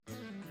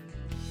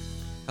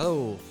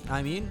Hello,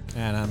 I'm Ian,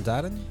 And I'm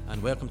Darren.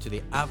 and welcome to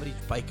the Average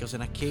Bikers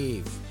in a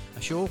Cave,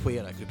 a show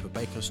where a group of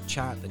bikers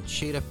chat and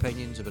share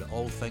opinions about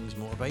all things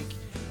motorbike,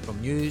 from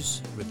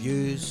news,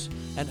 reviews,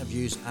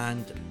 interviews,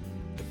 and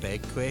the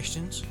big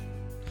questions.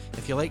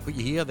 If you like what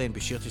you hear, then be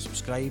sure to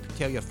subscribe,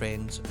 tell your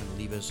friends, and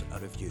leave us a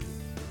review.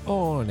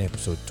 On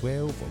episode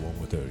 12,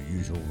 along with our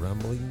usual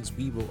ramblings,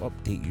 we will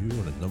update you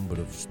on a number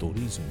of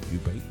stories and new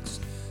bikes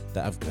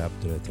that have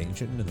grabbed our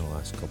attention in the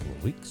last couple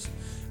of weeks.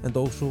 And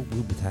also,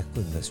 we'll be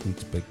tackling this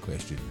week's big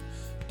question: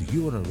 do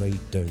you want to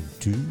ride down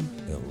to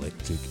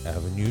Electric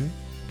Avenue?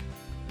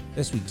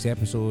 This week's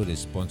episode is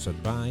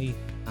sponsored by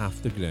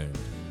Afterground,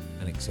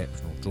 an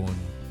exceptional drone,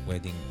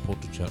 wedding,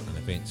 portraiture and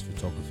events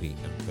photography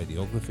and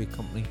videography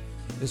company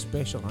that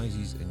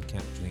specialises in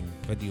capturing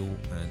video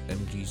and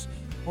images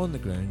on the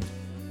ground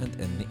and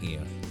in the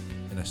air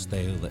in a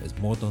style that is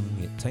modern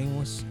yet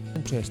timeless,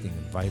 interesting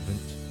and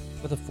vibrant,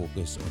 with a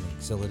focus on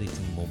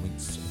exhilarating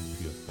moments and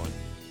pure fun.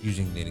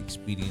 Using their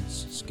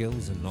experience,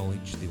 skills and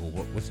knowledge, they will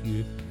work with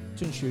you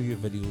to ensure your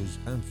videos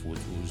and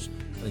photos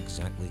are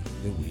exactly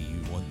the way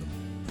you want them.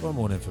 For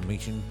more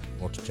information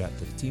or to chat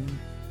to the team,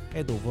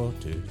 head over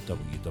to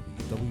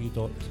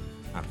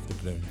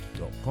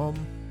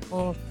www.afterground.com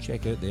or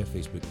check out their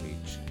Facebook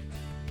page.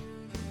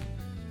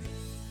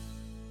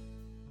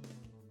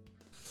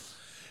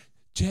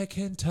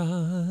 Check-in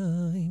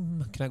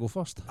time. Can I go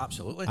first?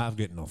 Absolutely. I've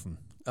got nothing.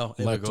 Oh,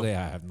 there we go. Literally,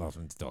 I have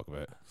nothing to talk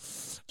about.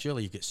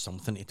 Surely you've got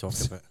something to talk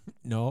about.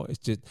 No, it's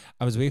just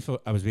I was away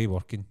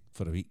working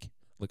for a week,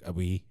 like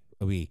away,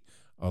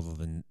 other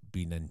than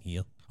being in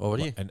here. Oh, were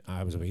you? And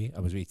I was away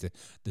to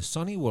the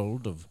sunny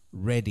world of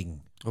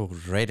Reading. Oh,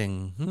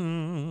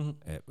 Reading.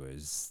 It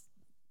was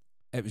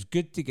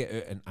good to get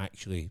out and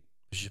actually.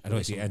 I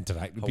don't say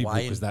interact with people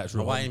Hawaiian, because that's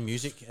wrong. Hawaiian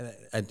music,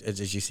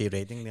 as you say,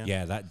 Reading there.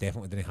 Yeah, that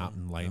definitely didn't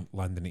happen.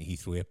 Landing at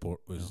Heathrow Airport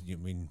was, you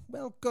mean,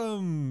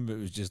 welcome. It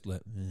was just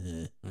like,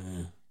 do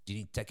you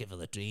need a ticket for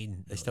the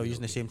train? They're still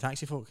using the same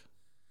taxi folk?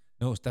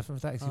 No, it's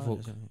different for taxi folk.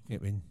 Is it? You know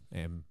what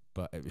I mean?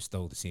 But it was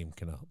still the same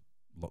kind of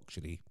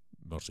luxury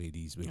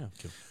Mercedes with, Yeah,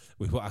 cool.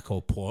 with what I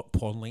call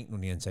porn lighting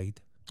on the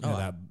inside. You know,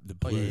 that the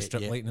blue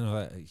strip lighting and all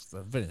that. It's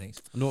very nice.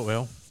 Know it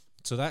well.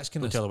 So that's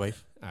kind Don't of tell the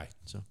wife. Aye.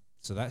 So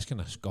that's kind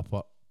of scupper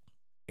up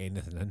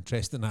anything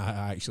interesting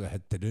I actually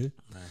had to do.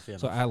 Fair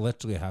So enough. I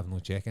literally have no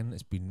check-in.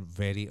 It's been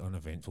very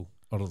uneventful,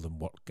 other than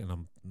work, and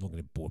I'm not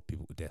going to bore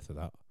people to death with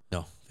that.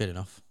 No, fair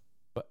enough.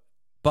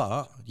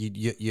 But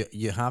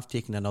you have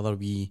taken another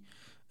wee.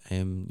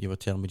 You were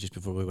telling me just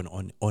before we went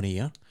on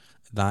air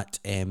that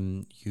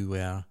you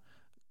were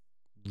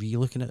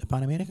re-looking at the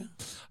Pan America.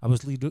 I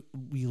was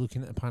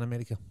re-looking at the Pan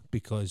America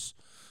because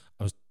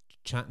I was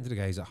chatting to the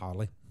guys at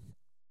Harley,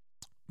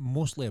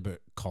 mostly about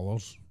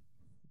colours,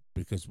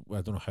 because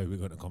I don't know how we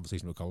got into a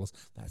conversation about colours.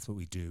 That's what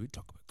we do. We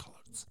talk about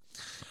colours.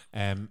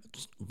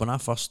 When I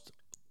first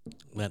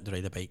learnt to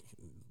ride a bike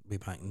way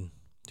back in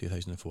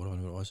 2004 or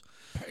whenever it was,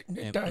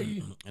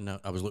 and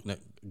I was looking at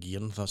gear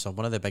and thought, so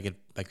one of the big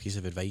pieces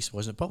of advice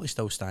was, and it probably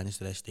still stands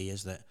to this day,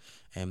 is that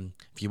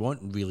if you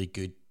want really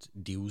good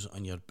deals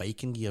on your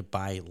biking gear,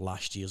 buy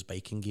last year's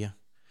biking gear,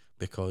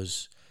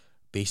 because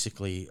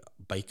basically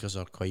bikers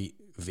are quite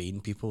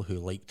vain people who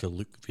like to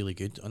look really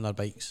good on their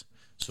bikes.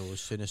 So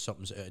as soon as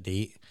something's out of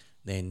date,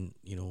 then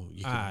you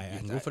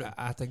can go for it.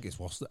 I think it's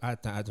worse. I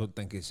don't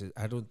think it's as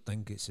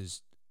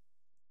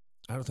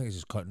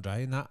cut and dry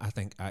in that. I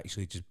think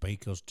actually just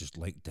bikers just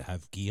like to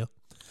have gear.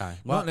 Aye.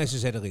 Not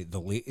necessarily the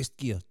latest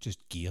gear,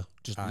 just gear.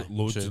 Just Aye,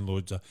 loads true. and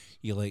loads of.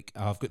 You're like,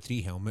 I've got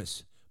 3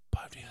 helmets,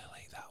 but I really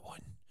like that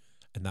one.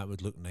 And that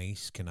would look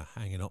nice kind of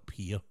hanging up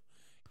here.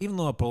 Even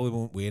though I probably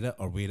won't wear it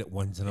or wear it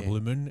once in a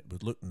blue moon, it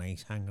would look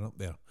nice hanging up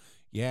there.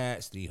 Yeah,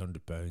 it's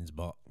 £300,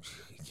 but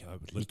it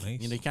would look nice.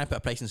 You can't put a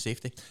price in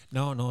safety.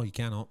 No, you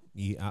cannot.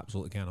 You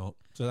absolutely cannot.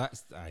 So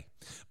that's aye.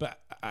 But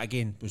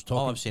again, was talking.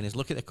 All I'm saying is,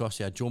 look at the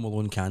cost of a Joe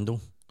Malone candle.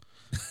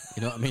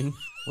 You know what I mean?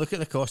 Look at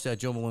the cost of a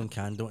Joe Malone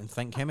candle and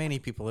think how many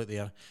people out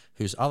there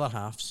whose other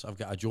halves have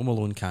got a Joe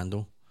Malone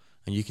candle,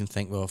 and you can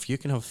think, well, if you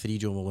can have 3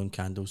 Joe Malone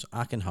candles,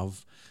 I can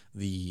have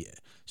the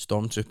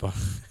Stormtrooper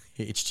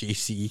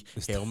HJC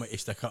helmet to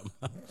stick up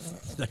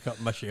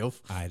my shelf.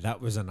 Aye,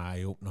 that was an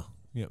eye opener.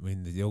 You know what I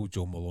mean? The old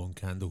Joe Malone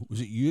candle.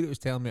 Was it you that was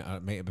telling me, or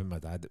it might have been my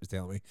dad that was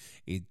telling me,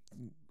 he'd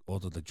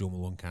ordered a Joe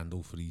Malone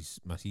candle for his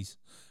missus,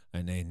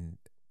 and then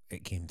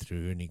it came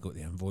through and he got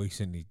the invoice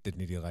and he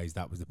didn't realise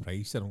that was the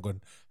price. And I'm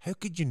going, how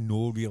could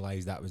you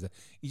realise that was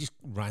you just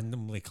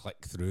randomly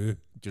click through.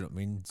 Do you know what I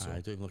mean? So I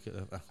don't even look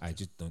at that. I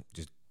just don't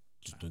do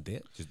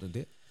it. Just don't do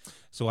it.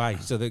 So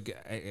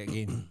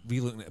again,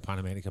 re-looking at the Pan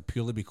America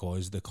purely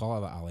because the colour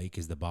that I like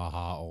is the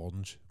Baja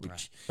orange,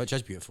 which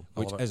is beautiful.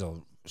 Which is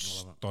a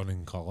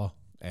stunning colour.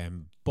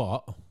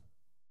 But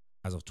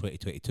as of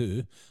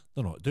 2022,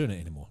 they're not doing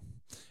it anymore.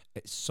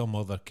 It's some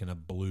other kind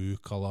of blue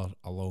colour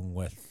along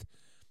with,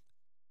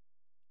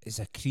 it's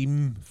a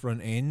cream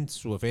front end.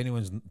 So if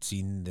anyone's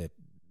seen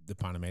the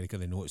the Pan America,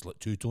 they know it's like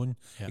two-tone,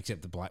 Yep.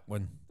 except the black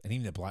one. And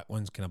even the black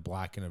one's kind of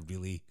black and a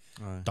really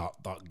dark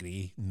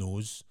grey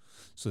nose.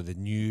 So the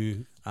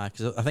new...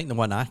 Because I think the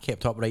one I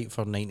kept upright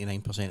for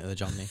 99% of the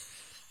journey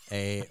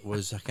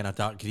was a kind of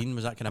dark green.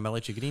 Was that kind of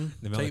military green?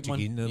 The military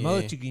green. The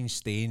military green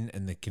stain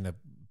and the kind of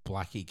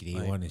blacky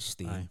grey one is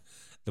stain. Aye.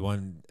 The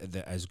one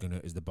that is going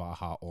out is the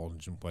Baja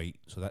orange and white.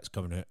 So that's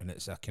coming out, and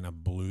it's a kind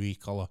of bluey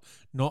colour.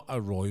 Not a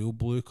royal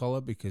blue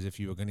colour, because if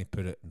you were going to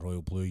put it in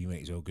royal blue, you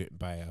might as well go out and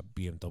buy a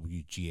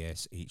BMW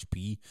GS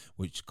HP,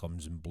 which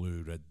comes in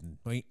blue, red and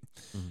white.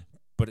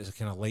 But it's a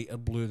kind of lighter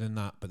blue than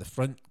that. But the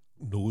front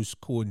nose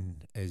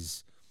cone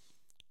is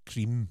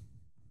cream.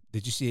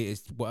 Did you say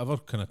it's whatever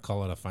kind of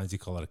colour, a fancy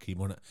colour of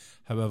cream on it?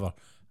 However,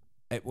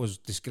 it was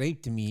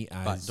described to me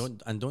as...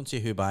 But don't say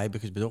who by,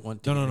 because we don't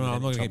want to... No, I'm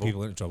not going to get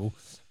people into trouble.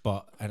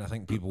 And I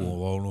think people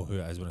will all know who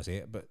it is when I say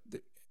it. But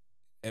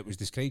it was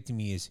described to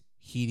me as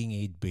hearing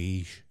aid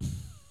beige,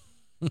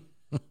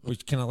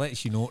 which kind of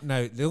lets you know.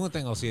 Now, the only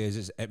thing I'll say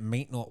is it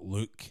might not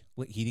look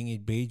like hearing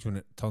aid beige when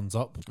it turns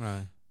up.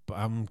 Aye. But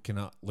I'm kind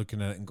of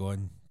looking at it and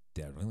going,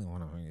 do I really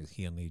want to think it's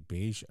hearing aid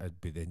beige? I'd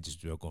be then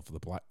just going for the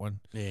black one.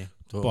 Yeah,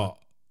 totally. But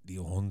the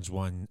orange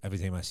one, every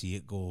time I see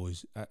it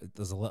goes,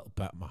 there's a little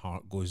bit of my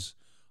heart goes,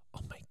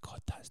 oh my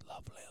God, that's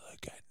lovely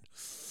looking.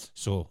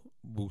 So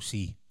we'll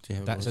see.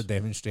 That's a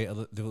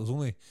demonstrator. There was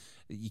only,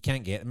 you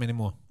can't get them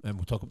anymore, and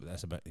we'll talk about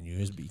this a bit in the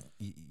news, but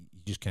you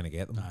just can't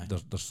get them.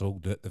 They're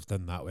sold out. They've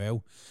done that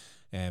well.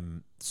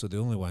 So the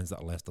only ones that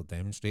are left are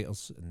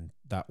demonstrators, and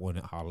that one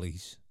at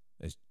Harley's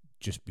has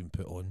just been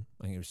put on.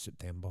 I think it was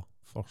September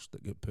 1st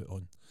that got put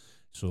on.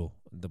 So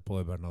there'll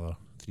probably be another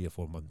 3 or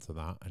 4 months of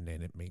that, and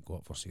then it might go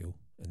up for sale,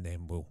 and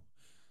then we'll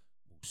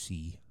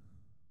see.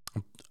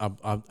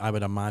 I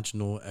would imagine,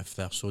 though, if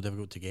they're so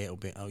difficult to get,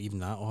 even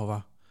that will have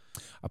a...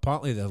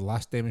 Apparently, the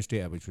last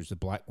demonstrator, which was the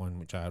black one,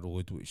 which I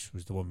rode, which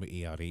was the one with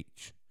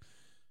ARH,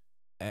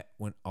 it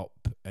went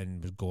up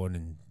and was gone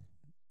in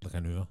like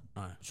an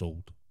hour.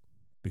 Sold,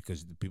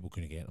 because the people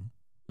couldn't get them,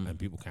 and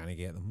people can't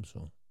get them.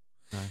 So,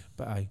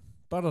 but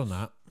other than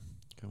that,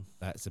 cool.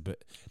 That's about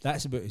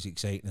as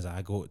exciting as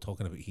I go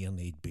talking about hearing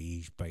aid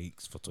beige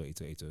bikes for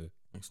 2022.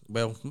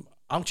 Well,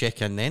 I'll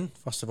check in then.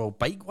 First of all,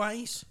 bike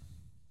wise,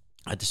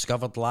 I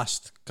discovered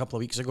last couple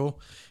of weeks ago,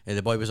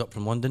 the boy was up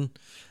from London,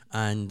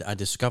 and I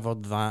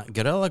discovered that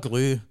Gorilla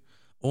Glue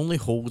only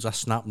holds a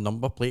snap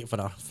number plate for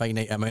a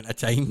finite amount of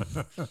time.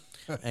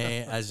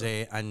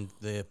 And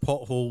the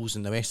potholes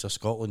in the west of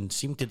Scotland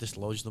seem to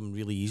dislodge them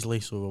really easily,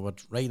 so we're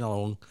riding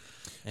along.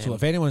 So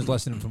if anyone's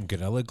listening from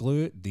Gorilla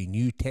Glue, the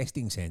new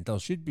testing centre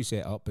should be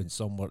set up in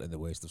somewhere in the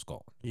west of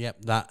Scotland.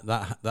 Yep,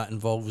 that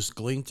involves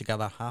gluing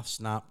together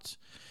half-snapped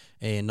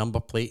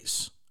number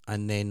plates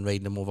and then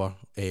riding them over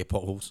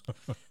potholes.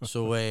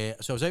 So I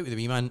was out with the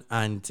wee man,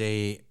 and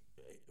we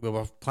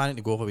were planning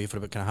to go away for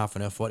about kind of half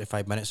an hour,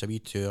 45 minutes, a wee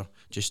tour,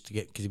 just to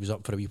get, because he was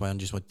up for a wee while and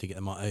just wanted to get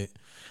the mutt out.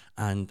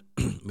 And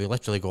we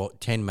literally got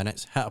 10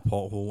 minutes, hit a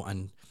pothole,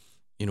 and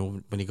you know,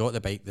 when he got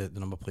the bike, the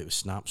number plate was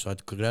snapped, so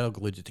I'd Gorilla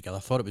glued it together. I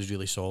thought it was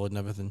really solid and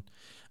everything,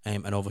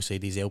 and obviously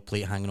the L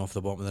plate hanging off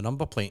the bottom of the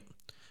number plate.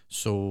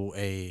 So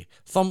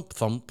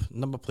thump,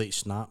 number plate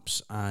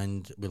snaps,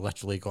 and we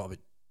literally got about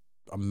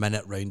a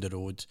minute round the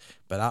road.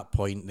 By that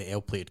point, the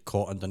L plate had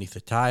caught underneath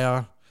the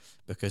tyre,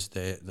 because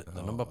the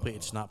number plate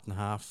had snapped in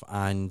half,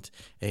 and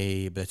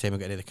by the time we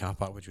got into the car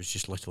park, which was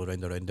just literally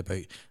round the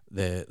roundabout,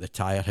 the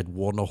tyre had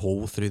worn a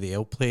hole through the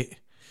L plate.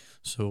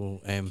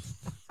 So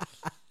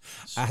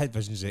I had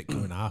visions of it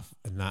coming off,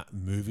 and that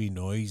movie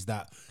noise,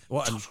 that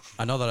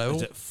another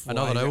owl,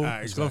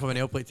 it's going from an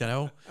L plate to an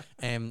owl,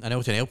 an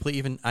L to an L plate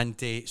even. And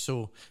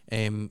so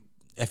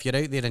if you're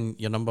out there and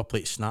your number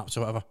plate snaps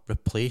or whatever,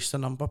 replace the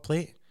number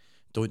plate.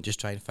 Don't just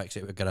try and fix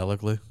it with Gorilla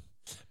Glue.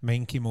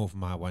 Mine came off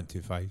my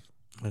 125.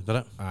 Did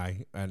it?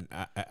 Aye, and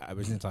I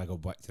was until I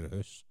got back to the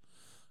house,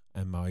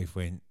 and my wife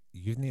went,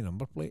 "You've no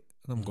number plate,"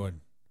 and I'm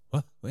going,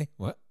 "What? Wait,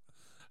 what?"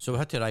 So we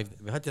had to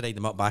ride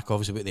them up back,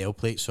 obviously, with the L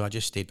plate. So I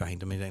just stayed behind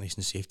them, made it nice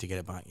and safe to get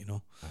it back, you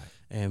know.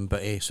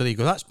 Aye. So there you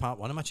go. That's part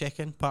one of my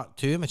check-in. Part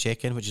two of my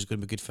check-in, which is going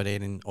to be good for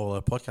all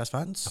our podcast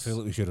fans. I feel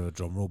like we should have a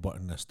drum roll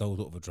button. I still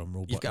don't have a drum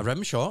roll button. You've got a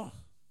rim shot.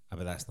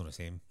 But that's not the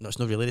same. No, it's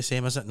not really the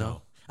same, is it?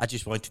 No. I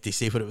just wanted to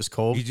say what it was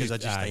called, because I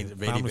just find it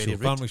very, very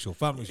rude. Family show.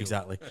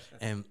 Exactly.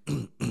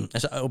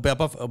 It'll be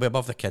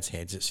above the kids'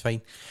 heads. It's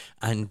fine.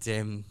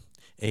 And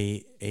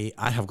I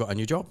have got a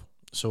new job,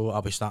 so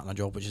I'll be starting a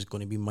job which is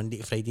going to be Monday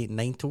to Friday,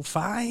 9 till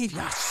 5.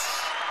 Yes.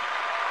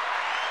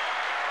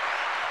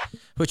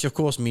 Which of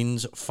course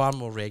means far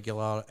more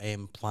regular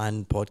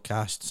planned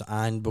podcasts,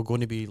 and we're going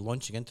to be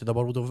launching into the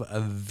world of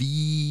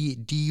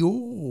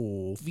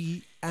video.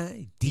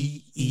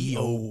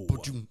 VIDEO.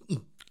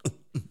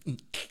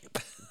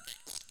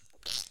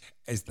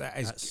 It's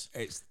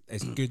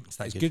good.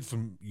 It's good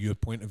from your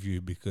point of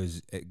view,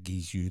 because it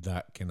gives you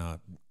that kind of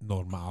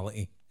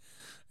normality.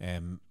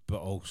 But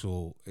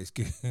also it's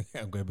good.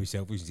 I'm going to be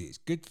selfish and say it's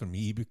good for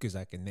me, because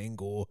I can then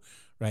go,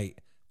 right,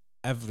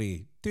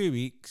 every 2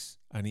 weeks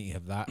I need to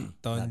have that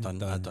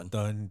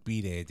done.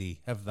 Be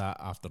ready. Have that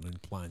afternoon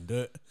planned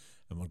out,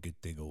 and we're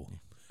good to go.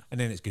 And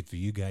then it's good for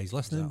you guys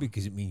listening Exactly.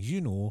 because it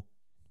means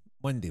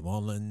Monday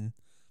morning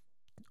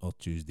or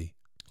Tuesday.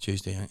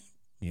 Right? You know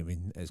what I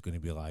mean? It's going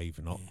to be live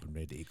and up and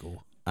ready to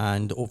go.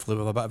 And hopefully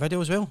we'll have a bit of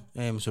video as well.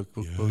 So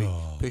we'll be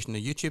pushing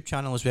the YouTube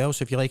channel as well.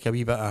 So if you like a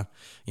wee bit of,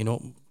 you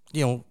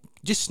know,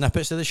 just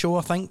snippets of the show,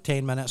 I think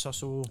 10 minutes or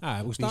so.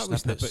 We'll start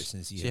with snippets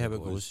and see how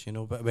it goes. You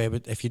know. But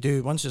if you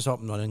do, once it's up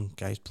and running,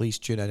 guys, please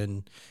tune in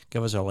and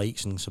give us our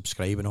likes and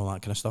subscribe and all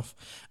that kind of stuff.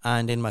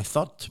 And in my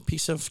third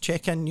piece of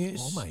check-in news,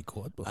 Oh my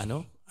God! I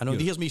know.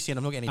 Here's me saying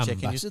I'm not getting any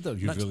check-in news.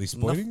 You're really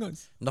spoiling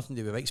us. Nothing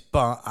to do with bikes,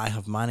 but I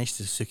have managed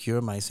to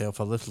secure myself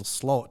a little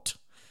slot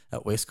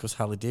at West Coast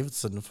Harley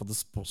Davidson for the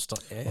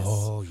Sportster S.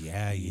 Oh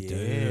yeah, you do.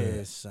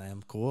 Yes,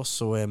 of course.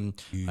 So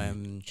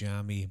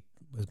jammy.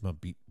 Where's my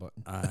beep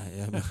button?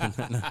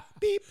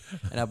 Beep.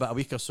 In about a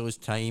week or so's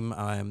time,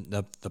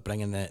 they're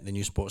bringing the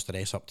new Sportster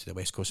S up to the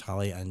West Coast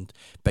Harley, and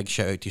big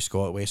shout out to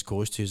Scott at West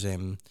Coast who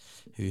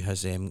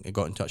has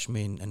got in touch with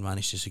me and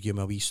managed to secure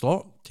me a wee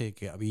slot to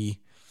get a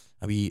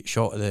wee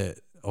shot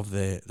of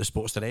the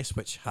Sportster S,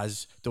 which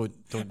has don't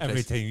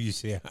every time you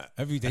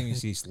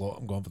say slot,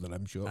 I'm going for the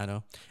rim shot. I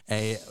know.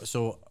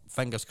 So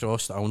fingers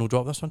crossed, I'll no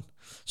drop this one.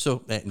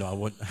 So no, I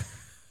won't.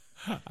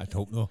 I'd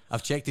hope no.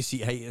 I've checked the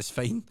seat height; it's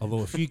fine.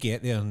 Although if you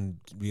get there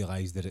and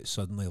realise that it's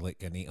suddenly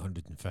like an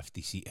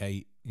 850 seat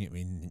height, you know what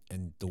I mean,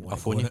 and don't want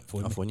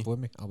to phone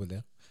me. I'll be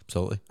there.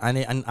 Absolutely.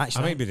 And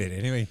actually, I might be there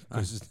anyway.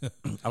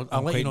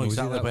 I'll let you know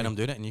exactly when I'm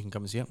doing it, and you can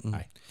come and see it.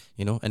 And,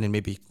 you know, and then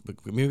maybe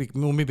we'll get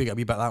a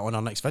wee bit of that on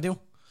our next video.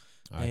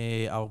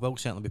 I will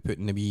certainly be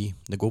putting the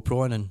GoPro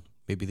on, and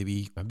maybe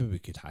maybe we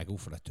could haggle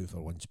for a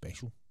 2-for-1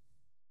 special.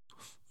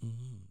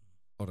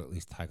 Or at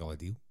least haggle a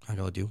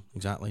deal.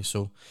 Exactly.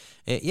 So,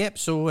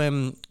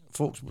 So,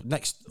 folks,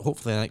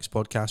 hopefully the next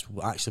podcast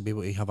we'll actually be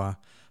able to have a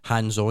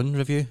hands-on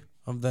review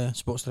of the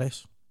Sportster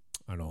S.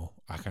 I know.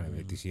 I can't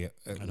wait to see it.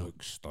 It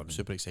looks stunning.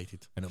 Super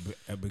excited. And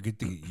it'll be good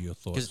to get your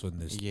thoughts on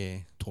this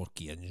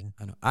torquey engine.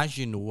 I know. As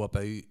you know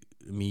about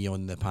me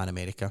on the Pan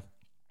America.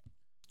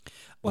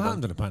 What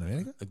happened on the Pan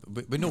America?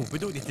 We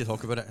don't need to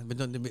talk about it.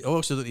 We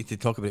also don't need to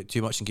talk about it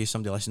too much in case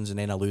somebody listens and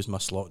then I lose my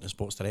slot in the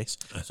Sportster S.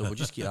 So we'll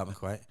just keep that one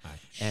quiet.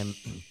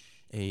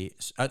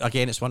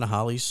 Again, it's one of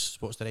Harley's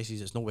Sportster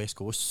S's. It's no West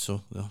Coast,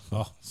 so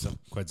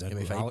quids in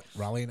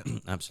rallying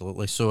it.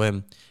 Absolutely. So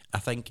I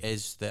think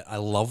is that I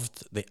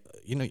loved I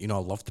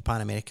loved the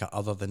Pan America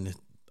other than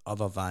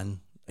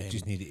it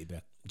just needed to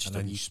be just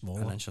an inch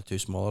smaller. An inch or two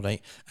smaller,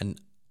 right? And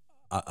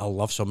I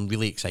love, so I'm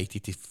really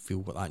excited to feel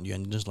what that new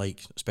engine is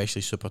like,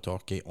 especially super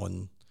torquey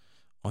on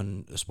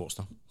the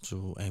Sportster.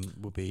 So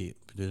we'll be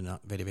doing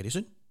that very, very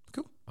soon.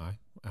 Cool. Aye.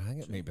 I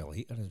think it might be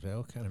later as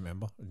well. Can't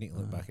remember. I need to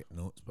look back at the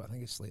notes, but I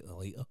think it's slightly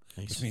later.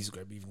 Nice. Which means it's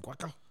going to be even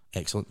quicker.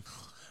 Excellent.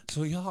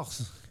 So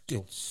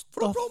good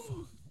stuff.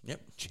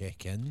 Yep.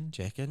 Check in.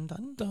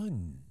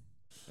 Done.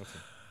 Okay.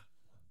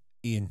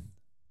 Ian,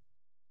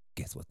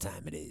 guess what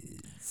time it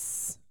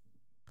is?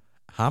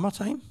 Hammer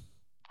time?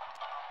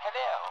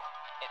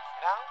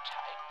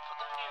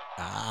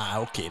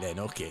 Okay, Okay then.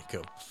 Okay,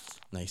 cool.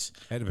 Nice.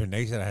 It'd have been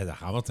nice if I had a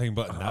hammer time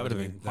button. That would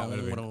have been. I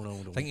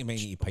think you might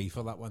need to pay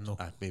for that one though.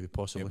 Maybe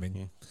possibly. Yeah, I mean,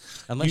 yeah.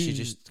 Unless you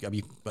just,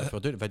 if we're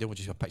doing a video, we'll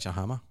just have a picture of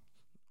hammer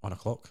on a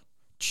clock.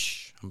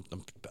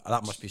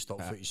 That must be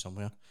stock footage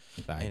somewhere.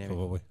 Anyway.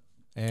 Probably.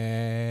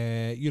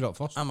 You're up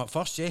first. I'm up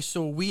first, yes.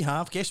 So we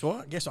have, guess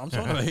what I'm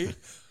talking about?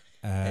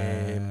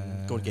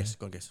 Go and guess.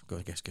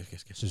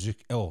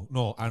 Suzuki. Oh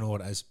no, I know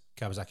what it is.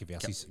 Kawasaki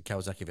Versys.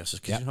 Kawasaki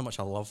Versys. Because you know how much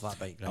I love that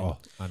bike, right? Oh,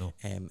 I know.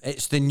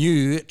 It's the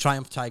new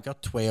Triumph Tiger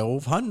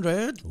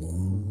 1200.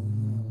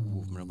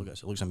 Ooh, look at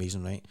it. It looks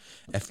amazing, right?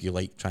 If you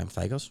like Triumph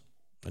Tigers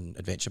and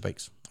adventure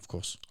bikes, of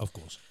course.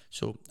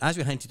 So, as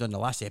we hinted on the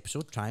last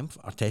episode, Triumph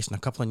are testing a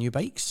couple of new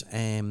bikes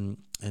in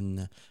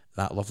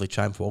that lovely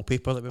Triumph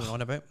wallpaper that we went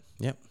on about.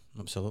 Yep,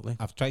 absolutely.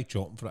 I've tried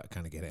shopping for it. I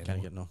can't get it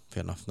anymore. No,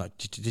 fair enough. Now,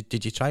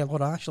 did you try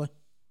Laura Ashley?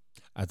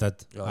 I did.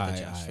 Oh, did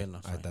you? Fair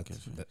enough. I did.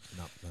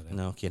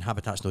 No, okay, and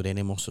Habitat's not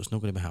anymore, so it's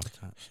not going to be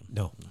Habitat.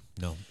 So.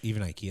 No.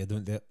 Even IKEA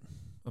don't do it.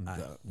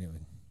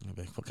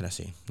 What can I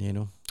say? You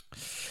know.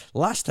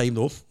 Last time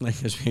though,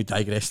 as we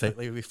digress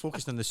slightly, we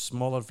focused on the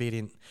smaller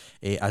variant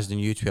as the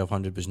new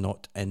 1200 was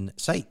not in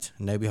sight.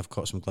 Now we have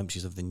caught some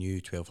glimpses of the new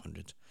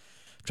 1200.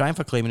 Triumph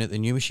are claiming that the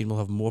new machine will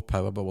have more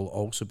power, but will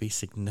also be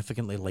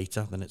significantly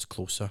lighter than its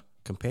closest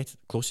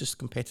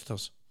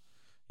competitors.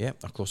 Yeah,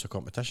 our closer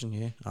competition.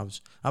 Yeah,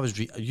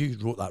 you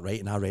wrote that right,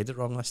 and I read it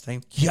wrong this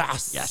time.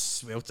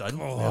 Yes, well done.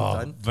 Well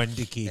done.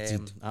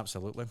 Vindicated.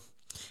 Absolutely.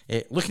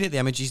 Looking at the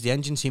images, the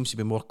engine seems to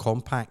be more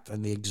compact,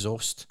 and the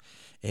exhaust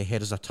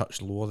head is a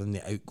touch lower than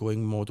the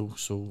outgoing model.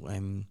 So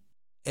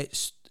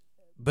it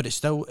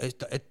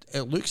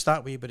looks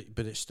that way, but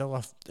it's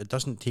still it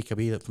doesn't take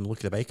away from the look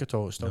of the bike at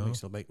all. It still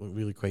makes the bike look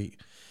really quite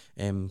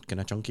kind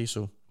of chunky.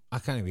 So I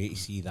can't wait to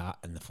see that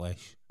in the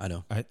flesh. I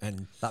know,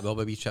 and that will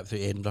be a wee trip through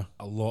Edinburgh.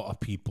 A lot of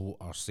people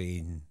are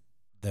saying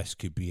this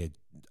could be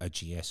a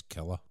GS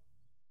killer.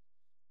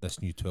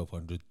 This new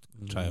 1200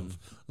 Triumph.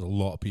 A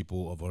lot of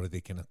people have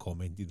already kind of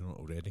commented on it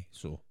already.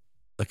 So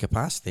The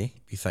capacity,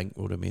 we think,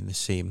 will remain the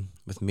same,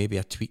 with maybe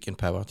a tweak in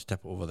power to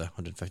tip it over the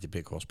 150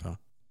 brake horsepower.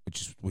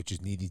 Which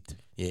is needed.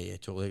 Yeah,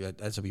 totally.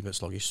 That's a wee bit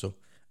sluggish. So,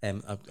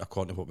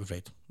 according to what we've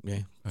read, yeah.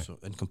 Aye. So,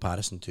 in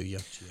comparison to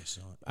your GS,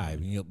 Aye,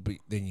 but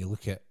then you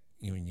look at,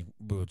 we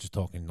were just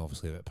talking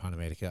obviously about Pan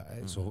America.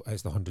 So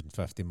it's the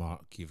 150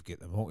 mark. You've got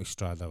the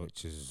Multistrada,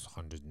 which is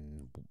 100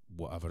 and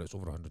whatever. It's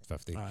over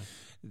 150. Aye.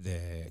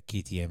 The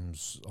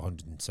KTM's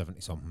 170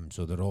 something.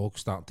 So they're all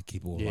starting to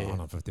keep over that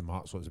 150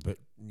 mark. So it's about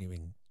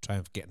trying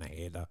of getting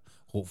ahead of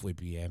hopefully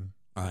BM.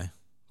 Aye,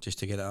 just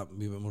to get it up a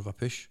wee bit more of a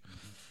push.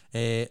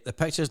 The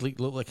pictures look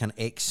like an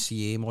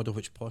XCA model,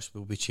 which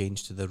possibly will be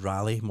changed to the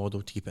Rally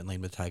model to keep it in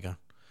line with Tiger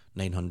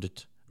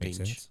 900 Makes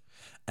range.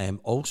 sense.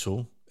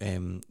 Also,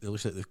 it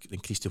looks like they've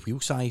increased the wheel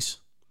size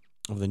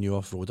of the new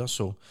off-roader.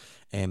 So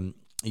it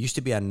used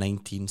to be a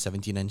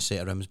 19-17-inch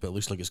set of rims, but it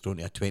looks like it's grown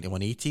to a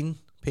 21-18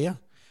 pair,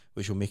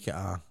 which will make it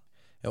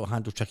it'll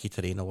handle tricky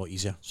terrain a lot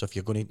easier. So if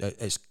you're going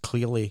to, it's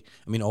clearly,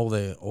 all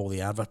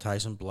the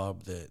advertising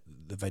blurb, the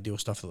video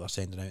stuff that they're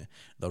sending out,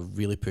 they're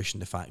really pushing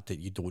the fact that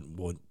you don't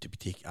want to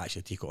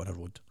actually take it on a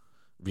road.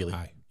 Really,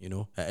 Aye. it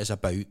is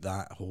about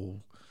that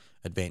whole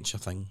adventure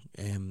thing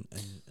and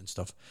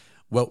stuff.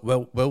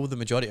 Will the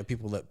majority of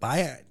people that buy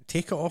it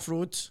take it off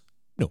roads?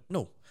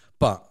 No,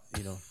 but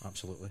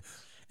absolutely.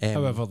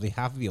 However, they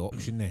have the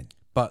option then.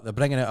 But they're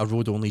bringing out a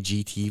road-only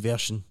GT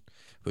version,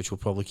 which will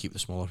probably keep the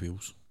smaller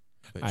wheels.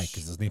 Aye,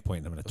 because there's no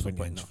point in having a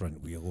 20-inch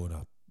front wheel on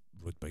a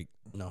road bike.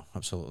 No,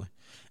 absolutely.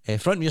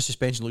 Front and rear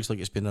suspension looks like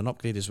it's been an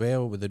upgrade as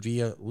well, with the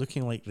rear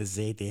looking like the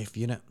ZF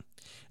unit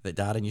that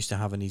Darren used to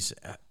have in his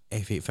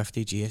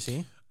F850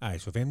 GSA. Aye,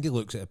 so if anybody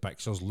looks at the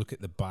pictures, look at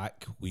the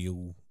back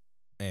wheel,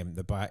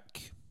 the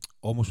back,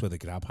 almost where the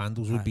grab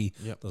handles would be.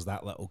 Yep. There's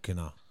that little kind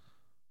of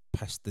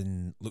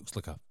piston, looks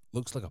like a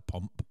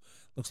pump,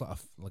 looks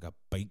like a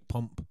bike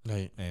pump,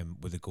 Right.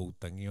 with a gold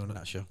thingy on it.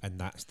 That's sure. And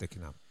that's the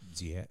kind of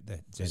the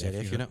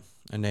ZF unit.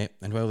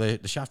 And while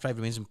the shaft drive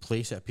remains in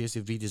place, it appears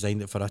they've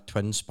redesigned it for a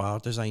twin spar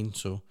design.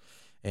 So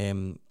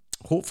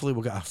hopefully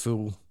we'll get a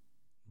full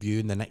view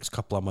in the next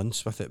couple of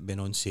months with it being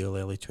on sale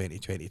early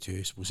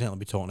 2022. So we'll certainly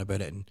be talking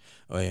about it, and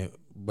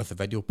with the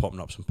video popping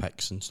up some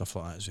pics and stuff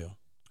like that as well.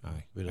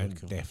 Aye, Really and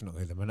cool.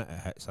 definitely the minute it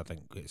hits, I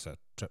think it's a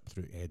trip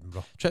through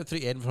Edinburgh. Trip through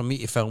Edinburgh for me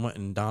to film it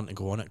and Dan to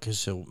go on it,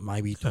 because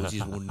my wee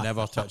toesies will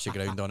never touch the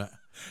ground on it.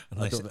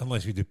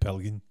 Unless we do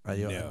Pilgrim. I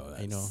know.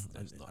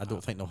 I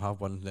don't think they'll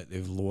have one that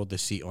they've lowered the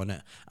seat on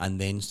it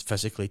and then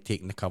physically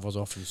taken the covers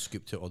off and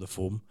scooped out all the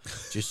foam,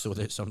 just so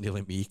that somebody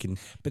like me can.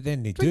 But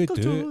then they Twinkle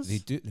do toes.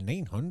 the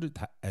 900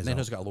 is Then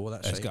it's got a low.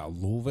 That's it's right. got a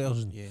low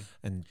version. Yeah,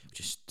 And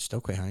just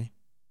still quite high.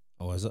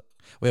 oh, is it?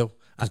 Well,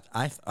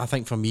 I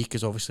think for me,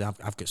 because obviously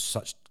I've got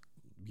such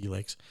wee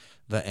legs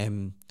that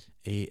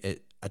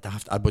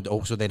I would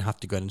also then have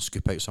to go in and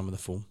scoop out some of the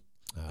foam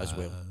as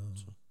well.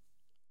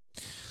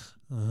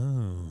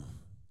 Oh.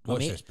 My Watch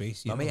mate- this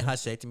space. My mate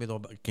has said to me though,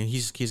 but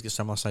he's got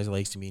similar size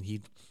legs to me, and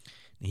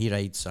he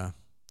rides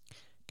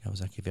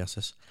Kawasaki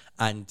Versys,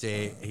 and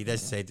he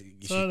does said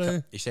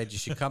he said you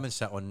should come and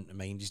sit on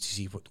mine just to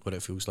see what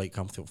it feels like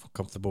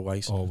comfortable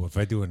wise. Oh, we're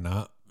videoing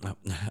that.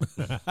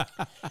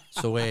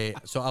 So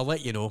I'll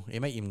let you know. He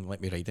might even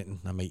let me ride it, and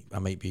I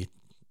might be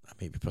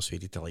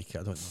persuaded to like it.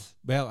 I don't know.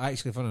 Well,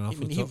 actually, fun enough,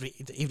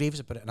 He raves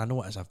about it, and I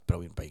know it is a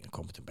brilliant bike, a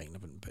competent bike,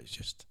 but it's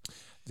just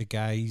the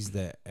guys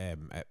that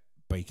at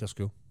biker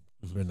school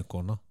around the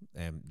corner,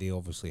 they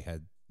obviously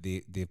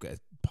they've got a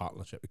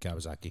partnership with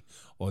Kawasaki.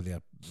 All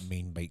their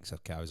main bikes are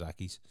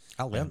Kawasaki's.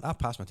 I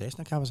passed my test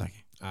in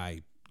Kawasaki.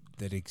 Aye,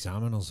 their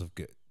examiners have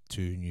got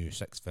 2 new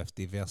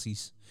 650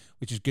 Versys,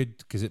 which is good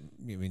because it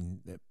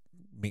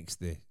makes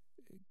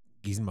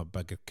gives them a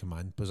bigger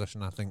command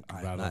position, I think.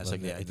 That's a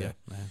great idea.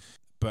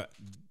 But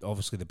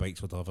obviously the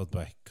bikes were delivered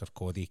by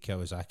Kirkcaldy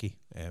Kawasaki,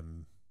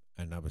 and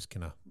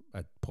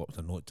I popped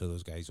a note to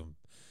those guys on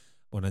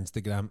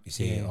Instagram to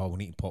say, we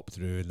need to pop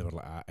through, and they were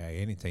like,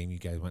 anytime you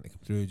guys want to come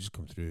through, just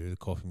come through. The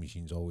coffee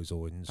machine's always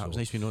on. That was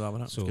nice we know that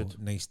one. That was good.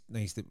 Nice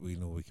that we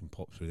know we can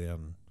pop through there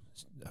and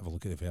have a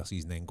look at the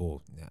Versys and then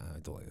go, I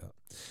don't like that.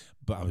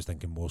 But I was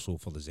thinking more so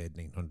for the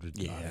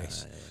Z900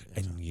 RS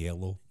in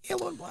yellow.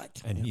 Yellow and black.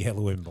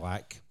 Yellow and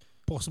black.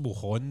 Possible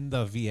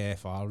Honda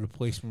VFR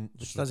replacement.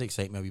 Which does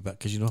excite me a wee bit,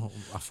 because I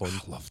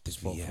love the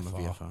spot from a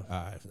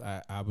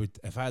VFR. I would,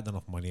 if I had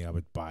enough money, I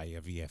would buy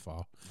a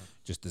VFR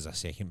just as a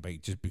second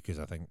bike, just because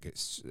I think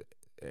it's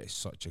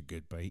such a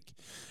good bike.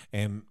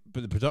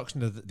 But the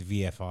production of the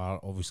VFR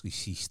obviously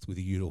ceased with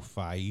the Euro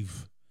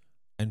 5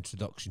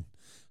 introduction,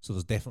 so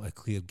there's definitely a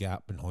clear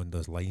gap in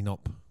Honda's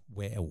lineup.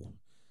 Well,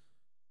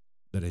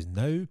 there is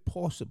now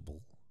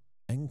possible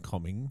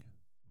incoming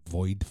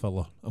void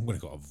filler. I'm going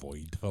to go a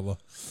void filler.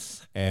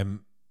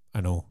 I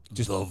know,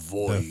 just the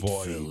void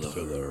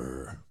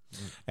filler.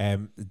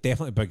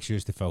 Definitely big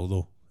shoes to fill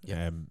though.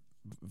 Yep.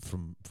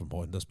 From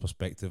Honda's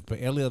perspective. But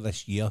earlier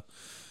this year,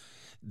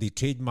 they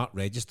trademark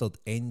registered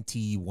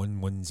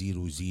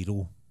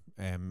NT1100,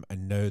 and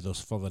now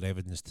there's further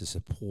evidence to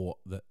support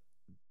that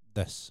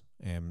this.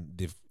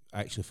 They've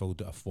actually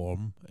filled out a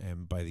form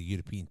by the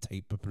European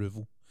Type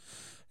Approval,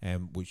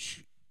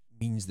 which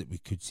means that we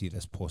could see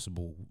this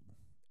possible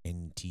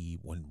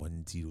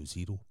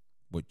NT1100,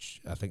 which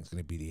I think is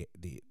going to be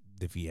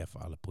the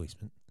VFR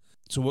replacement.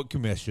 So what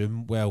can we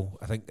assume? Well,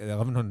 I think the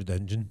 1100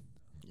 engine,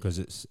 because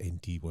it's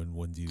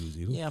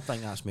NT1100. Yeah, I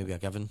think that's maybe a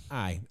given.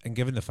 Aye, and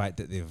given the fact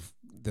that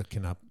they're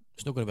kind of...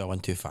 It's not going to be a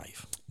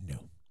 125. No.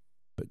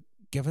 But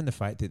given the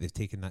fact that they've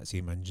taken that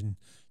same engine,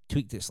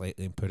 tweaked it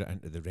slightly and put it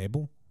into the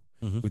Rebel,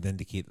 would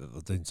indicate that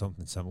they're doing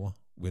something similar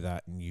with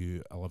that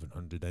new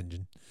 1100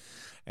 engine.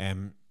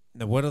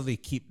 Now, whether they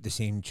keep the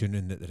same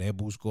tuning that the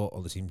Rebel's got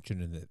or the same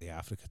tuning that the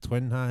Africa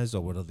Twin has,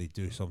 or whether they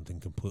do something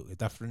completely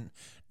different,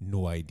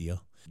 no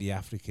idea. The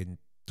African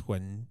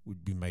Twin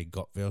would be my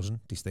gut version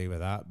to stay with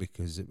that,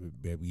 because it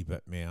would be a wee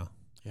bit more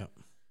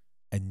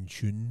in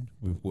tune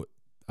with what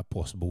a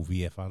possible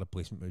VFR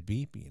replacement would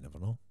be, but you never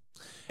know.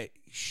 It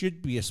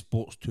should be a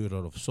sports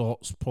tourer of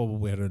sorts,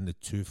 probably around the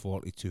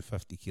 240,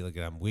 250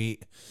 kilogram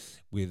weight,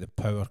 with the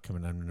power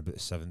coming in about the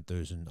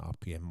 7,000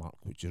 RPM mark,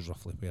 which is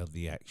roughly where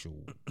the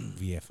actual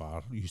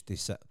VFR used to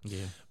sit.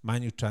 Yeah.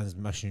 Manual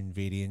transmission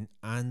variant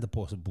and the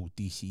possible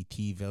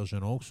DCT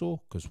version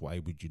also, because why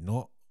would you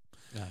not?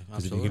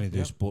 Because if you're going to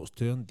do sports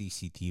touring,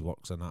 DCT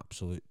works an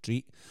absolute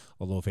treat.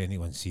 Although if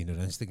anyone's seen her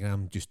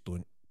Instagram, just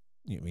don't,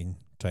 you know what I mean,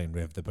 try and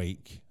rev the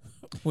bike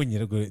when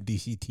you're going at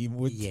DCT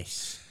mode.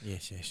 Yes.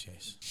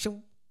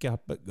 So get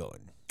it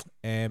going.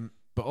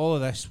 But all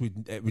of this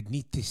would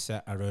need to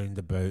sit around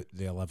about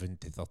the 11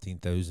 to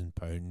 13,000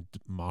 pound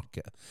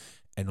market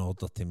in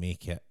order to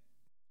make it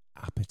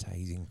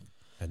appetising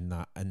in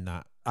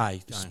that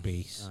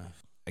space. Aye.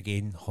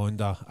 Again,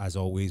 Honda, as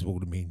always, will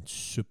remain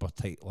super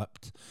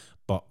tight-lipped,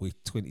 but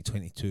with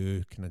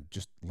 2022 kind of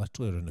just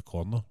literally around the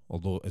corner.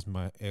 Although, as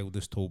my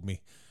eldest told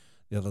me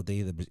the other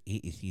day, there was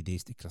 83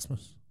 days to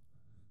Christmas.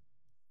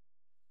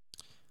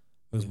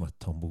 Where's my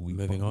tumbleweed?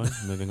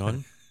 Moving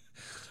on.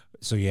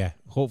 So yeah,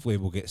 hopefully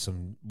we'll get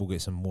some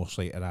more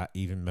sight of that.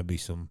 Even maybe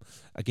some,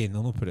 again,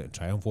 they'll not put it in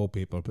Triumph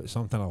wallpaper, but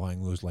something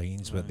along those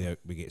lines where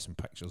we get some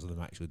pictures of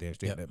them actually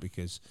demonstrating it,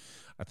 because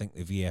I think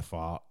the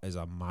VFR is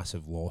a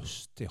massive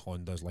loss to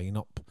Honda's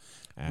lineup.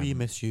 We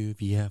miss you,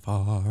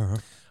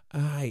 VFR.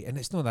 Aye, and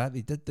it's not that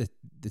they did the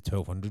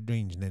 1200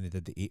 range and then they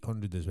did the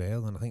 800 as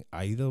well, and I think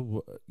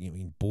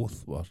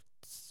both were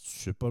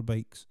super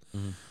bikes.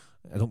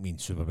 I don't mean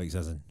super bikes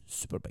as in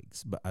super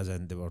bikes, but as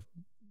in they were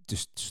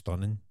just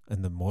stunning.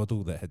 And the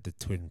model that had the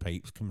twin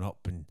pipes coming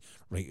up and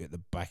right at the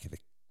back of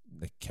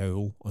the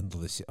cowl under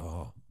the seat.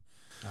 Oh,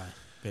 aye,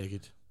 very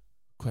good.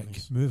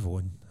 Quick, move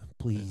on,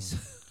 please.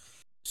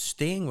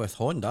 Staying with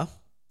Honda,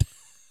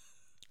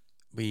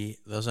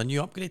 there's a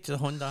new upgrade to the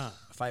Honda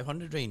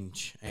 500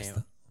 range.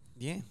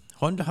 Yeah,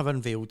 Honda have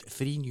unveiled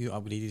 3 new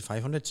upgraded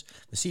 500s: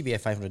 the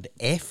CBF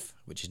 500F,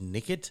 which is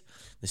naked,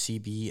 the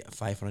CB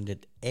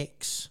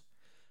 500X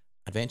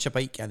adventure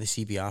bike, and the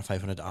CBR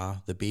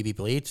 500R, the baby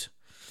blade.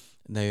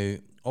 Now,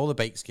 all the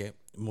bikes get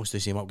most of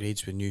the same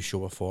upgrades with new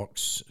Showa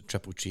forks,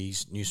 triple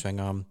trees, new swing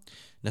arm,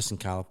 Nissan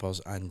calipers,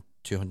 and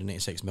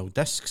 296mm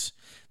discs.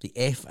 The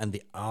F and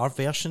the R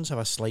versions have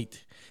a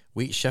slight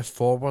weight shift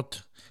forward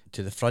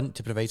to the front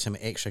to provide some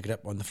extra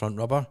grip on the front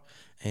rubber.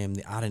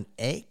 The R and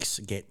X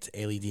get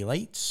LED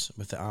lights,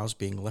 with the R's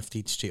being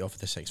lifted straight off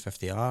of the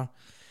 650R.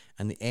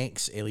 And the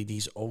X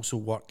LEDs also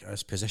work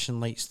as position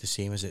lights, the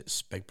same as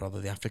its big brother,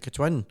 the Africa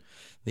Twin.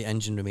 The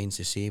engine remains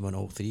the same on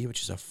all 3,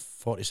 which is a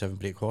 47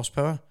 brake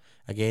horsepower.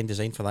 Again,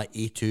 designed for that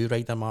A2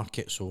 rider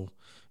market, so,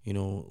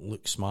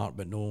 look smart,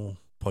 but no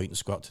point and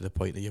squirt to the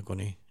point that you're going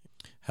to hit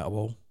a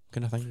wall,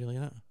 kind of thing, really,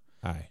 isn't it?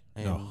 Aye,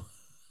 no.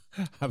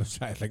 I was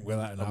trying to think where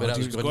that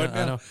analogy was going.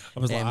 I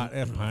was like,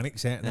 panic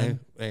setting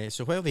in.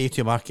 So while the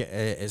A2 market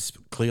is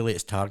clearly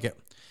its target,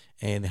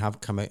 they have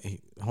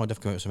Honda have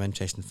come out with some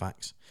interesting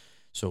facts.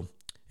 So,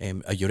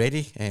 are you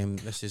ready?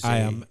 This is. I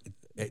am.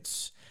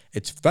 It's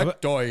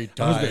factoid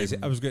time.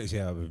 I was going to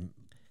say I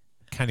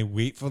can't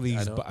wait for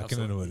these, but I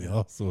kind of know what they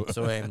are. So,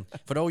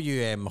 for all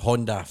you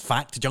Honda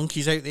fact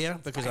junkies out there,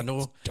 because I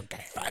know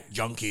fact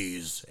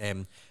junkies,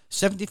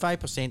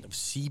 75% of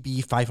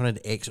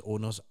CB500X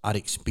owners are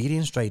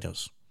experienced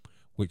riders,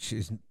 which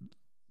is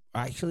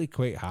actually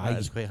quite high.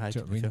 It's quite high.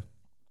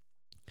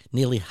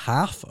 Nearly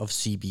half of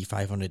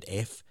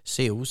CB500F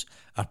sales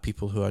are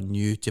people who are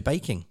new to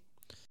biking,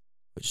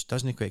 which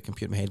doesn't quite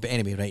compute in my head. But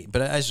anyway, right.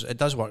 But it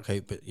does work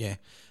out. But yeah,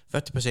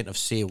 50% of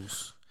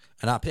sales,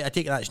 and I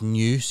take that's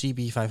new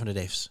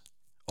CB500Fs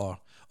or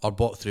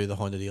bought through the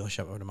Honda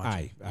dealership, I would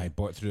imagine. Aye,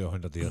 bought through the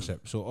Honda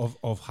dealership. So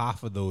of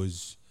half of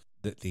those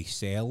that they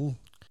sell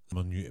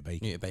are new to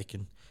biking. New to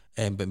biking.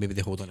 But maybe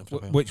they hold on to it for a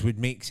while. Which would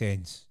make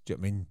sense. Do you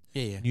know what I mean?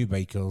 Yeah. New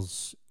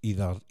bikers,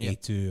 either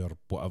A2 or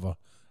whatever,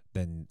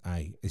 then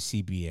a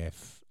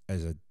CBF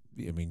is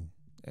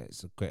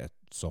it's quite a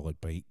solid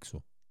bike.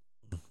 So,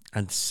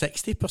 and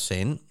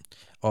 60%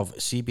 of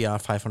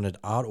CBR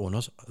 500R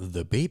owners,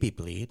 the baby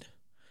blade,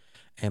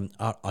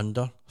 are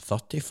under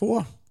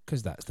 34.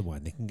 Because that's the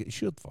one they can get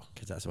insured for.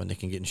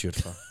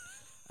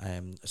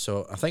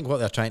 So I think what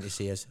they're trying to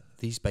say is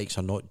these bikes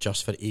are not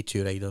just for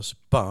A2 riders,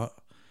 but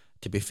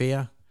to be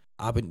fair,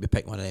 I wouldn't be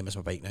picking one of them as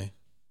my bike now.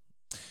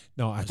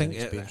 No, I think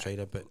experienced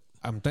rider, but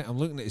I'm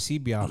looking at the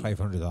CBR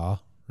 500R,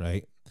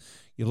 right?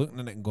 You're looking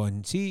at it and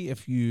going, see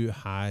if you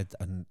had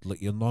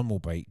like your normal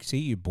bike, say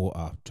you bought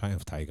a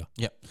Triumph Tiger.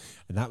 Yep.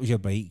 And that was your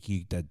bike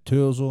you did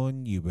tours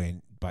on, you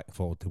went back and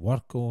forward to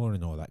work on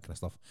and all that kind of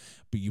stuff.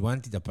 But you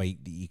wanted a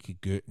bike that you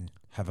could go out and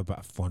have a bit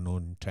of fun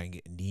on, try and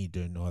get a knee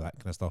down, all that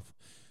kind of stuff.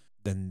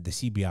 Then the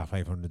CBR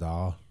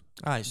 500R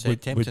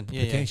would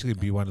potentially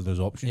be one of those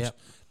options. Yep.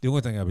 The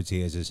only thing I would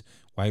say is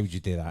why would you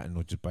do that and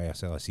not just buy or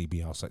sell a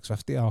CBR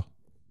 650R?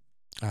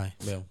 Aye,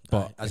 well,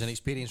 but as an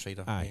experienced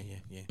rider,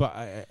 yeah. But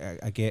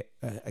I get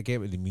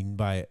what they mean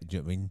by it. Do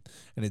you know what I mean?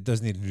 And it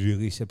doesn't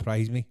really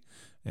surprise me.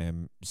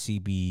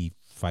 CB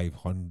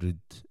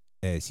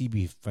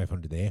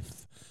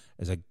 500F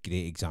is a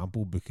great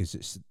example because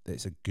it's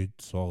a good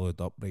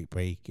solid upright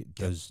bike. It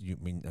does. You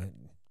mean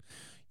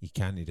you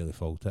can't really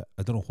fault it.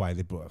 I don't know why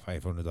they brought a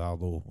 500R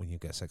though when you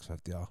get a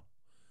 650R.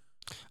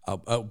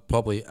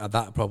 Probably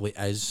that probably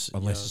is,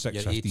 unless the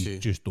 650 is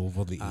just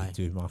over the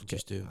A2 market.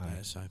 Just do,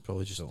 yes,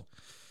 probably just. So.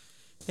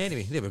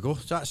 Anyway, there we go.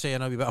 So that's a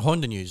wee bit of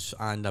Honda news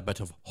and a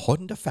bit of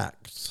Honda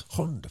facts.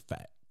 Honda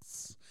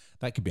facts.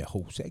 That could be a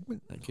whole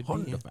segment. That could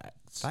Honda be,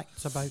 facts.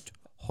 Facts about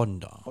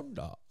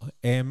Honda.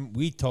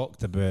 We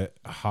talked about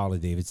Harley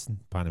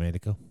Davidson Pan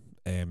America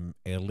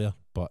earlier,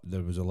 but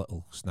there was a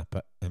little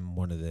snippet in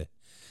one of the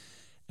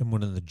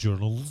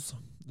journals.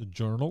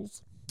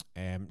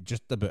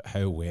 Just about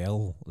how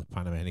well the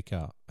Pan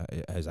America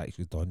has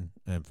actually done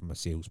from a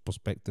sales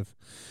perspective.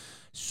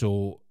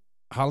 So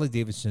Harley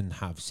Davidson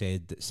have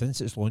said that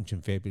since its launch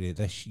in February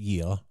this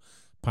year,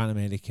 Pan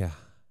America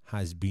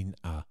has been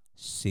a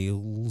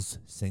sales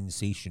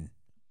sensation.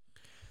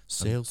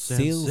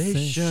 Sensation.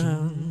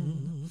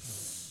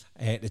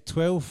 The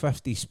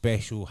 1250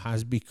 Special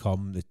has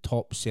become the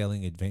top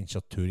selling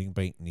adventure touring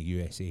bike in the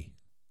USA.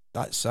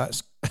 That's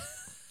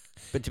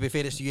but to be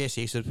fair, it's the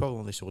USA, so they've probably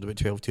only sold about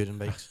 12 touring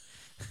bikes.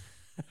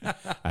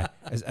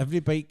 Is every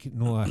bike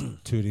a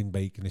touring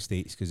bike in the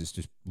States because it's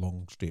just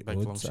long straight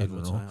roads? Long straight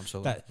roads,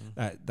 absolutely.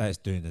 That's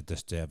doing a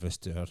disservice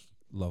to our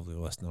lovely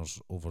listeners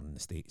over in the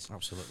States.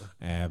 Absolutely.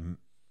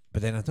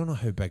 But then I don't know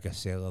how big a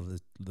seller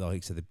the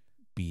likes of the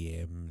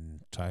BM and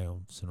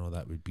Triumphs and all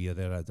that would be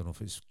there. I don't know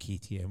if it's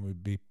KTM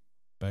would be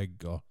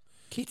big or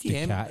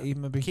KTM, Ducati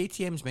maybe.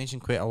 KTM's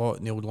mentioned quite a lot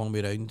in the old long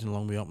way round and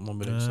long way up and long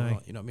way round.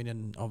 So, you know what I mean?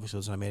 And obviously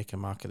there's an American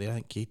market there. I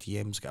think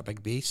KTM's got a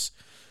big base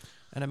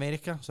in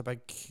America. It's a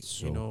big,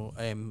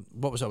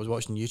 what was it? I was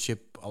watching YouTube.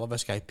 I love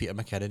this guy, Peter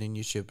McKinnon, on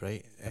YouTube,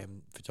 right?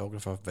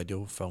 Photographer,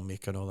 video,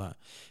 filmmaker and all that.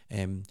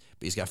 But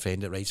he's got a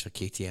friend that rides for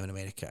KTM in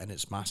America and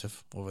it's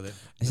massive over there.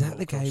 Is that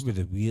the guy with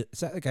the weird,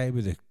 is that the guy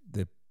with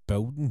the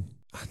building?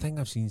 I think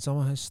I've seen some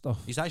of his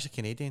stuff. He's actually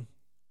Canadian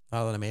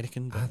rather than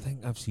American. I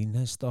think I've seen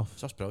his stuff.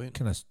 So that's brilliant.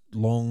 Kind of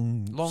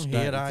long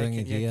hair, kind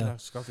of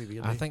scruffy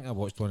beard. I think I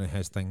watched one of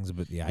his things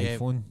about the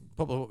iPhone.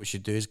 Probably what we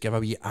should do is give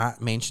a wee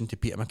mention to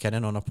Peter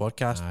McKinnon on a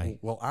podcast.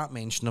 We'll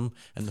mention him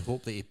in the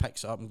hope that he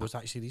picks it up and goes,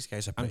 actually, these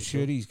guys are pretty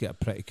cool. He's got a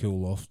pretty cool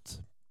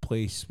loft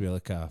place where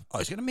it's got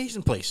an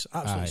amazing place.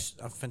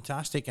 Absolutely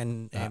fantastic.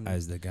 And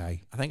as the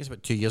guy, I think it's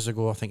about 2 years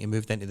ago, I think he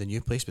moved into the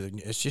new place, but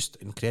it's just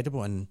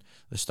incredible and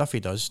the stuff he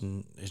does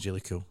is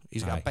really cool.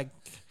 He's got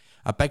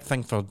a big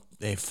thing for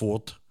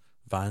Ford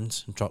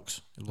vans and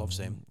trucks. He loves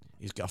them.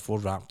 He's got a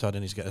Ford Raptor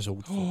and he's got his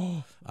old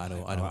Ford. I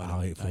know.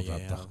 Ford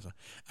Raptor.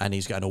 And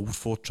he's got an old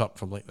Ford truck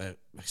from like the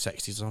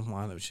 60s or something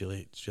like that. It's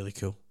really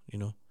cool, you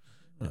know.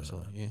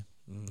 Absolutely, yeah.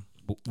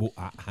 We'll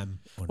at him.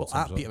 We'll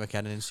at Peter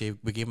McKinnon and say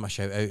we gave him a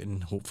shout out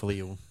and hopefully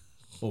he'll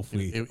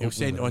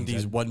send on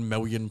these 1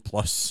 million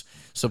plus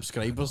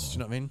subscribers. Do you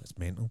know what I mean? It's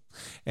mental.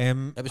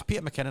 It was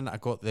Peter McKinnon that I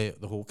got the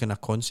whole kind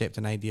of concept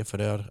and idea for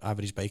our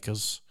average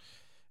bikers.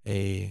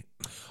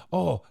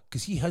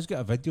 Because he has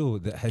got a video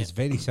that has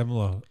very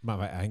similar.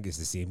 I think it's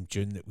the same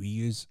tune that we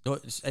use. No,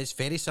 it's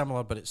very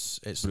similar, but it's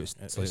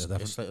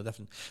slightly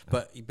different.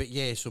 But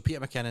yeah, so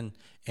Peter McKinnon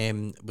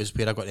was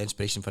where I got the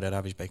inspiration for our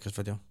average bikers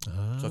video.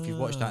 So if you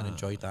watched that and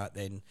enjoyed that,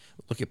 then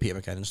look at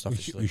Peter McKinnon stuff.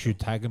 We should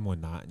tag him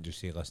on that and just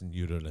say, listen,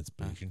 you're an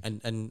inspiration.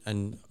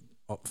 And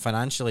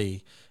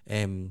financially,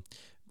 you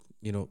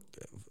know,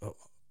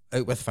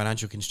 out with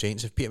financial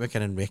constraints, if Peter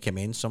McKinnon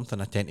recommends something,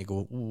 I tend to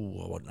go,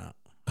 ooh, I want that.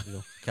 You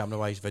know, camera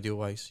wise, video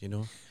wise, you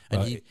know.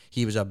 And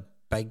he was a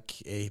big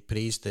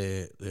praised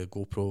the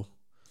GoPro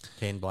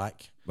 10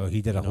 Black. Well,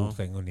 he did a whole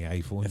thing on the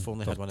iPhone. If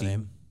only 13. Had one of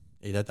them.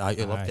 He did. I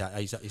loved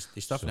it.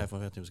 His stuff on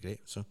iPhone 13 was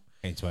great. So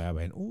that's why I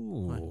went,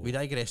 ooh. We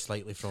digress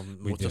slightly from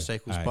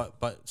motorcycles,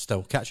 but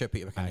still, catch up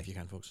Peter McKinnon if you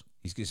can, folks.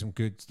 He's got some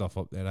good stuff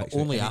up there,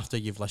 actually. Only after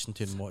you've listened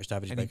to and watched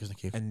Average Bikers in the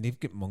Cave. And they've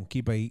got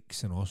monkey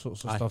bikes and all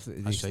sorts of stuff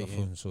that they do stuff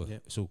on. So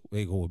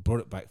there you go. We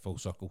brought it back full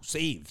circle.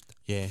 Saved.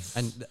 Yeah,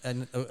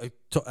 and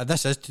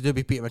this is to do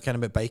with Peter McKinnon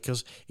about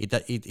bikers.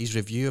 His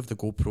review of the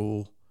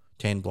GoPro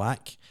 10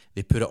 Black,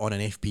 they put it on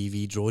an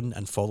FPV drone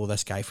and follow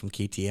this guy from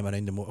KTM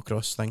around the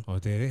motocross thing. Oh,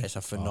 did he? It's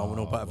a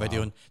phenomenal bit of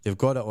video. And they've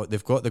got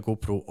the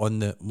GoPro on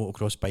the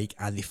motocross bike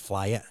and they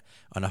fly it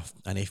on an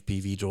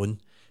FPV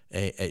drone.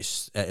 It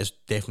is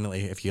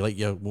definitely, if you like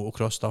your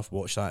motocross stuff,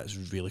 watch that. It's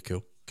really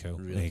cool. Cool.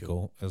 Really there you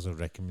cool. go. There's a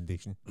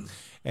recommendation.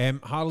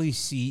 Harley's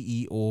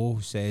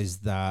CEO says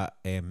that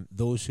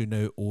those who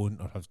now own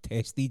or have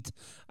tested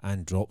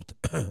and dropped,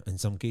 in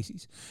some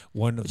cases,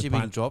 one of What the do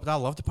you mean dropped? I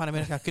love the Pan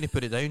America. I couldn't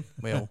put it down.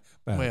 Well,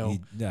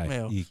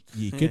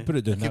 you could put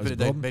it down. I could put it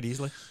down very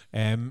easily.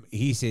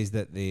 He says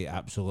that they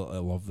absolutely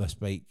love this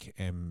bike.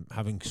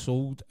 Having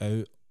sold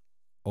out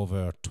of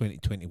our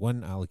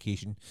 2021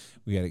 allocation,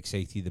 we are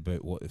excited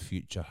about what the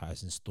future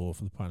has in store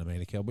for the Pan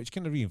America, which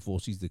kind of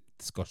reinforces the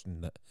discussion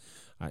that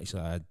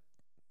actually I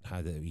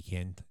had at the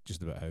weekend,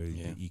 just about how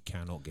you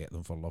cannot get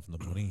them for love nor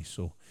money.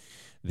 So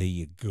there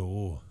you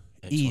go.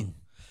 Excellent. Ian,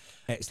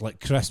 it's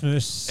like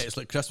Christmas. It's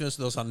like Christmas.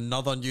 There's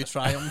another new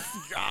Triumph.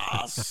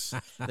 Yes,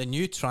 the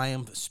new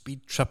Triumph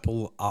Speed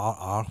Triple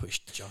RR,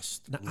 which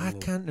just Now, I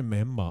can't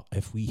remember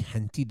if we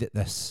hinted at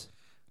this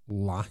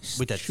last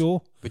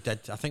show. We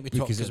did. I think we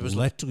talked because it was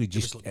literally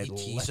just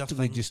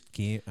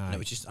came. And it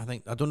was just. I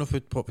don't know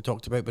what we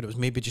talked about, but it was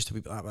maybe just a wee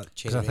bit like that.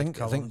 Because I think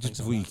just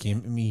before you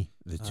came to me,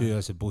 the two of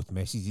us had both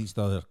messaged each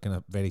other, kind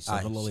of very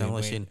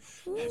similarly. Saying,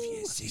 "Have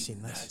you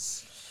seen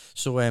this?"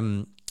 So,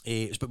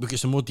 but we got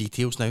some more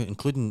details now,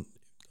 including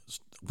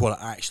what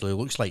it actually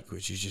looks like,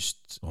 which is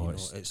just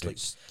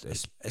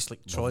it's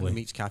like Tron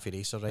meets Cafe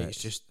Racer,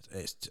 right?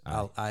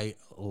 I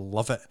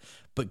love it.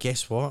 But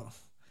guess what?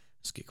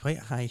 It's got quite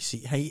a high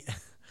seat height.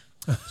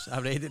 I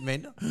read it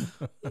meant. Do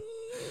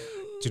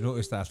you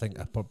notice that I think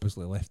I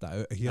purposely left that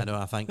out of here? I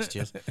know, thanks,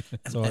 cheers.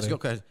 It's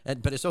got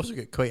but it's also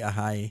got quite a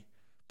high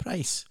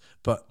price.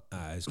 But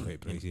it's quite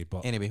pricey.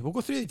 But anyway, we'll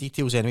go through the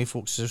details anyway,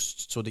 folks,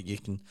 just so that you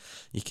can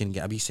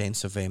get a wee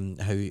sense of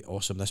how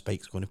awesome this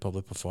bike's going to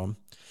probably perform.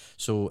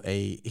 So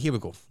here we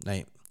go.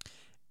 Right,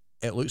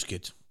 it looks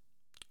good.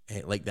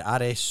 Like the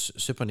RS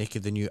Super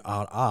Naked, the new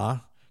RR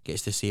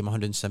gets the same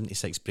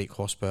 176 brake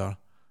horsepower,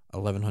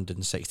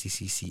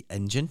 1160cc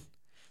engine,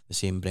 the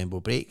same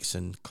Brembo brakes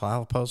and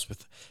calipers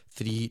with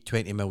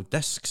 320mm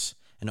discs,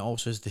 and it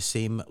also has the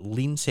same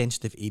lean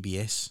sensitive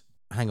ABS.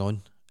 Hang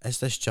on, is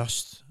this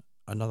just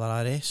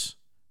another RS?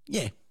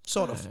 Yeah,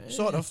 sort of,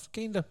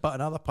 kind of, but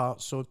in other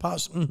parts. So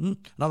parts, in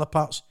other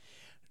parts,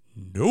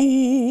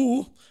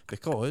 no,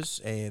 because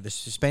the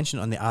suspension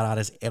on the RR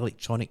is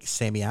electronic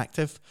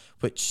semi-active,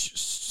 which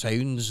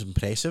sounds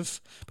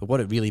impressive, but what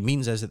it really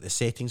means is that the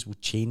settings will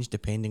change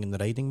depending on the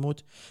riding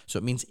mode. So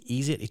it means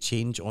easier to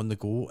change on the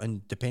go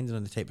and depending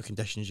on the type of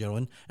conditions you're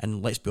on.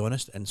 And let's be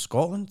honest, in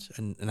Scotland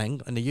and in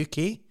England, in the UK,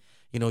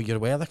 you know, your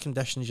weather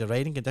conditions, your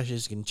riding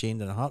conditions can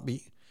change in a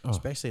heartbeat,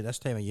 especially this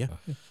time of year.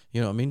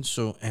 You know what I mean?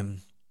 So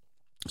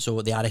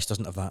the RS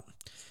doesn't have that.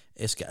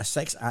 It's got a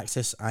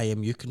 6-axis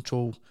IMU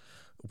control,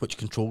 which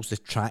controls the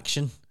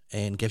traction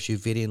and gives you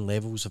varying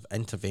levels of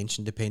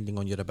intervention depending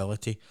on your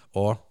ability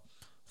or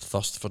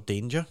thirst for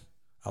danger.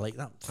 I like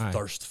that.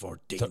 Thirst for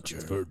danger.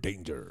 Thirst for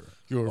danger.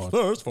 Your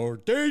thirst for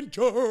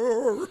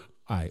danger.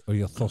 Aye, or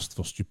your thirst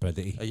for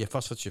stupidity. Your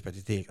thirst for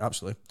stupidity,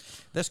 absolutely.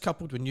 This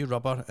coupled with new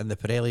rubber and the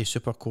Pirelli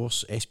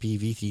Supercourse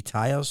SPV3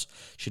 tyres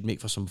should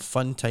make for some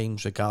fun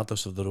times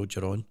regardless of the road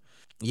you're on.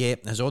 Yeah,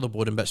 there's all the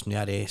boring bits from the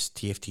RS,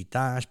 TFT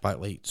dash,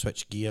 backlight,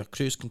 switch gear,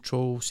 cruise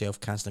control,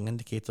 self-cancelling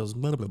indicators,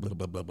 blah, blah, blah,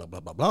 blah, blah, blah, blah,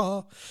 blah,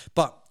 blah.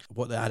 But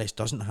what the RS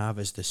doesn't have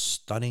is the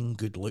stunning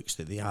good looks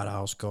that the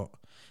RR's got.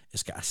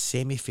 It's got a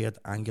semi-faired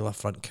angular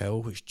front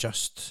cowl, which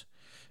just...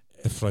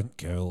 The front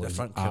cowl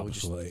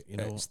absolutely. Just, you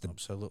know,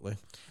 absolutely.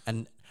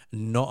 And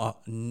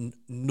not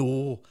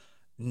no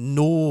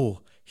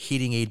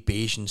hearing aid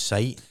beige in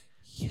sight.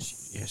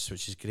 Yes,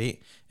 which is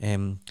great.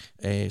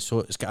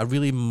 So it's got a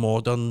really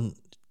modern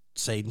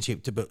side and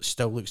shape to, but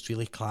still looks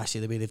really classy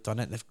the way they've done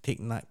it. They've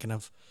taken that kind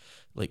of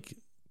like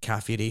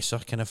Cafe Racer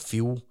kind of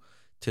feel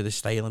to the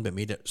styling, but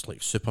made it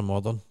like super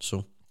modern.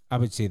 So I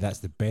would say that's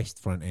the best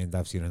front end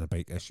I've seen on a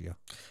bike this year.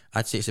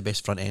 I'd say it's the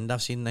best front end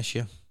I've seen this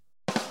year.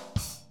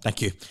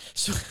 Thank you.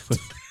 So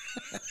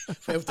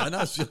well done,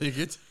 that's really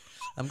good.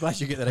 I'm glad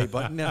you get the right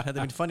button there. It'd have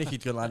been funny if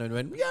you'd gone and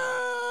went,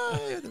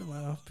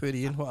 yeah, poor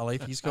Ian, what a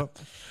life he's got.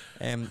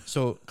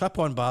 So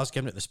clip-on bars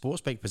giving it the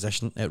sports bike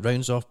position. It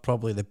rounds off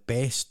probably the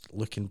best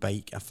looking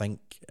bike I think,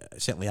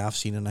 certainly I've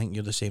seen, and I think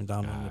you're the same,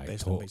 Dan, on the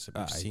best bikes that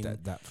we've seen.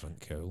 That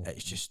front cowl.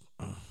 It's just,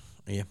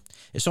 yeah.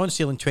 It's on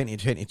sale in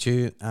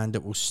 2022 and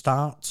it will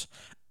start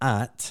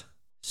at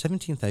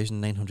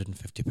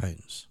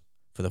 £17,950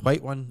 for the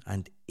white one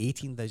and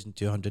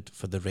 $18,200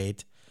 for the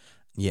red.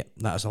 Yeah,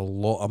 that is a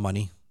lot of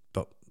money,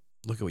 but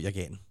look at what you're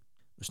getting.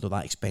 It's not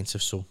that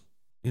expensive, so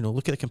you know,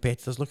 look at the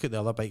competitors, look at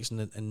the other bikes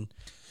and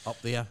up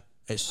there.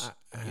 It's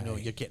you know,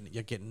 you're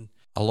getting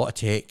a lot of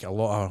tech, a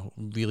lot of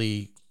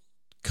really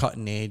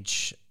cutting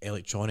edge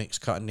electronics,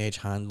 cutting edge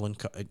handling.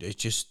 It's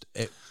just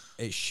it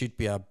should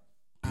be a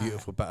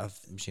beautiful bit of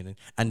machinery.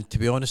 And to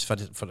be honest, for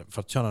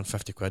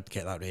 £250,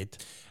 get that red.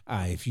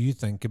 If you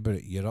think about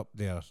it, you're up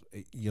there.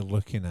 You're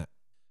looking at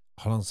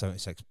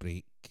 176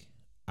 brake,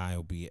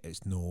 albeit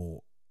it's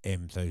no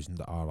M1000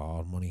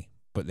 RR money,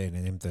 but then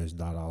an M1000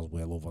 RR is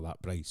well over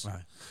that price.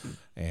 Right.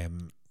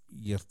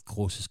 Your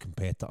closest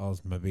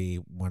competitors, maybe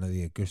one of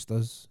the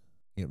Augustas.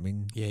 You know what I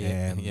mean?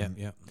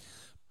 Yeah.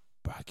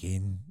 But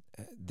again,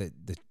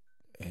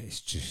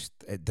 it's just,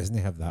 it doesn't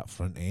have that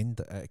front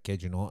end. I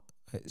kid you not.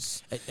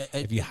 It's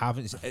if you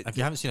haven't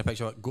seen a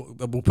picture,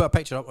 we'll put a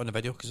picture up on the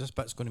video, because this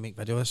bit's going to make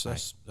video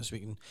this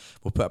week, and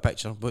we'll put a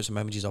picture, put some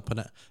images up on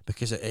it,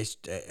 because it's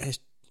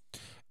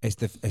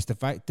the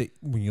fact that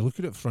when you look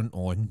at it front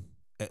on,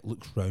 it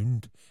looks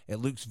round. It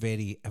looks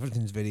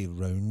everything's very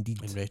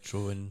rounded and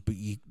retro, but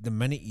the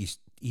minute you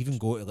even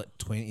go to like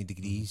 20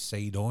 degrees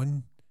side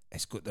on,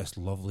 it's got this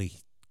lovely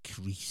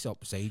crease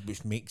upside,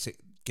 which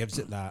gives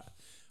it that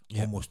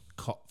almost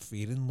cut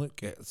fairing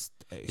look. It's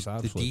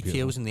the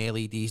details and the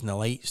LEDs and the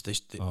lights. It's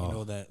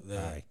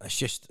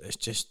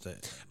just.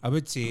 I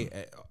would say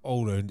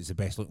all round, it's the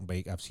best looking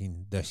bike I've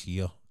seen this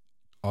year,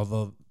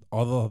 other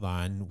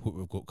than what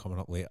we've got coming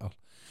up later,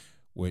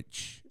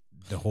 which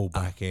the whole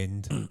back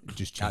end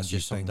just changes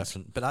just things.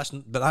 Different, but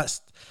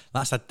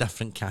that's a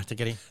different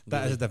category.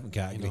 That is a different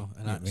category.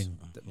 You know, and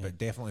but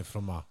definitely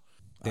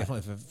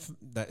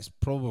that's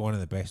probably one of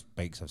the best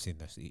bikes I've seen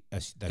this year.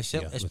 It's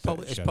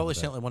probably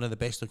certainly one of the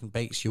best looking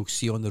bikes you'll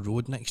see on the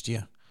road next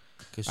year.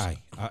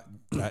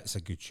 That's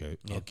a good shout.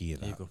 I'll give you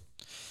that.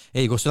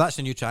 There you go. So that's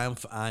the new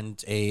Triumph,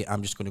 and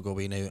I'm just going to go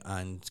away now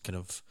and kind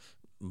of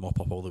mop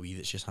up all the wee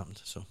that's just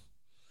happened. So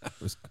I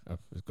was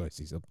going to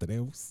say something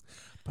else,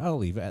 but I'll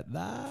leave it at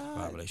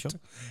that. Right, sure.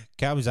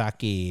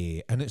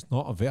 Kawasaki, and it's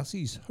not a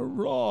Versys.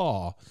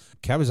 Hurrah!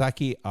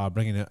 Kawasaki are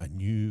bringing out a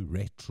new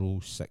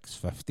Retro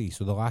 650.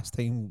 So the last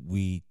time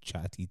we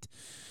chatted,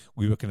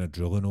 we were kind of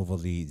drilling over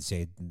the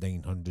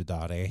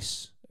Z900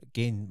 RS.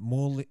 Again,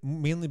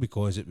 mainly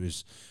because it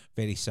was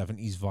very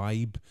 70s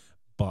vibe,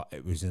 but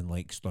it was in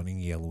like stunning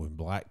yellow and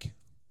black.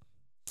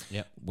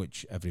 Yeah,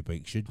 which every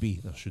bike should be.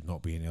 There should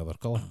not be any other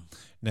colour.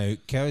 Now,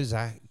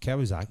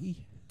 Kawasaki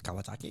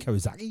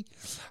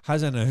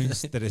has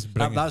announced that it's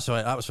bringing... That's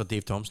right, that was for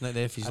Dave Thompson out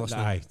there, if he's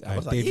listening.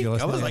 Dave, you're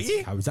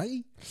listening.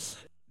 Kawasaki.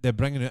 They're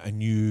bringing out a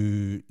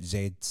new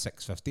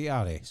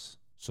Z650 RS.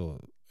 So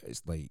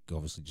it's like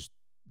obviously just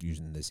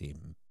using the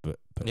same, but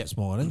put a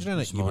smaller engine in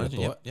it.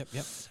 Yep.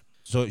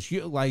 So it's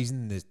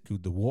utilising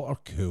the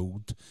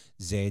water-cooled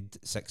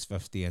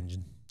Z650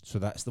 engine. So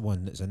that's the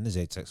one that's in the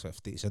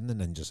Z650. It's in the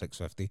Ninja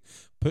 650.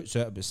 Puts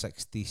out about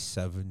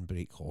 67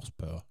 brake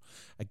horsepower.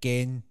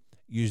 Again,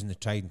 using the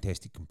tried and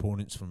tested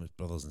components from its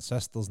brothers and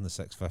sisters in the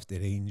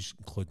 650 range,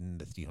 including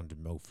the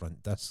 300mm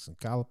front discs and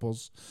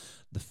calipers,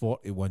 the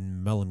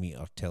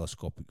 41mm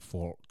telescopic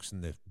forks,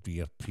 and the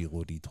rear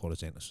preloaded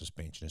horizontal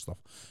suspension and stuff.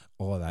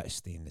 All of that is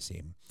staying the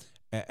same.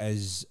 It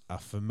is a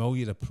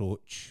familiar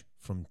approach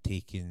from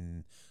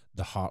taking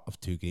the heart of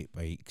two great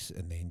bikes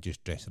and then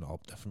just dressing it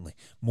up differently.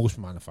 Most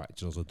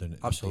manufacturers are doing it.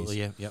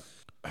 Absolutely, yeah.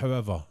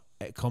 However,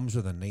 it comes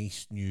with a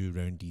nice new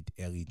rounded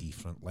LED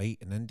front light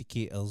and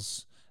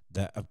indicators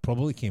that have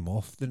probably came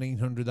off the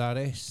 900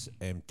 RS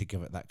to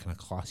give it that kind of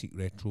classic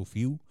retro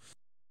feel.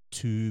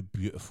 Two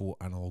beautiful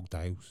analog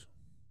dials.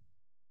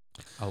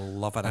 I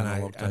love an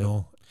analog dial. I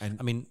know. And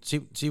I mean,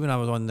 see when I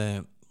was on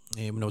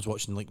when I was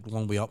watching like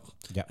Long Way Up,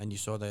 and you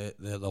saw the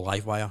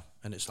live wire,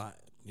 and it's like,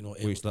 you know,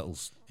 it's little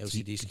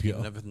LCD screen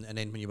and everything, and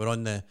then when I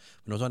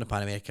was on the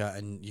Pan America,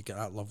 and you get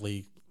that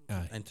lovely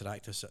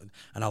interactive,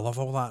 and I love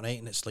all that, right?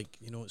 And it's like,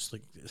 you know, it's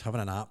having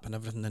an app and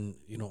everything, and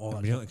you know all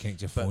that. You don't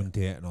connect your phone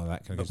to it and all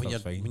that kind of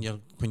stuff.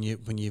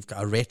 When you've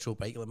got a retro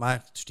bike like my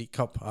Street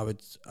Cup, I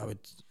would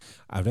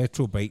a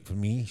retro bike for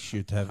me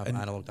should have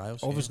analog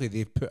dials. Obviously,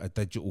 they've put a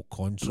digital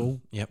console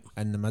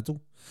in the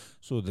middle,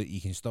 so that you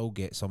can still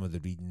get some of the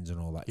readings and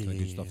all that kind of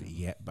good stuff that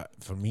you get. But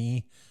for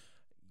me,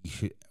 you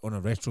should, on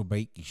a retro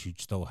bike, you should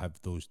still have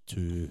those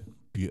two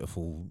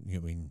beautiful, you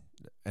know what I mean?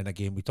 And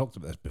again, we talked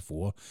about this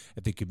before.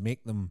 If they could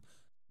make them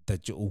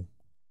digital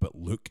but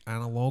look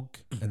analog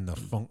in their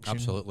function,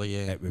 absolutely,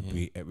 it would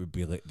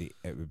be like the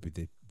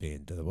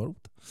end of the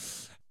world.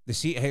 The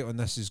seat height on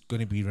this is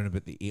going to be around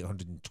about the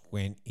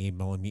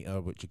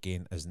 820mm, which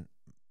again isn't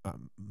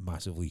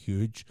massively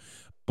huge,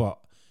 but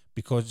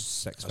because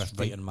 650,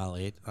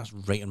 that's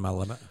right in my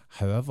limit.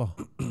 However,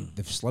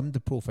 they've slimmed the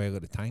profile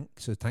of the tank,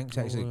 so the tank's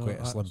actually quite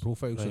a slim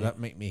profile, so that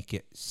might make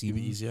it seem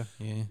easier.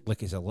 Yeah,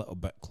 like it's a little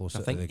bit closer.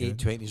 I think to the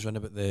 820's run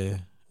about the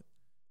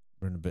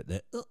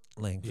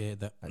length. Yeah,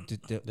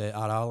 the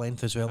RR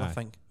length as well. I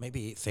think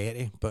maybe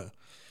 830, but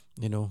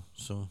you know,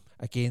 so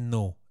again,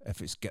 though,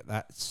 if it's get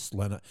that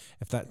slant,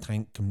 if that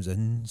tank comes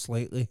in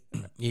slightly,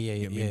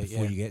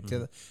 before you get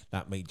to it,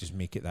 that might just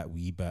make it that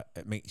wee bit.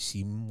 It might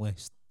seem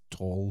less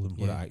tall than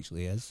what it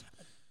actually is.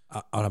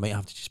 Or I might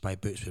have to just buy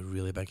boots with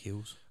really big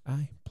heels.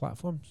 Aye,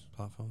 platforms.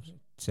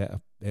 Set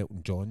up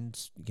Elton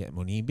John's, you get them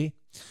on eBay.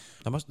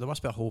 There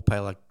must be a whole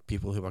pile of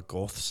people who were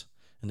goths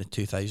in the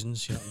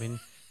 2000s, you know what I mean?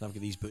 They've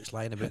got these boots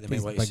lying about, they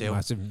might want to sell.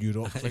 Massive New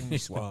Rock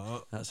things.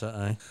 That's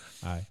it,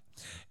 aye.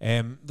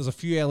 There's a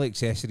few early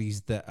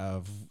accessories that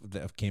have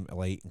came to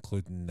light,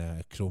 including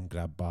chrome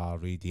grab bar,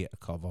 radiator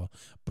cover,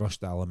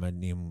 brushed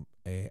aluminium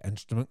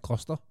instrument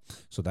cluster,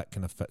 so that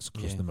kind of fits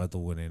across the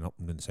middle and then up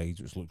and down the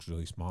sides, which looks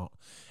really smart.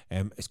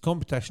 Its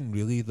competition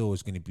really though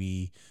is going to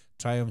be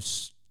Triumph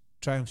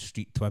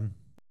Street Twin.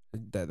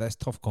 That's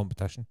tough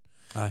competition.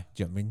 Aye.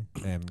 Do you know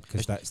what I mean?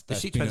 Because The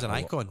Street Twin's an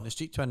icon. The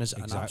Street Twin is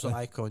an Exactly. absolute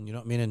icon. You know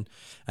what I mean?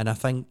 And I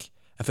think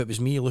if it was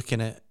me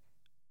looking at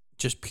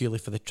just purely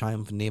for the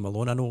Triumph name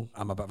alone, I know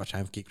I'm a bit of a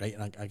Triumph geek, right?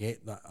 And I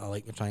get that I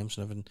like the Triumphs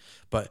and everything,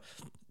 but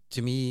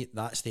to me,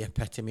 that's the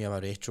epitome of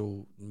a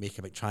retro make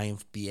about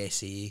Triumph,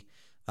 BSA,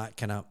 that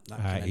kind of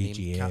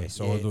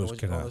AGS, all those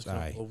kind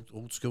of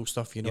old school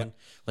stuff, you know.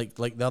 Yep.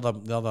 Like the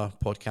other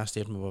podcast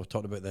there, we were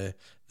talking about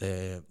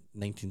the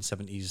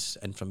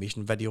 1970s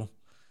information video.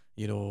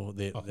 You know,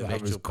 the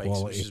retro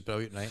bikes, which is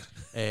brilliant, right?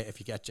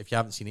 If you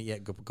haven't seen it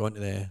yet, go onto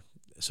the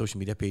social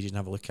media pages and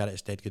have a look at it.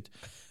 It's dead good.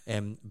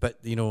 But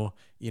you know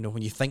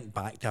when you think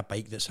back to a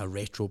bike that's a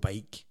retro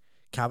bike,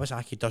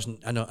 Kawasaki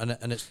doesn't. I know,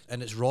 and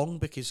it's wrong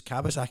because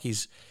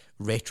Kawasaki's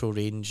retro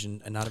range,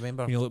 and I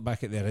remember when you look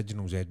back at the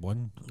original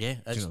Z1. Yeah,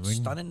 it's you know what I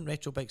mean? stunning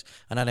retro bikes.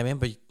 And I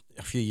remember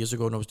a few years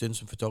ago when I was doing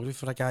some photography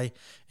for a guy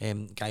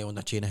owned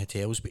a chain of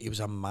hotels, but he was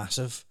a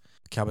massive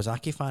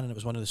Kawasaki fan, and it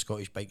was one of the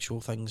Scottish bike show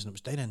things, and it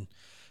was down in.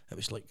 It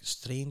was like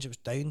strange. It was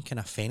down kind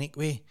of Fenwick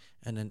way,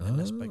 and in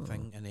this big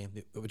thing, and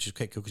which is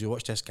quite cool because you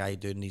watched this guy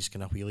doing these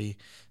kind of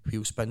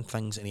wheel spin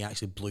things, and he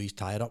actually blew his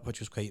tire up, which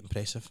was quite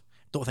impressive.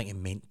 Don't think he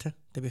meant to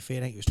be fair.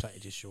 I think he was trying to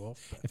just show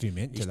off. If he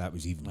meant to, that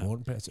was even more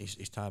impressive.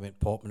 His tire went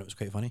pop, and it was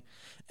quite funny.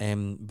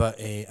 And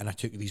I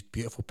took these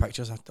beautiful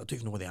pictures. I don't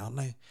even know where they are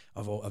now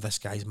of this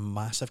guy's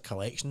massive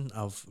collection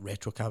of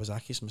retro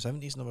Kawasaki's from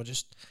the 70s, and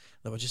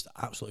they were just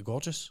absolutely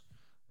gorgeous.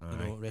 You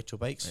know, retro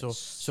bikes.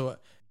 So.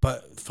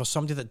 But for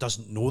somebody that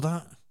doesn't know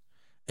that,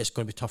 it's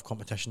going to be tough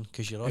competition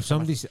because your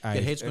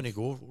head's going to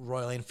go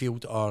Royal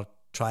Enfield or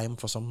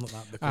Triumph or something like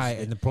that. Because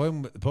and the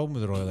problem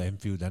with the Royal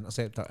Enfield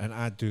Interceptor, and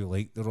I do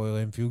like the Royal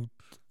Enfield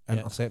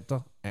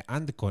Interceptor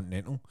and the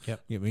Continental.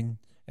 Yep. You know what I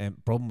mean?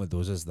 Problem with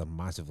those is they're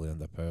massively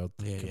underpowered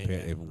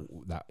compared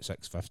to that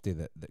 650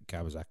 that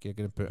Kawasaki are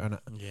going to put in it.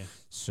 Yeah.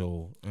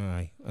 So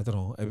I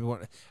don't know.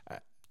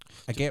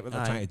 I get what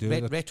they're trying to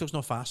do. Retro's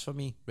not fast for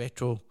me.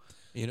 Retro.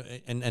 You know,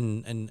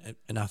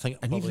 and I think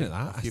and even at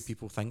that, a few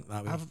people think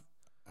that way.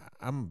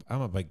 I'm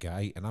a big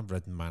guy, and I've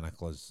ridden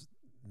Manicla's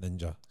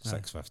Ninja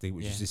 650,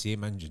 which is the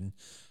same engine,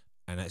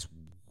 and it's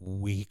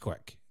way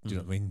quick. Do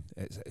you know what I mean?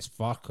 It's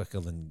far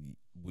quicker than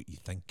what you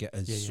think it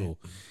is. So,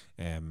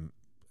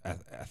 I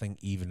think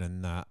even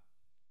in that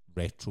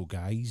retro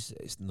guys,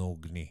 it's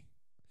not gonna.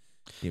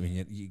 I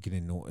mean, you're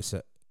gonna notice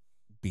it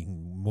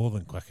being more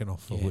than quick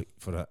enough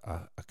for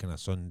a kind of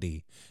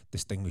Sunday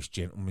distinguished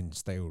gentleman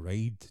style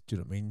ride. Do you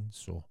know what I mean?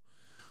 So,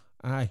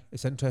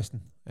 it's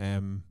interesting.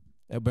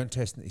 It'll be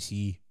interesting to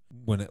see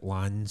when it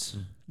lands.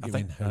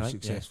 How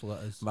successful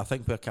it is. But I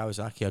think where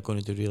Kawasaki are going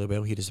to do really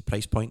well here is the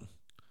price point.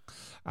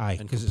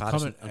 Because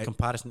in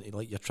comparison to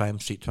like your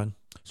Triumph Street Twin.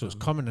 So it's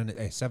coming in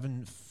at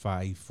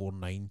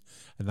 7,549,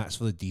 and that's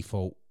for the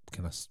default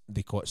kind of.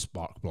 They call it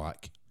Spark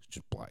Black. It's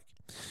just black.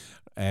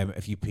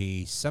 If you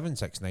pay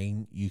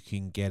 769, you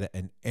can get it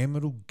in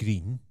emerald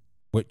green,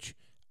 which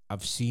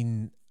I've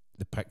seen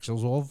the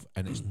pictures of,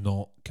 and it's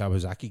not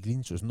Kawasaki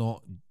green, so it's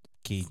not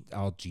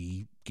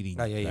KRG green.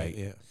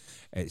 Yeah.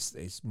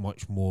 It's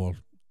much more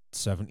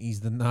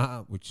 70s than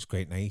that, which is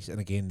quite nice.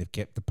 And again, they've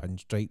kept the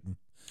pinstripe,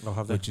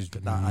 which is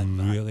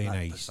really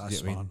nice. That's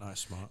smart.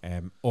 That's smart.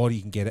 Or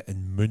you can get it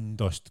in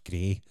moondust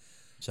grey.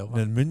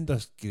 Silver. Now,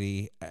 moondust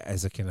grey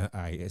is a kind of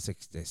it's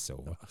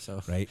silver,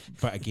 right?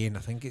 But again, I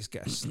think it's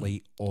got a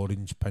slight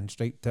orange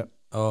pinstripe tip.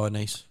 Oh,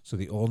 nice. So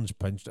the orange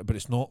pinstripe, but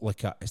it's not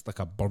like it's like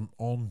a burnt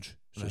orange.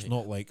 So it's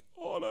not like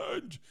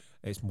orange.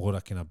 It's more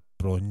a kind of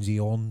bronzy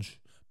orange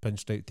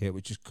pinstripe tip,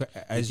 which is quite.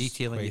 The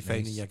detailing you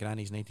found in your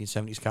granny's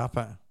 1970s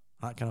carpet.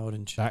 That kind of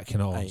orange. That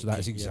kind of orange.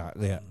 That's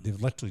exactly it.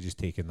 They've literally just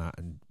taken that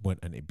and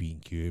went into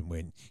B&Q and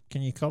went,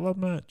 "Can you colour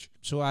match?"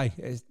 So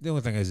the only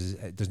thing is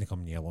it doesn't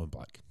come in yellow and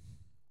black.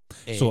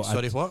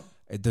 What?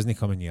 It doesn't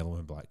come in yellow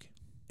and black.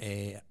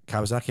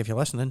 Kawasaki, if you're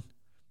listening,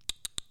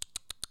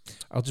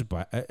 I'll just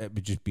buy it. It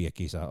would just be a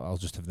case of I'll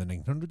just have the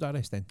 900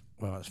 RS then.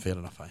 Well, that's fair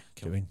enough.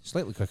 Cool.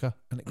 Slightly quicker,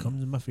 and it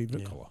comes in my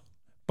favourite colour.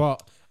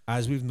 But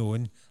as we've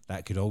known,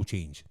 that could all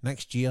change.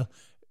 Next year,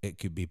 it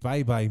could be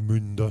bye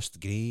moondust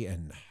grey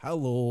and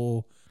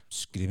hello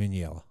screaming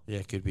yellow. Yeah,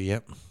 it could be.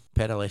 Yep.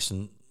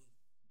 Pearlescent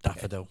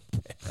daffodil.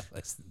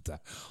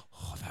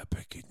 That'd be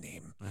a good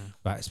name.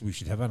 We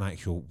should have an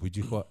actual. Would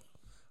you what?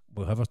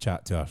 We'll have a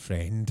chat to our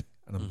friend,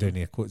 and I'm doing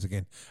air quotes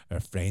again.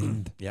 Our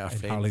friend,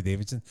 Harley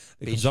Davidson.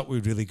 It comes up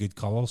with really good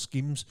colour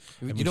schemes.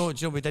 You know,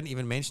 we didn't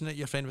even mention that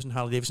your friend was in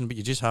Harley Davidson, but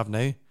you just have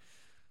now.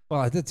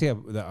 Well, I did say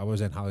that I was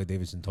in Harley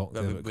Davidson talking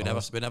to them. We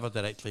never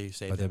directly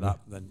said that.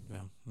 Then,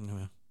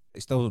 I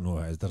still don't know who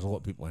it is. There's a lot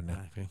of people in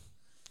there.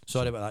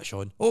 Sorry about that,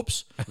 Sean.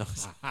 Oops. No.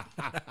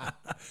 I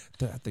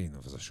don't even know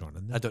if there's a Sean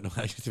in there. I don't know.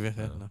 To be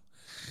fair, no.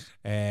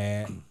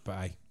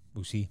 But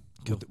we'll see.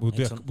 Cool. We'll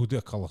do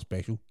a colour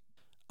special.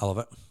 I love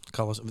it.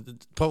 Colours.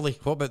 Probably.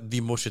 What about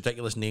the most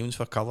ridiculous names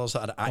for colours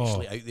that are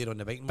actually out there on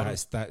the bike?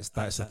 That's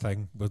the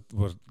thing. We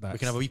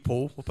can have a wee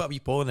poll. We'll put a wee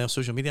poll on our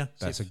social media.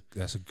 That's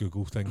a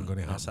Google thing going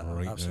to happen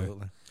right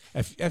absolutely.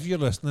 now. If you're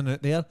listening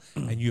out there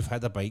and you've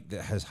had a bike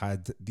that has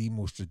had the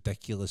most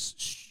ridiculous,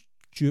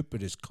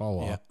 stupidest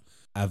colour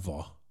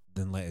ever,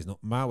 then let us know.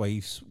 My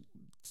wife's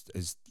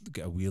is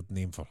got a weird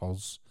name for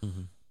hers,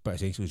 but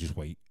essentially it's just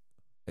white.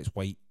 It's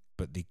white,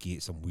 but they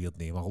get some weird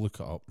name. I'll look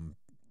it up and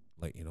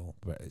let you know.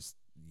 But it's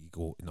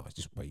it's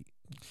just white.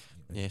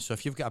 Yeah, so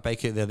if you've got a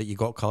bike out there that you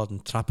got coloured in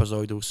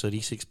trapezoidal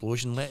cerise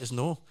explosion, let us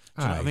know.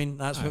 Do you know what I mean?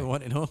 That's what we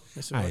want to know.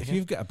 If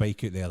you've got a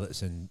bike out there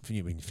that's in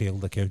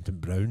failed accountant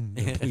brown,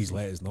 then please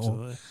let us know.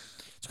 Absolutely.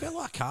 There's quite a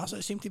lot of cars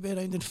that seem to be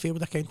around in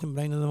failed accountant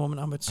brown at the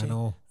moment, I would say. I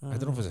know. I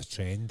don't know if it's a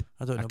trend.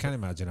 I don't know. I can't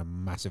imagine a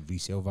massive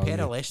resale value.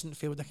 Pearlescent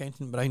failed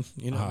accountant brown,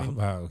 you know what I mean?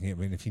 Well, I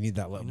mean, if you need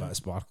that little bit of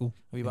sparkle.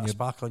 A wee bit of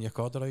sparkle on your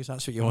corduroys,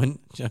 that's what you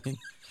want. Do you know what I mean?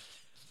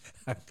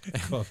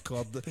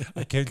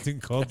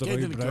 Accountant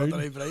corduroy brown.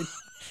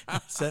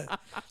 That's it.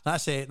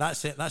 That's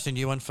it. That's a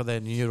new one for the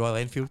new Royal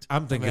Enfield.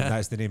 I'm thinking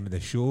that's the name of the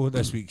show,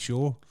 this week's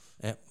show.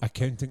 Yep.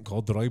 Accountant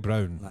corduroy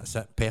brown. That's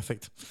it.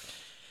 Perfect.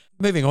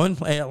 Moving on,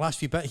 last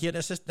few bit here.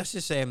 This is.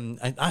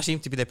 I seem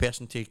to be the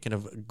person to kind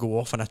of go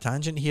off on a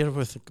tangent here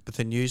with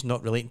the news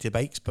not relating to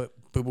bikes, but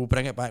we'll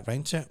bring it back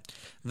round to it.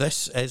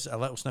 This is a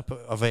little snippet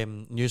of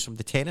news from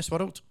the tennis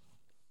world.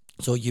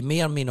 So you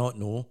may or may not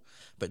know,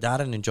 but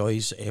Darren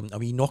enjoys a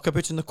wee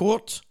knockabout in the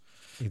court.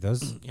 He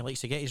does. He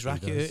likes to get his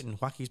racket out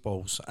and whack his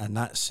balls, and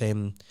that's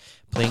playing.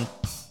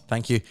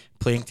 Thank you,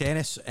 playing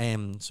tennis.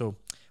 So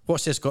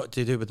what's this got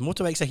to do with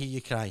motorbikes? I hear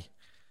you cry.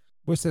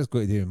 What's this got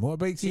to do with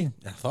motorbikes, Ian?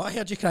 I thought I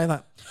heard you cry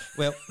that.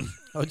 Well,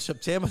 on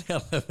September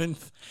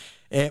 11th,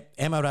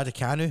 Emma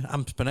Raducanu,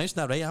 I'm pronouncing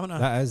that right, haven't I?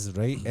 That is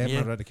right,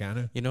 Emma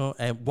Raducanu. You know,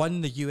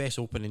 won the US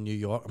Open in New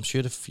York. I'm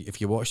sure if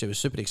you watched it, it was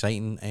super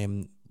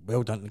exciting.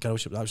 Well done, the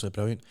girls, absolutely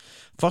brilliant.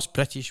 First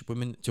British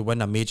woman to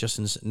win a major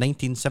since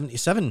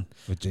 1977.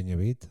 Virginia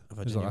Wade.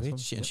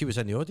 She was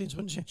in the audience,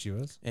 wasn't she? She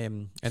was.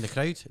 In the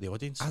crowd, the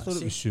audience. I thought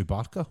it was Sue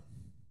Barker.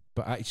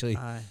 But actually,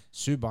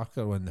 Sue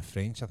Barker won the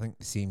French, I think,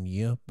 the same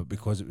year. But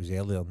because it was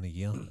earlier in the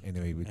year,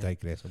 anyway, we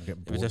digress. I'm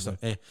getting bored.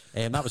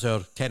 That was our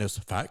tennis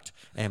fact.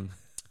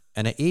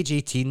 And at age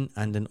 18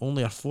 and in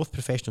only her fourth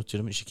professional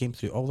tournament, she came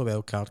through all the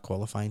wildcard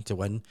qualifying to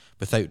win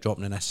without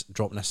dropping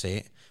a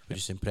set, which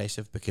is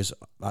impressive because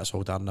that's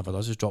all Darren ever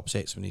does is drop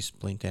sets when he's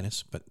playing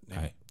tennis. But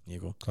there you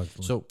go.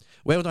 Constantly. So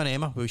well done,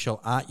 Emma. We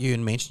shall at you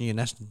and mention you in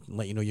this and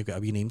let you know you've got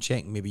a wee name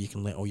check. Maybe you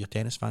can let all your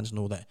tennis fans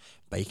know that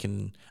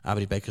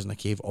average bikers in the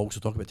cave also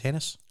talk about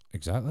tennis.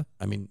 Exactly.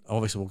 I mean,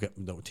 obviously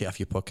we'll take a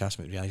few podcasts,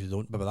 but we realise we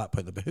don't. But by that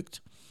point, they'll be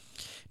hooked.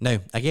 Now,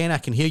 again, I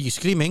can hear you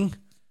screaming.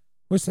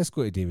 What's this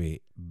got to do with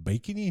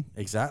biking?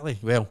 Exactly.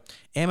 Well,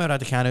 Emma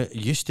Raducanu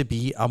used to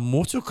be a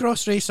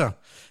motocross racer.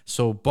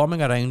 So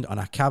bombing around on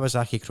a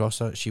Kawasaki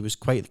crosser, she was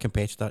quite the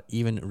competitor,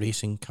 even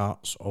racing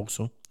karts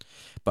also.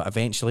 But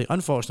eventually,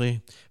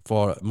 unfortunately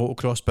for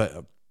motocross,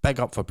 but big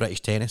up for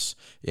British tennis,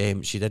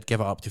 she did give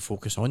it up to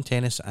focus on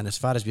tennis. And as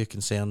far as you're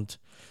concerned,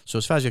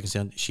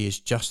 she is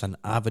just an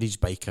average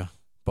biker,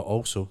 but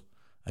also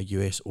a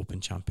US Open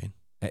champion.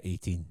 At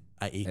 18.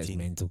 It's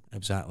mental.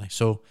 Exactly.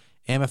 So,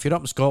 Emma, if you're up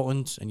in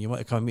Scotland and you want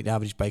to come and meet the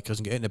average bikers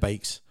and get out on the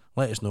bikes,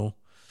 let us know.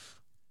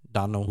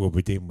 Darnell. We'll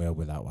be doing well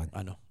with that one.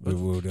 I know.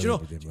 Do you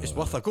know, it's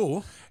worth a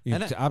go.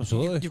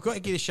 Absolutely. You've got to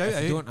give a shout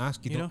out. You don't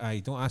ask, you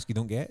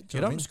don't get. If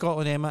you're up in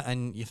Scotland, Emma,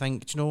 and you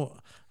think, do you know,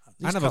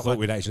 I never thought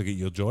we'd actually get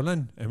your drawn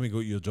in, and we got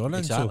your drawn in.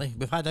 Exactly. So.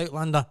 We've had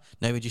Outlander,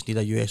 now we just need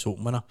a US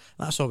Open winner.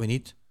 That's all we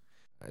need.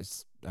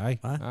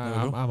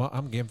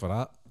 I'm game for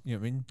that. You know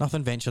what I mean?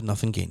 Nothing ventured,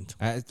 nothing gained.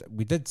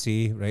 We did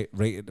say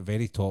right at the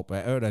very top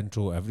at our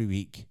intro every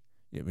week,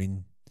 you know what I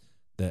mean,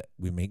 that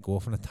we might go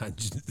off on a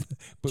tangent,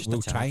 but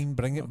we'll try and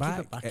bring it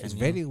back. It's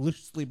very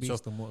loosely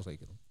based on what's like.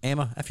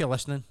 Emma, if you're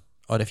listening,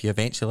 or if you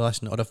eventually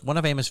listen, or if one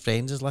of Emma's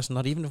friends is listening,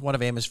 or even if one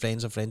of Emma's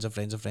friends of friends of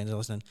friends of friends are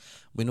listening,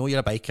 we know you're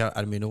a biker,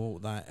 and we know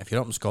that if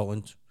you're up in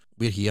Scotland,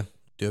 we're here.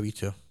 Do a wee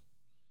tour.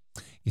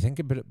 You think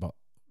about it, but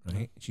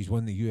right, she's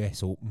won the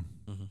US Open,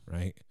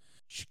 right?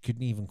 She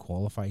couldn't even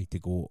qualify to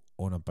go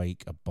on a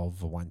bike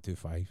above a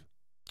 125.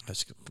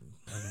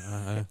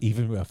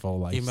 Even with a full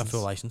license. Even with a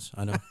full license,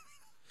 I know.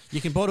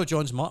 You can borrow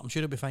John's mutt. I'm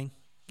sure he'll be fine.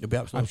 He'll be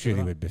absolutely. I'm sure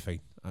he would be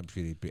fine. I'm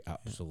sure he'd be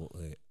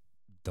absolutely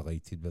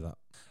delighted with that.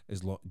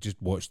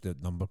 Just watch the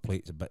number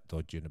plates a bit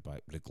dodgy in the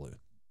back with the glue.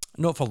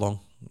 Not for long.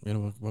 You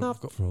know,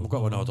 we've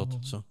got one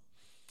ordered. So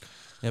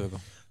there we go.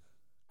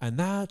 And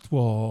that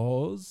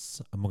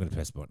was. I'm not going to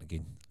press the button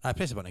again. I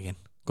press the button again.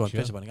 Go on,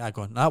 press the button again.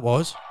 Go on. That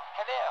was.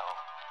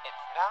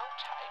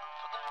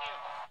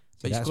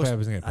 But that's why I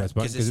wasn't going to press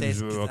button because it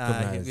was we've got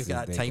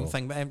that time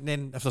thing. But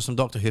then if there's some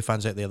Doctor Who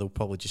fans out there, they'll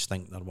probably just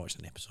think they're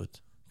watching an episode.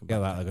 Yeah,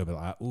 they're going to be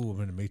like, oh,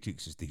 we're in the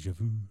Matrix, it's deja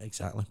vu.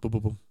 Exactly. Boom,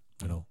 boom, boom.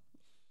 I know.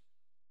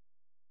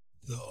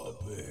 The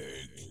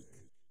big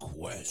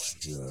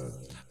question.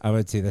 I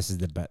would say this is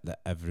the bit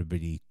that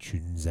everybody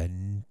tunes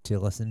in to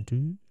listen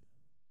to.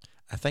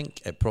 I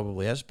think it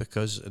probably is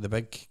because the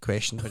big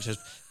question, which has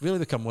really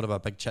become more of a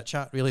big chit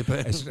chat, really.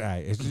 But it's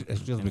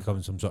really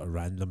become some sort of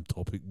random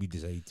topic we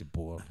decide to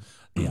bore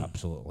the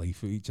absolute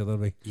life of each other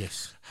with.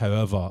 Yes.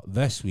 However,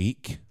 this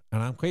week,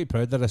 and I'm quite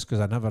proud of this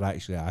because I never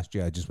actually asked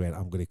you. I just went,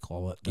 I'm going to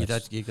call it.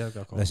 This. You did.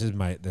 Call this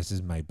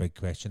is my big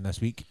question this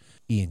week.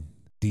 Ian,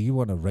 do you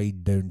want to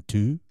ride down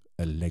to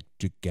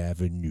Electric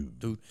Avenue.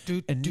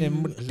 And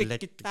then we'll take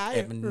Electric it higher.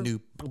 Avenue.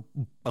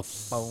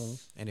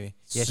 Anyway,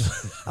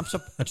 yes.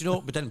 Do you know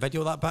we didn't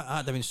video that bit?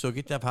 That'd have been so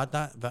good to have had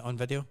that bit on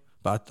video.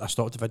 But I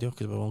stopped the video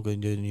because we were all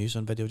going to do the news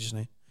on video just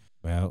now.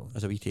 Well,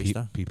 As a wee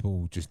taster.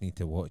 people just need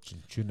to watch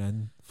and tune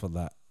in for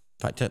that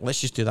In fact, let's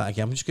just do that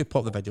again. I'm just going to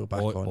pop the video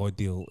back on.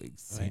 audio Right,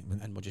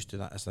 excitement. and we'll just do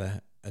that as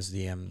a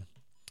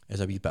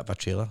wee bit of a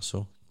trailer.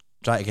 So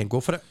try it again. Go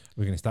for it.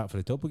 We're going to start for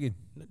the top again.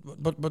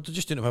 But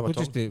just doing it while we're We'll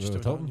just talking. do it while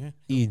we're talking, talking.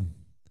 yeah. Ian,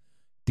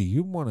 do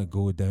you want to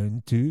go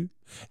down to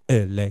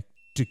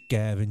Electric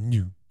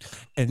Avenue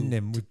and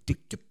then we'll take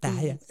it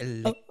higher?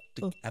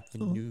 Electric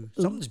Avenue.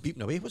 Something's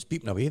beeping away. What's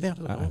beeping away there?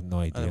 I have no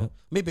I don't idea. know.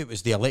 Maybe it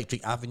was the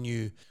Electric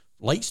Avenue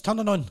lights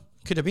turning on.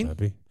 Could have been.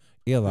 Maybe.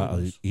 Hear that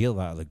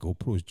of the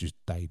GoPro's just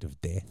died of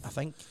death, I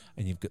think.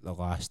 and you've got the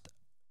last.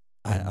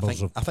 I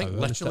embers of think power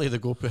literally and the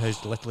GoPro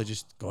has literally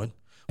just gone.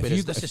 If Whereas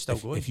you- this if- is still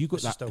if- going. If you got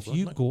This is that, still if going,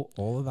 you like. got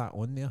all of that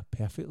on there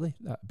perfectly,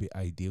 that'd be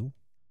ideal.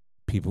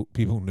 People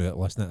knew it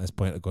listening at this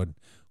point are going,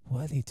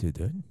 "What are they two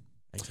doing?"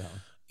 Exactly.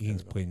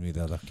 Ian's playing with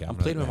the other camera. I'm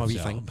playing with my wee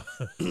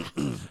himself.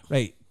 thing.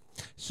 Right.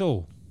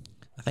 So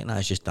I think that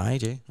has just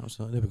died, eh?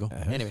 Absolutely. There we go.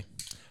 Uh-huh. Anyway.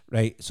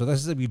 Right, so this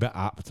is a wee bit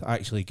apt,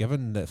 actually,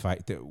 given the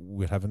fact that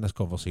we're having this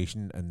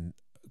conversation, and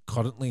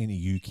currently in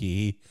the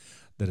UK,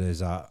 there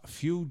is a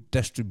fuel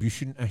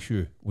distribution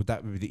issue. Would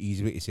that be the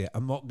easy way to say it?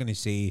 I'm not going to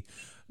say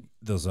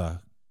there's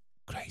a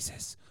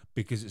crisis,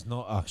 because it's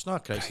not a It's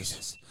not a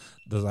crisis.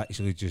 There's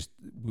actually just,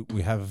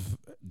 we have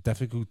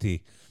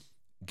difficulty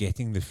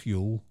getting the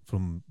fuel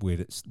from where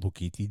it's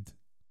located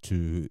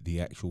to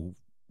the actual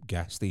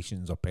gas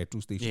stations or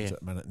petrol stations Yeah. at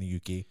the minute in the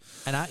UK.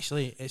 And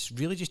actually, it's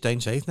really just down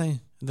south now.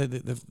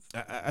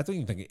 I don't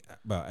even think it,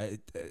 well,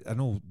 I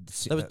know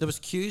There was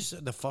queues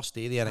the first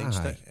day they announced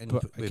Aye, it, and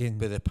but with again-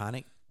 the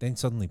panic. then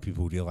suddenly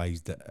people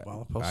realised that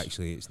Wallopers.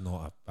 actually it's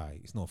not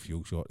a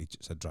fuel shortage,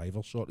 it's a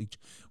driver shortage,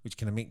 which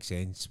kind of makes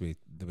sense with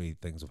the way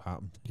things have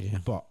happened. Yeah.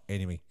 But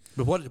anyway,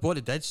 But what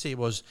it did say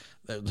was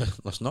that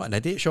there's not an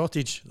idiot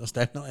shortage. There's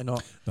definitely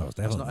not. no, it's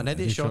There's definitely not an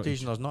idiot shortage,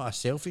 and there's not a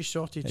selfish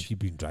shortage. If you've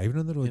been driving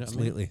on the roads know what I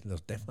mean? lately,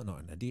 there's definitely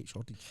not an idiot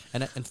shortage.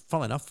 And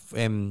funnily enough,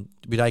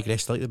 we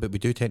digress slightly, but we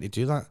do tend to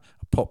do that.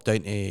 I popped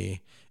down to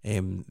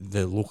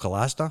the local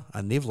Asda,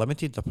 and they've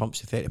limited their pumps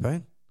to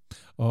 £30.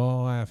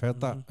 Oh, I've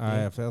heard that.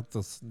 yeah. I've heard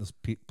there's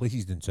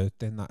places down south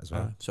doing that as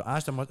well. So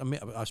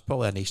Asda, it's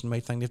probably a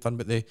nationwide thing they've done,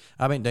 but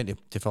I went down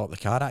to fill up the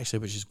car actually,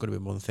 which is going to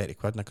be more than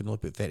 £30, and I could only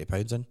put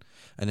 £30 in,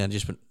 and then I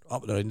just went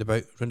up the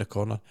roundabout, round the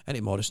corner,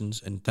 into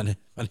Morrison's, and didn't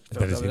Did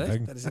the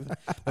same thing.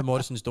 But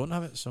Morrison's don't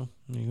have it, so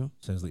there you go.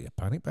 Sounds like a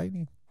panic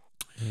buying.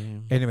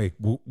 Um, Anyway,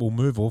 we'll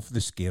move off the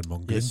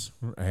scaremongering. Yes.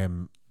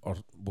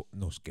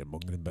 No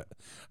scaremongering, but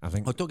I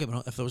think Oh, don't get me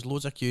wrong. If there was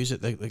loads of queues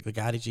at the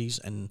garages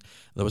and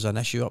there was an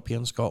issue up here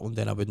in Scotland,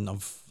 then I would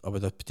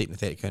have taken the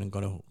 £30 and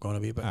gone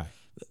away. But aye,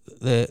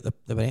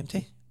 they were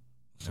empty.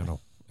 I know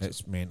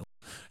it's mental.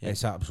 Yeah.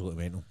 It's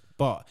absolutely mental.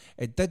 But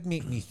it did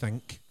make me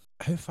think: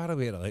 how far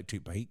away are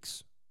electric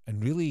bikes?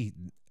 And really,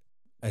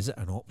 is it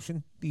an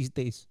option these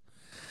days?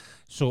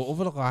 So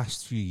over the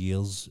last few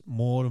years,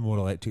 more and more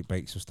electric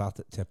bikes have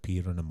started to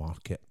appear on the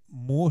market,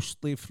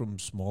 mostly from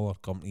smaller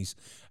companies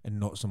and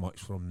not so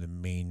much from the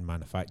main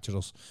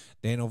manufacturers.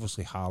 Then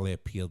obviously Harley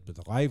appeared with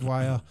the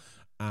Livewire,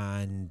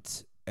 and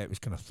it was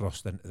kind of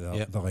thrust into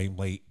the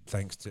limelight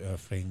thanks to our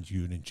friends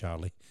Ewan and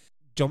Charlie.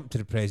 Jump to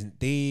the present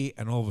day,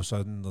 and all of a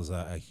sudden there's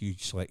a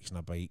huge selection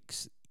of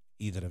bikes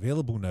either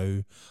available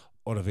now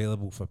or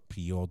available for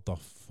pre-order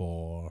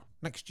for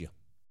next year.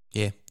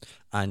 Yeah,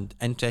 and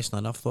interesting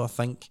enough, though, I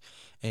think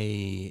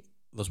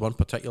there's one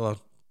particular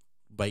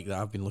bike that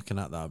I've been looking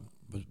at that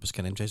was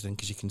kind of interesting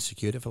because you can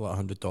secure it for like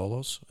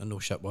 $100 and no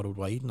ship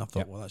worldwide, and I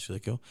thought, Yep. well, that's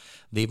really cool.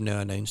 They've now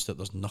announced that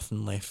there's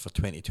nothing left for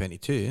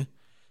 2022,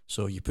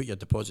 so you put your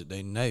deposit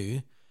down now,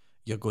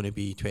 you're going to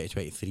be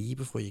 2023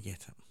 before you get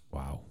it.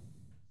 Wow.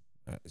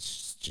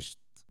 It's just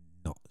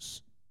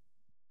nuts.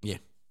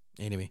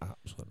 Anyway,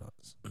 Absolutely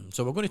nuts.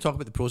 so we're going to talk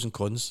about the pros and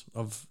cons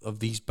of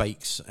these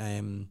bikes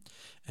and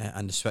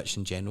the switch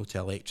in general to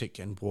electric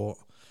and what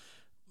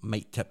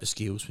might tip the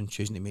scales when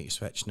choosing to make a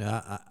switch.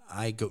 Now,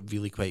 I got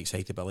really quite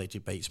excited about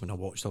electric bikes when I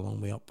watched A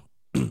Long Way Up.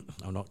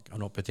 I'll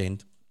not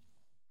pretend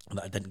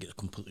that I didn't get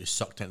completely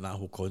sucked into that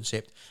whole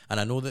concept. And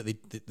I know that they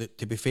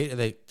to be fair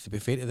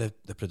to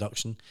the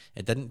production,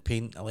 it didn't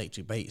paint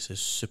electric bikes as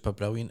super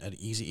brilliant or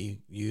easy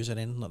to use or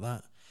anything like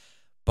that.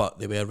 But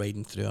they were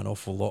riding through an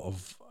awful lot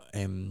of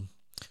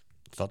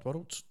third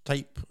world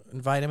type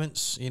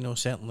environments,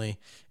 certainly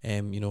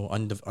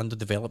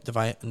underdeveloped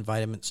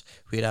environments,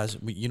 whereas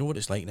you know what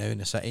it's like now in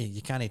the city,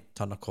 you can't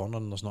turn a corner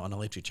and there's not an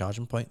electric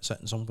charging point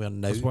sitting somewhere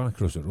now. There's one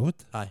across the road.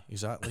 Aye,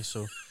 exactly.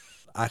 So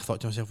I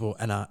thought to myself, well,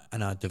 in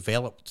a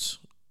developed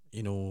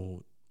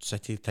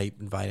city type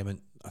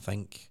environment, I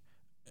think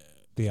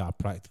They are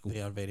practical.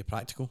 they are very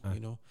practical,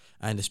 Aye.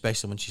 and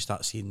especially once you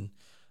start seeing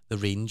the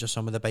range of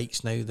some of the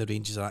bikes now, the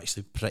ranges are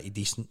actually pretty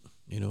decent,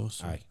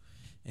 so Aye.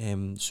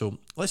 So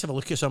let's have a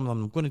look at some of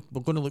them.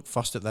 We're going to look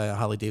first at the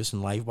Harley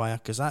Davidson Livewire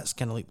because that's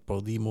kind of like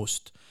probably the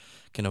most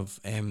kind of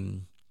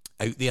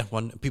out there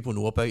one people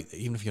know about.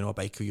 Even if you're not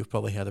a biker, you've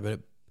probably heard about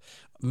it,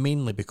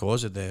 mainly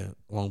because of the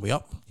Long Way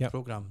Up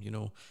program.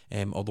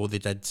 Although they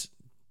did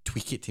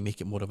tweak it to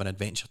make it more of an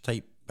adventure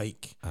type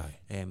bike.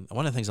 Aye.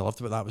 One of the things I loved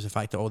about that was the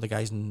fact that all the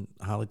guys in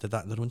Harley did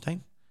that in their own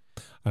time.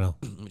 I know.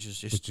 Which is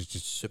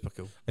just super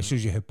cool. It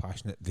shows you how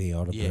passionate they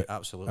are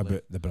absolutely.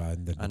 about the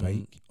brand and the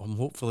bike. I'm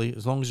hopefully,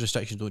 as long as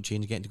restrictions don't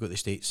change, getting to go to the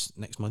States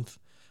next month.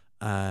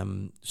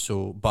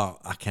 But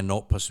I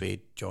cannot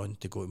persuade John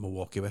to go to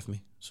Milwaukee with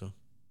me. So,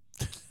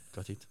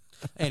 got it.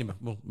 Anyway,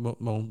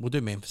 we'll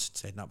do Memphis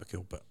instead. That'd be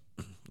cool. But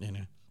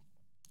anyway,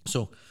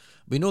 so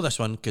we know this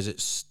one because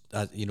it's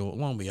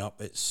Long Way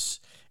Up. It's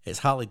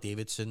Harley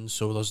Davidson.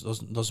 So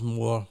there's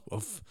more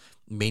of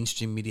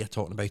mainstream media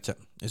talking about it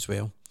as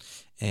well.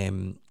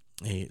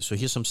 So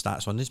here's some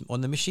stats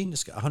on the machine.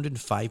 It's got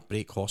 105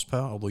 brake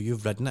horsepower. Although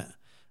you've ridden it,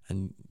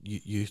 and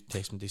you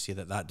text me to say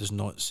that does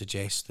not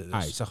suggest that.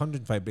 It's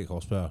 105 brake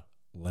horsepower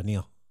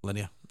linear.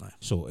 Aye.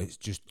 So it's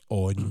just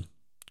on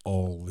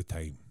all the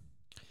time.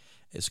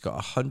 It's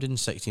got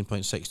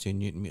 116.62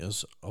 newton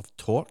meters of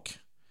torque.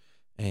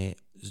 0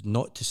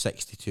 to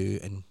 62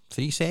 in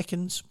 3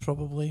 seconds,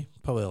 probably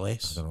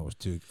less. I don't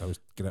know. I was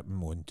gripping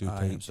one too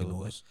tight.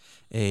 Absolutely.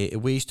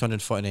 It weighs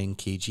 249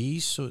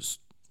 kgs, so it's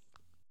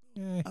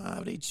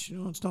average.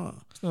 It's not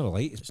the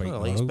lightest bike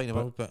in the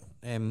world, but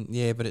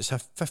but it's a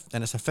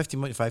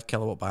 15.5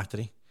 kilowatt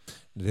battery.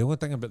 The only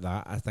thing about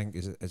that, I think,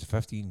 is it's a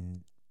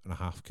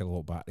 15.5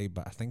 kilowatt battery,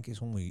 but I think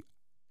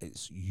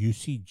its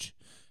usage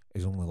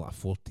is only like a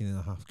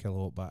 14.5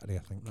 kilowatt battery. I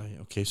think. Right.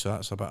 Okay. So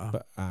that's a bit.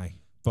 But aye.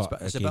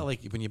 But it's a bit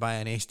like when you buy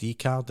an SD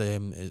card.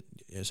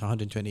 It's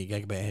 120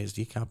 gigabyte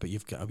SD card, but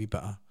you've got a wee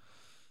bit of.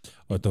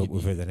 With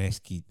an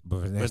SD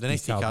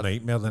card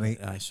nightmare tonight.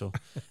 Aye, so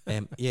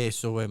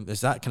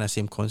it's that kind of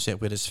same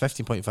concept where it's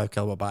 15.5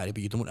 kilowatt battery,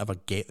 but you don't ever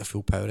get the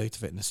full power out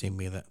of it in the same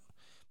way that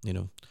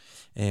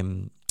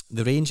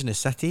the range in the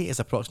city is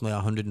approximately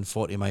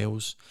 140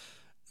 miles.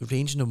 The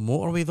range in the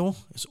motorway though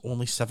is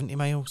only 70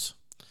 miles,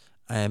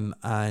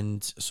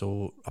 and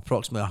so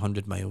approximately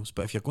 100 miles.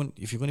 But if you're going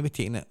to be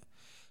taking it,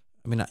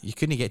 I mean, you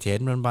couldn't get to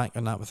Edinburgh and back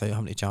on that without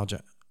having to charge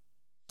it.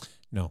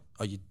 No.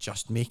 Or you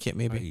just make it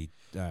maybe.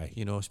 Aye.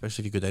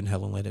 Especially if you go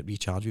downhill and let it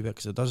recharge a bit,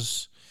 because it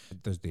does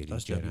do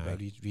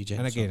regen.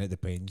 And again, it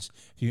depends.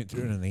 If you went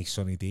through on a nice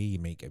sunny day, you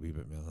might get a wee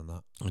bit more than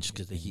that. Just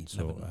because the heat.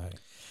 So,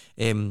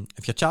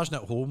 if you're charging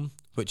at home,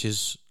 which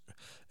is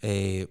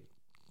your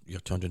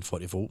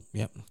 240 volt,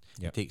 it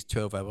takes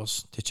 12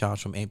 hours to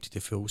charge from empty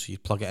to full. So you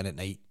plug it in at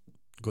night,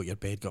 go to your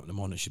bed, go up in the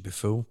morning, it should be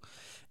full.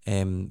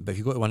 But if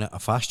you go to one at a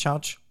fast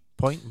charge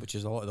point, which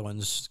is a lot of the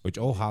ones, which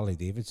all Harley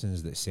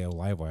Davidsons that sell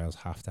live wires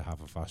have to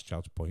have a fast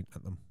charge point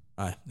at them.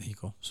 Aye, there you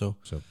go. So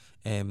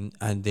and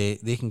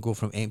they can go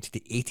from empty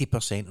to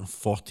 80% in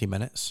 40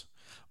 minutes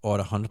or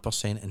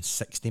 100% in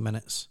 60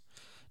 minutes.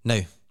 Now,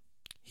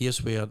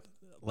 here's where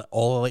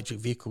all electric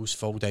vehicles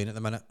fall down at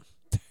the minute,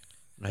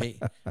 right?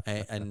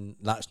 And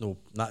that's no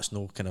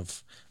kind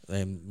of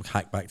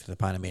hack back to the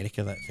Pan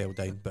America that fell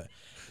down, but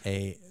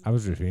I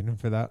was refraining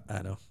for that.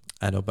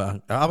 I know,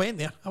 but I went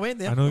there. I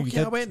know okay, you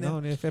did. I went there.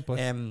 No, fair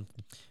play.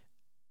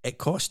 It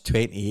cost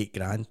 29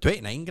 grand,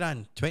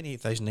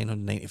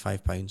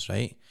 £28,995,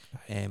 right?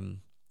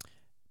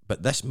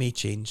 But this may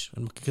change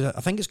because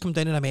I think it's come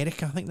down in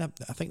America. I think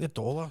the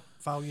dollar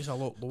value is a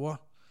lot lower.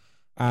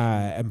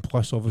 And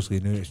plus,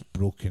 obviously, now it's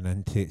broken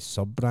into its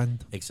sub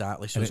brand.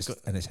 Exactly. So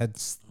it's had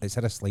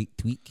a slight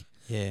tweak.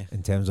 Yeah.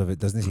 In terms of, it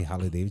doesn't say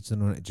Harley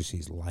Davidson on it; it just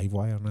says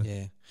Livewire now.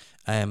 Yeah.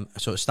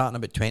 So it's starting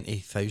about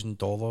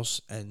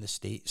 $20,000 in the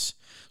States.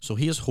 So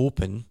here's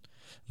hoping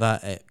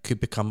that it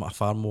could become a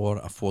far more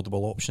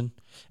affordable option.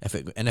 If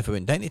it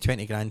went down to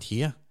 20 grand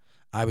here,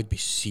 I would be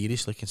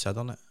seriously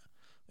considering it.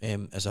 I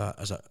think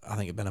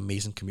it'd be an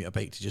amazing commuter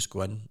bike to just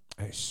go in.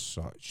 It's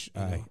such.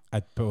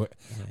 I'd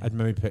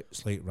maybe put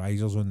slight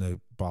risers on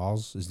the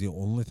bars is the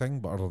only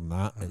thing, but other than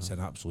that, it's an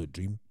absolute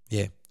dream.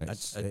 Yeah, I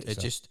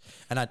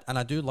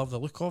do love the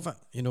look of it,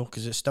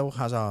 because it still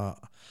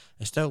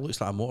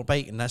looks like a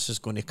motorbike, and this is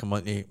going to come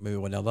out to maybe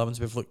one of the other ones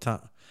we've looked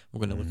at. We're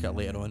going to look at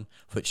later on,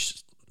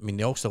 which, I mean,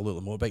 they all still look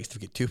like motorbikes. They've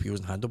got 2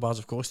 wheels and handlebars,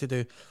 of course they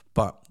do,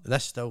 but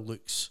this still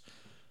looks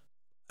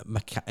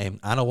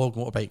analog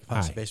motorbike.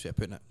 That's the best way of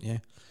putting it. Yeah.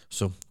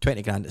 So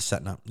 20 grand it's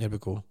sitting at. There we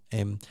go.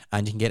 And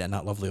you can get it in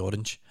that lovely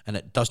orange, and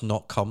it does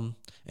not come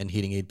in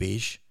hearing aid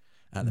beige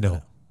at the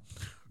minute.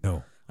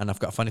 No. And I've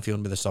got a funny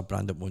feeling with the sub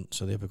brand it won't.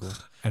 So there we go.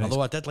 And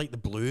although I did like the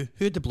blue.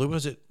 Who had the blue?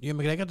 Was it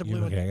Ewan McGregor had the blue?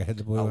 Ewan McGregor had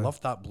the blue. I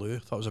loved that blue.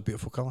 Thought it was a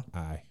beautiful colour.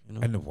 Aye.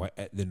 And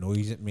the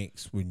noise it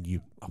makes when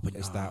you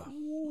it's that.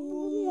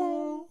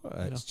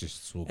 It's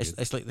just so good.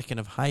 It's like the kind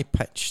of high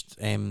pitched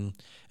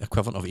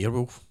equivalent of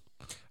Airwolf.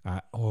 Aye.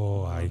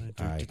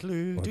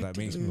 That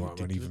makes me want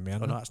one even more.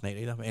 Oh no, that's Knight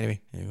Rider. But anyway,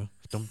 there you go.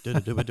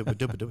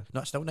 No,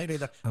 it's still Knight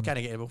Rider. Can't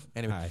get Airwolf.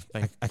 Anyway,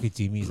 I could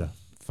see me as a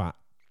fat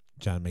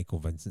Jan Michael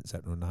Vincent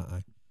sitting on that.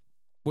 Aye.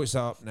 What's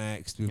up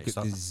next? We've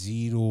got the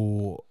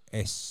Zero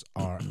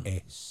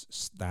SRS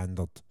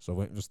standard. So I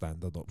went for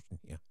standard option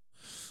here.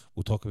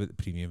 we'll talk about the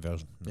premium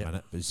version in Yep. a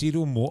minute. But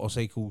Zero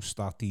Motorcycles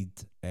started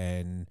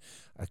in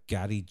a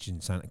garage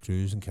in Santa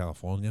Cruz in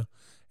California,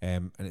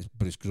 and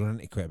it's grown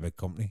into quite a big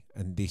company,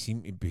 and they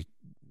seem to be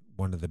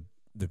one of the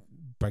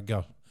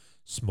bigger,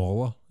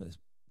 smaller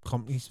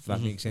companies, if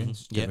that makes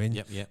sense. Do you know what I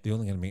mean? Yeah. They're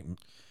only going to make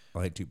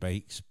electric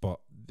bikes, but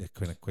they're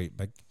kind of quite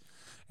big.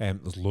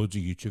 There's loads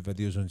of YouTube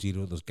videos on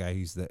Zero. There's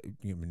guys that,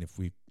 I mean,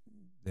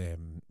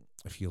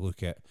 if you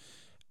look at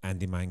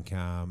Andy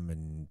Mancam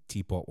and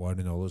Teapot One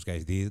and all those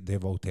guys,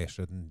 they've all test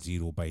ridden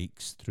Zero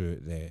bikes through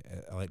the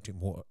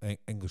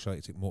English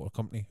Electric Motor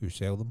Company who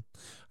sell them.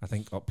 I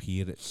think up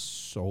here it's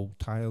Sol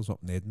Tires up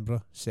in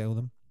Edinburgh sell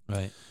them.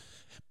 Right.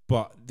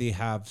 But they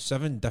have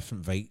 7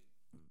 different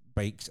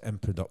bikes in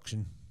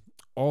production,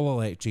 all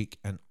electric,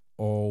 and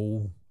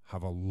all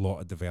have a lot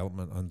of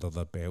development under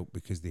their belt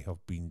because they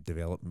have been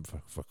developing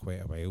for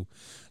quite a while.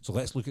 So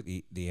let's look at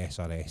the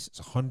SRS. It's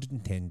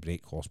 110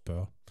 brake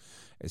horsepower.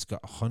 It's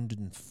got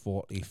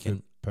 140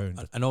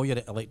 foot-pound. And all your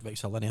electric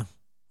bikes are linear,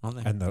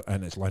 aren't they?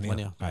 And it's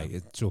linear.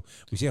 Aye. So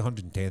we say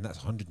 110, that's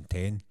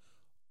 110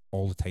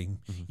 all the time.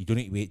 Mm-hmm. You don't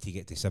need to wait to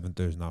get to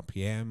 7,000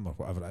 RPM or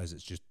whatever it is.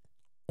 It's just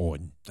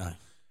on. Aye.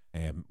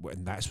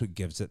 And that's what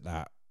gives it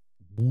that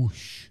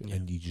whoosh,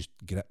 and you just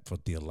grip for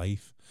dear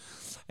life.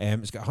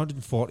 It's got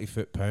 140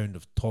 foot-pound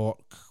of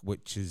torque,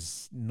 which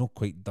is not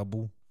quite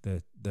double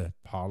the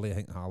Harley. I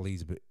think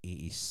Harley's about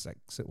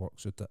 86. It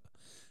works with it.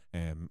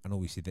 I know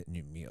we say that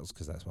Newton meters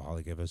because that's what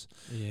Harley give us.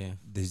 Yeah.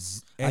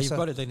 There's You've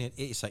got it down here,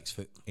 86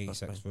 foot.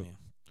 86 foot.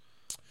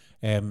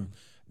 Yeah.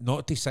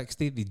 0 to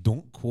 60, they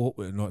don't quote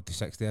what 0 to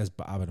 60 is,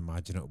 but I would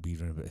imagine it'll be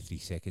around about the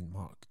 3-second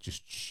mark,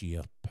 just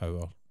sheer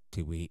power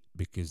to weight,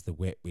 because the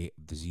wet weight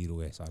of the Zero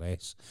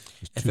SRS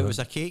is If it was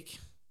a cake,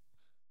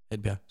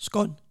 it'd be a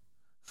scone.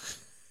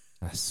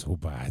 That's so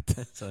bad.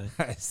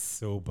 That's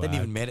so bad. Didn't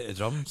even merit the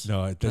drums.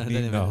 No, it didn't.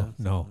 Didn't even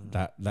No.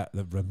 That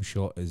the rim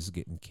shot is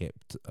getting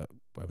kept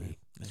away.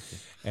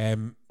 Okay.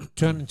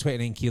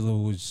 229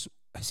 kilos.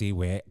 I say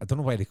wet. I don't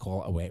know why they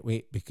call it a wet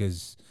weight,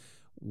 because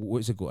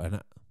what's it got in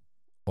it?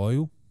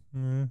 Oil,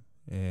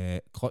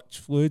 clutch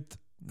fluid.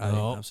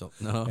 No,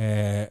 Absolutely. No.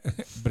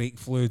 Brake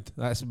fluid.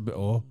 That's about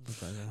all.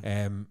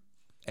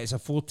 It's a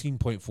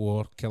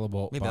 14.4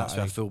 kilowatt. Maybe that's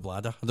for battery. a full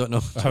bladder. I don't know.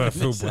 I have a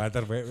full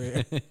bladder wet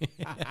weight.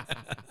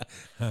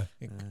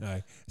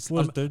 Aye.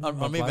 Slows down.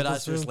 Or maybe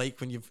that's what it's like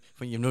when you've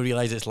no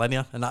realised it's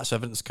linear and that's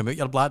everything's come out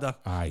your bladder.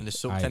 Aye. And it's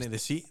soaked into the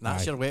seat. And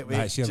that's your wet weight.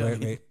 That's your Do you know wet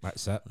what I mean? weight.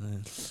 That's it.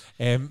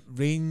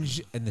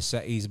 Range in the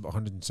city is about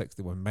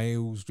 161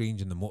 miles.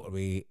 Range in the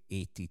motorway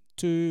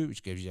 82,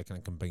 which gives you a kind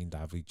of combined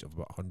average of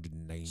about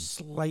 109.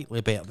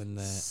 Slightly better than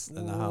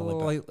the Harley.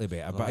 Slightly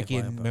better. But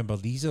again, remember,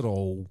 these are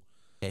all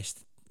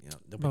Test. You know,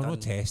 they'll be no, done.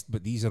 not test,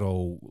 but these are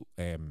all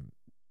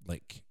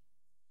like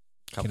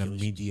kind of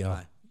Calculations. media.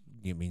 Aye.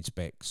 You mean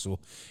specs, so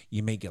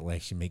you might get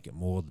less, you might get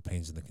more.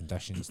 Depends on the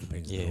conditions,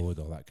 depends on the road,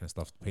 all that kind of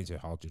stuff. Depends how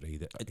hard you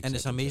ride it. And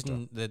it's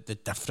amazing the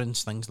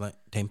difference, things like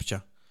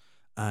temperature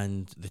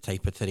and the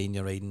type of terrain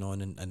you're riding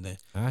on, and the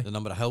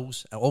number of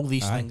hills, all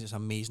these things. It's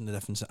amazing the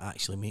difference it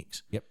actually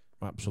makes. Yep,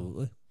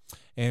 absolutely.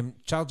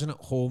 Charging at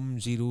home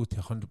 0 to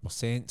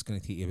 100%, it's going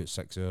to take you about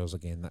 6 hours.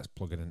 Again, that's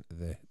plugging into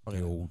the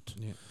old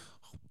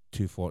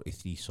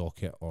 243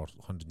 socket or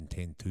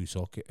 110.2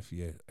 socket if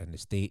you're in the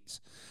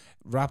States.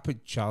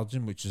 Rapid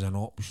charging, which is an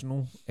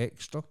optional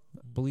extra,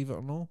 believe it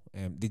or not.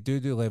 They do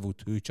level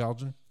 2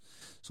 charging.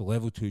 So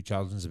level 2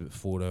 charging is about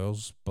 4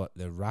 hours, but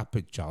the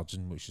rapid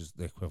charging, which is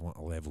the equivalent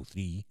of level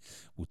 3,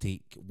 will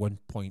take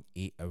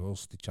 1.8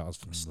 hours to charge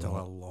from Still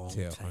a long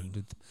to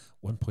 100.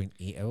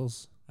 1.8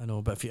 hours. I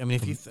know, but if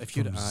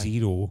you're from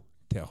 0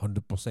 to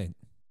 100%,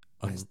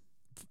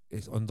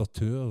 it's under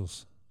 2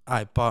 hours.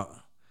 Aye, but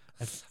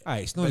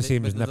it's not the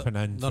same as nipping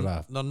in for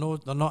a.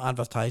 They're not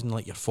advertising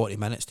like your 40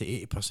 minutes to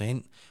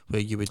 80%,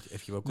 where you would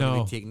if you were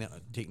going to be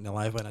taking the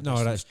live one.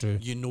 No, that's true.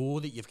 You know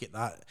that you've got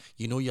that.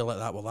 You know you're like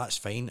that. Well, that's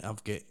fine. I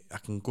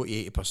can go to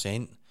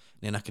 80%,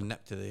 then I can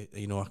nip to the.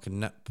 I can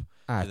nip to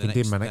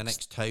the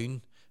next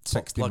town.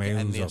 60 plug miles it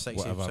in there, or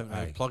 60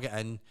 whatever. plug it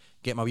in,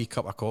 get my wee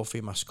cup of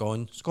coffee, my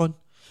scone,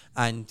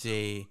 and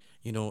sit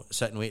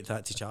and wait for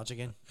that to charge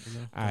again.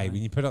 When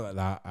you put it like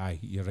that,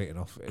 you're right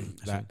enough.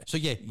 So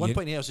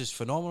 1.8 hours is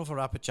phenomenal for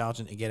rapid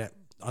charging. To get it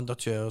under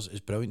 2 hours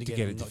is brilliant to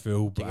get it to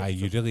full. But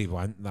you really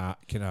want that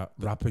kind of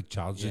rapid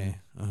charging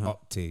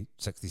up to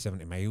 60,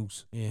 70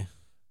 miles. Yeah.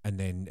 And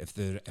then if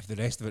the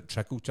rest of it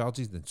trickle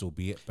charges, then so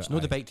be it. But it's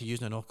not the bike to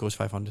use in an Orcos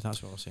 500.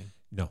 That's what I was saying.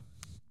 No.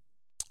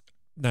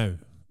 Now,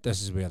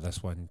 this is where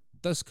this one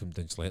does come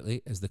down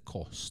slightly, is the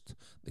cost.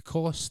 The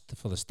cost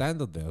for the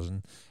standard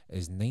version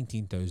is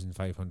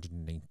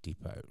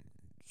 £19,590,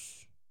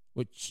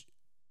 which,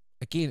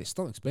 again, it's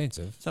still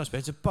expensive. It's not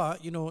expensive,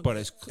 but but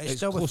it's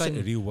still closer to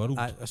the real world.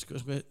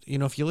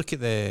 If you look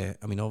at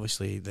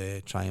obviously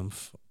the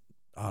Triumph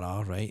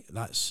RR, right?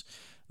 That's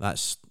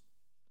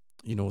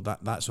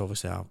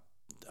obviously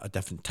a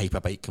different type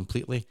of bike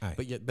completely. Aye.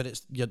 But you're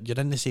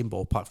in the same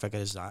ballpark figure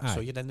as that. So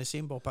Aye. you're in the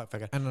same ballpark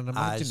figure And I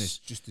imagine as- it's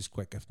just as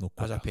quick, if not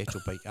as quicker. a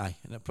petrol bike. Aye,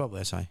 and it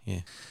probably is. Aye,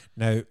 yeah.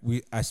 Now,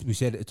 as we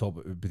said at the top,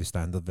 it would be the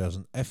standard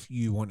version. If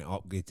you want to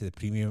upgrade to the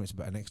premium, it's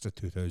about an extra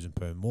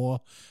 £2,000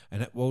 more,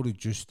 and it will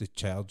reduce the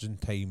charging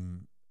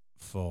time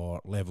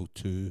for level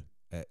 2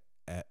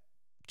 at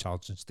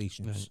charging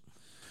stations.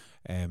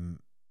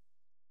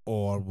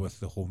 Or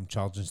with the home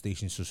charging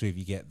stations. So if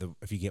you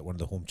get one of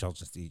the home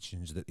charging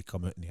stations that they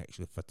come out and they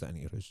actually fit it into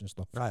your house and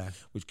stuff, Aye.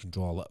 which can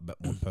draw a little bit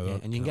more power. Yeah,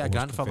 and you can get a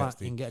grant for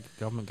that. You can get a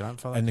government grant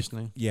for that And just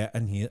now. Yeah,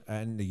 in here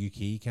in the UK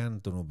you can.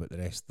 Don't know about the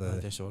rest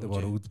of This the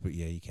world, world, but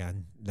yeah, you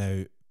can.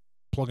 Now,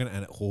 plugging it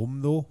in at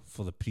home though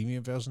for the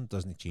premium version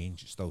doesn't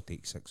change. It still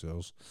takes 6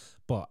 hours.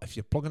 But if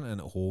you're plugging it in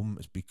at home,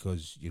 it's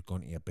because you're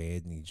going to your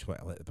bed and you just want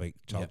to let the bike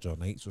charge all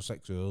night. So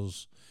 6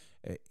 hours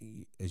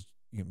is.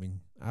 You know what I mean?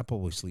 I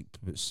probably sleep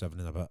about 7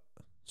 and a bit,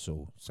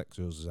 so 6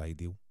 hours is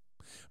ideal.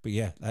 But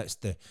yeah,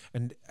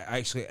 and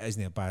actually it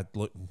isn't a bad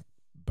looking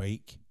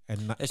bike.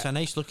 And It's a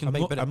nice looking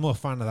bike, but I'm not a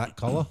fan of that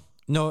colour.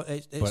 no,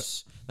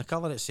 it's the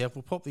colour itself.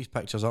 We'll pop these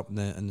pictures up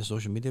in the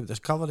social media. But this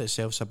colour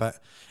itself's a bit.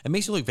 It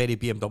makes it look very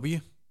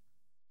BMW,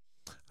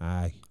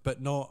 Aye,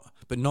 but not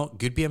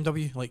good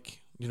BMW.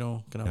 Like kind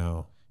of.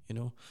 no, You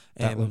know,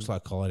 that looks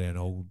like a colour in an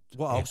old.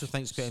 what I also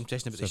think is quite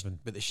interesting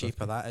F7 about the shape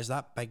of that is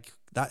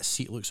that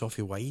seat looks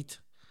awfully wide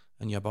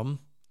in your bum,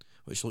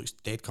 which looks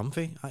dead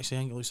comfy. Actually, I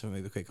think it looks like it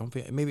might be quite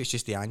comfy. Maybe it's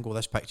just the angle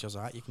this picture's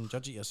at. You can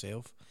judge it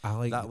yourself.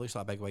 That looks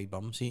like a big wide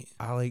bum seat.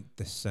 I like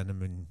the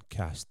cinnamon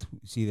cast.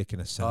 See the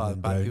kind of The cinnamon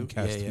back brown wheel.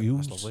 cast yeah,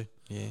 wheels, that's lovely.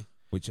 Yeah.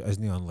 which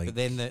isn't unlike. But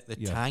then the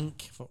yeah.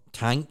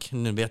 tank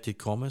in inverted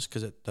commas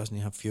because it doesn't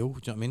have fuel. Do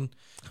you know what I mean?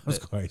 I was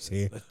going to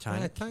say The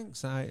tank.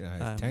 tank's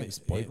tank's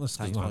pointless.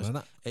 tank's There's nothing in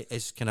it. It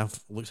is kind of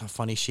looks a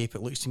funny shape.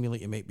 It looks to me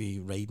like you might be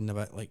riding a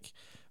bit like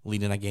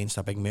leaning against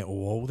a big metal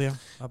wall there.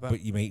 A bit.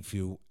 But you might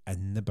feel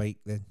in the bike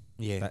then.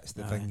 Yeah, That's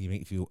the thing. You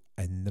might feel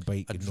in the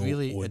bike. I'd and not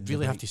really on the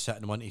have bike. to sit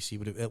in one to see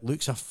what it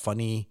looks a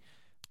funny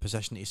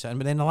position to sit in.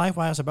 But then the live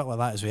wire's a bit like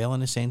that as well, in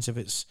the sense of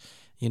it's,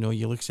 you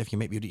look as if you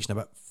might be reaching a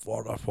bit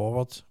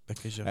forward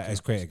because you're. It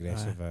is quite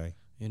aggressive, aye.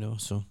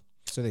 So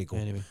So there you go.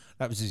 anyway,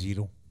 That was a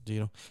 0.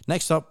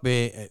 Next up,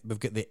 we've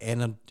got the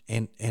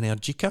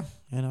Energica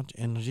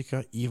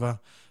Eva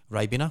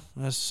Ribena,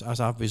 as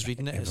I was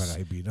reading it.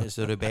 It's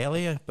the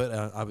Rebellia, but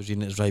I was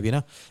reading it as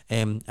Ribena.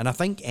 And I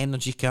think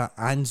Energica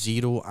and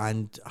Zero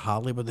and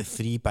Harley were the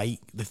three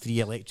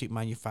electric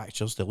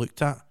manufacturers they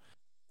looked at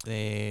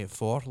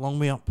for Long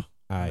Way Up.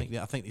 Aye.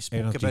 I think they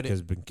spoke about it.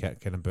 has been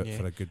kicking about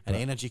for a good And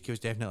bit. Energica was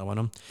definitely one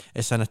of them.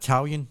 It's an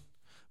Italian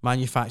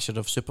manufacturer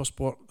of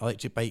supersport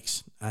electric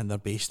bikes, and they're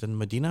based in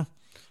Modena.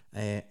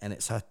 And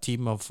it's a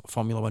team of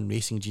Formula One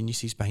racing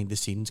geniuses behind the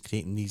scenes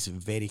creating these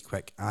very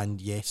quick and,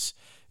 yes,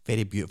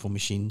 very beautiful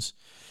machines.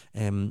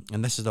 And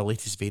this is the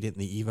latest variant,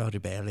 the Eva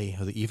Ribelli,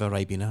 or the Eva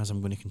Ribena, as I'm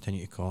going to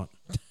continue to call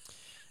it.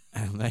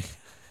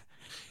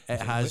 It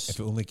has... If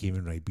it only came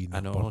in Ribena I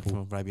know,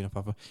 purple. Ribena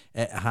purple.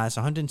 It has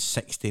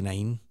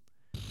 169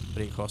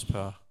 brake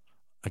horsepower,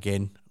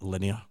 again,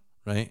 linear,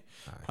 right?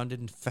 Aye.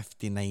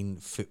 159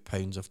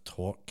 foot-pounds of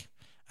torque,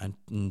 and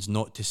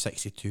 0 to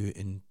 62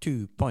 in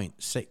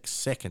 2.6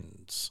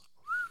 seconds.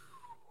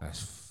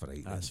 That's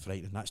frightening. That's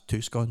frightening. That's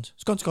 2 scones.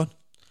 Scone's gone.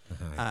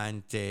 Aye.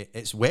 And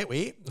it's wet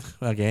weight,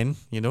 again,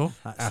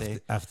 That's,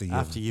 after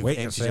you've wet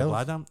emptied your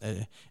bladder.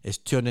 It's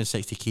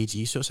 260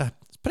 kg, so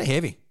it's pretty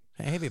heavy.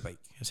 A heavy bike.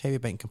 It's a heavy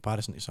bike in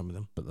comparison to some of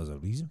them. But there's a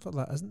reason for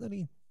that, isn't there,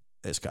 Ian?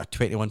 It's got a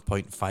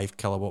 21.5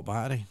 kilowatt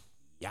battery.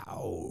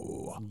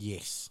 Yow.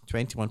 Yes,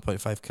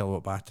 21.5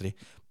 kilowatt battery.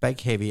 Big,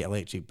 heavy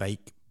electric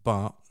bike,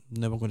 but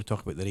now we're going to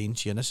talk about the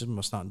range here. And this is when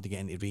we're starting to get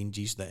into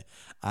ranges that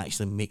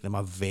actually make them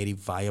a very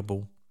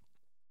viable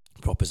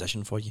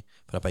proposition for you,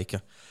 for a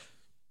biker.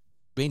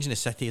 Range in the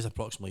city is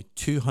approximately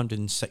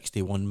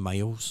 261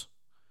 miles.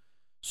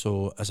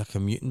 So as a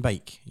commuting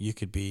bike, you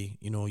could be,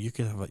 you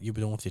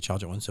would only have to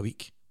charge it once a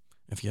week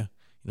if you,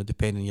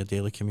 depending on your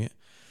daily commute.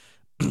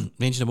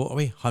 Range in the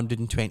motorway,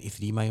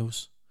 123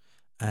 miles.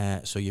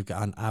 So you've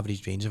got an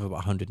average range of about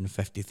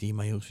 153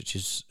 miles, which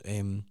is,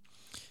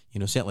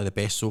 certainly the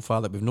best so far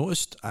that we've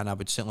noticed. And I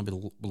would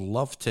certainly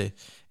love to,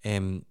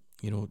 have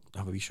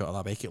a wee shot of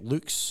that bike.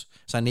 It's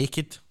a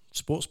naked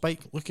sports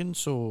bike looking,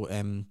 so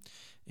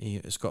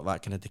it's got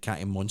that kind of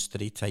Ducati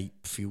Monster-y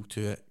type feel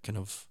to it. Kind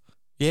of,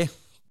 yeah,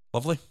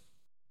 lovely.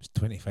 It's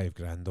 25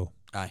 grand though.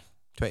 Aye,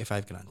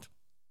 25 grand.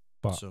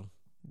 But so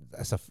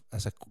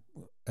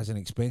that's an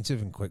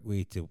expensive and quick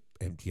way to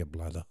empty your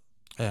bladder.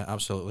 yeah,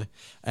 absolutely.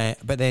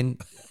 But then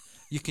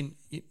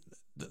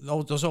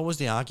there's always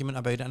the argument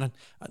about it,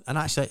 and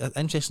actually,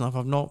 interesting enough,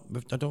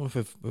 I don't know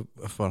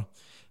if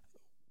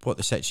what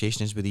the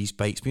situation is with these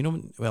bikes, but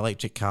with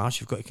electric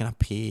cars, you've got to kind of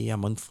pay a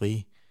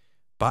monthly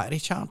battery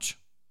charge.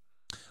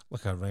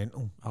 Like a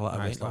rental. A lot of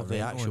rental of the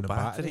actual and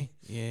battery.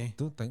 Yeah.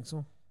 Don't think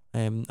so.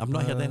 I've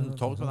not heard them No,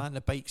 talk about that in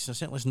the bikes.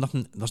 Certainly,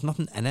 there's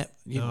nothing in it.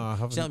 No, I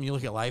haven't. Certainly, when you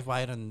look at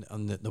Livewire and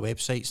on the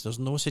websites, there's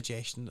no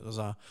suggestion that there's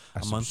a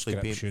monthly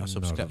payment, a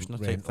subscription or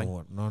type thing.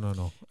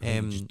 rental.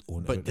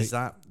 No. But does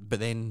that? But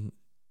then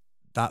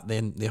that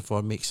then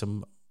therefore makes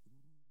them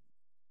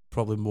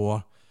probably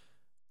more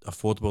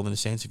affordable in the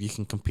sense if you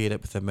can compare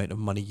it with the amount of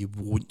money you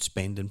won't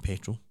spend in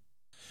petrol.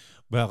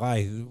 Well,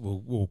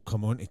 we'll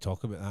come on to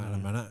talk about that in a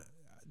minute.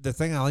 The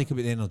thing I like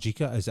about the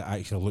Energica is it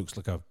actually looks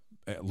like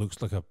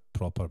a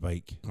proper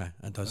bike. Yeah,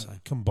 it does.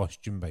 A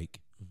combustion bike.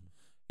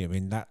 I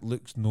mean, that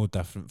looks no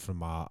different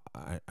from an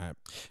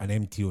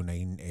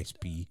MT09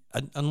 SP.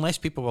 Unless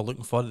people were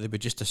looking for it, they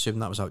would just assume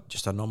that was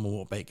just a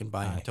normal motorbike and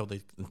buy it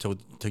until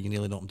you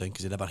nearly knocked them down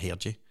because they never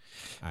heard you.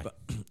 Aye.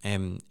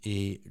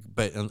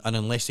 But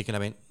unless they kind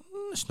of went,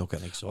 it's not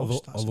getting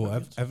exhaust.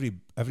 Although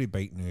every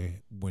bike now,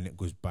 when it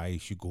goes by,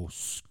 should go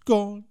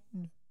scone.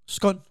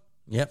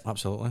 Yep,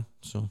 absolutely.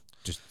 So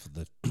just for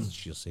the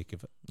sheer sake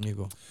of it. There you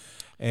go.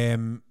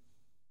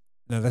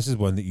 Now this is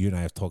one that you and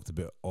I have talked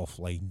about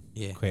offline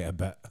quite a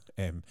bit.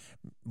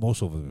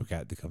 Most of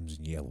it comes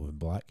in yellow and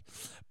black,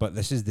 but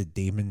this is the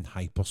Damon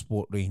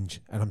Hypersport range,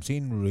 and I'm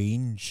saying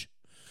range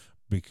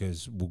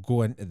because we'll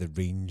go into the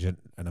range in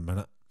a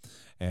minute.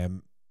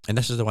 And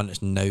this is the one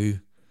that's now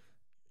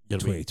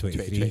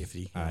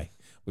 2023. Aye,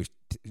 which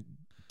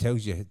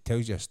tells you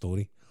a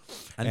story.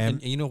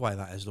 And you know why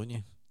that is, don't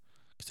you?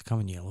 Because they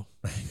come in yellow.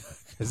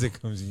 Because it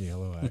comes in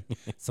yellow. Aye.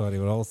 Sorry,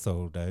 we're all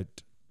sold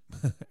out.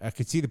 I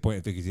could see the point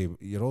if they could say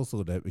you're all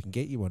sold out. We can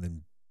get you one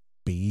in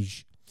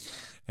beige.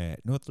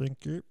 No,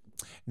 thank you.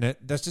 Now,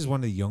 this is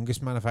one of the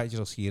youngest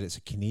manufacturers here. It's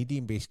a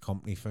Canadian-based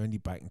company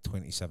founded back in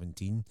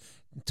 2017.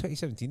 In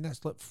 2017,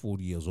 that's like 4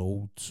 years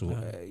old. So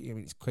I mean,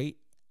 it's quite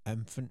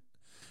infant.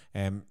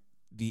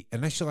 The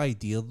initial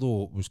idea,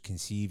 though, was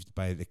conceived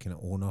by the kind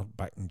of owner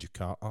back in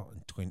Jakarta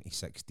in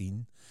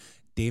 2016.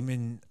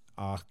 Damon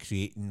are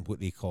creating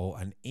what they call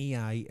an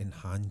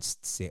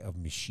AI-enhanced set of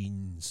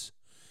machines.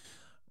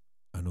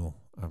 I know.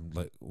 I'm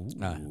like, ooh,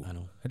 I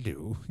know.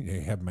 Hello, you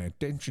have my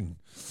attention.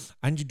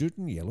 And you do it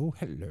in yellow.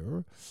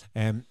 Hello.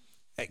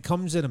 It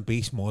comes in a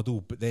base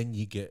model, but then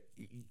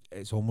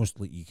it's almost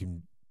like you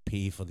can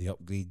pay for the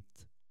upgrade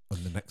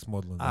on the next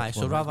model.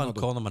 So rather than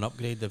calling them an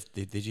upgrade,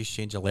 they just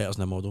change the letters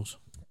and the models.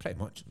 Pretty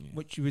much. Yeah.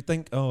 Which you would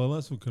think, oh, well,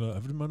 that's what kind of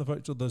every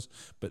manufacturer does.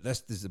 But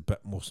this is a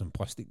bit more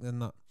simplistic than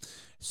that.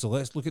 So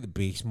let's look at the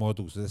base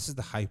model. So this is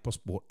the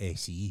Hypersport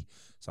SE.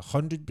 It's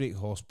 100 brake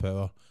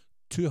horsepower,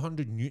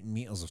 200 Newton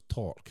meters of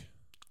torque.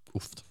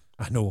 Oofed.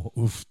 I know,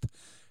 oofed.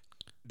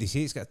 They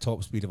say it's got a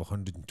top speed of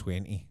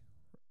 120.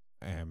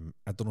 I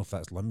don't know if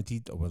that's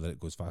limited or whether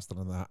it goes faster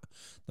than that.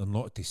 The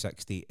 0 to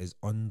 60 is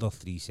under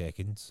 3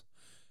 seconds.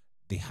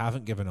 They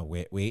haven't given a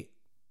wet weight.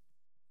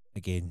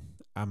 Again,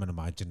 I'm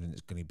imagining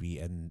it's going to be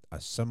in a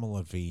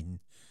similar vein.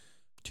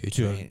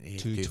 220,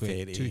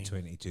 230.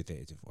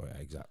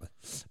 230, exactly.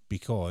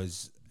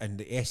 Because, and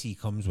the SE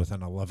comes with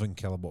an 11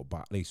 kilowatt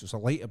battery, so it's a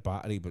lighter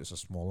battery, but it's a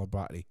smaller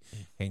battery.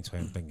 Hence why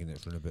I'm thinking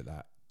it's around about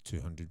that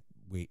 200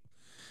 weight.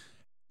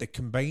 The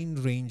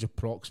combined range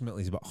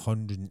approximately is about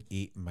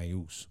 108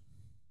 miles.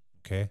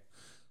 Okay,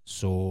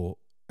 so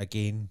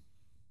again,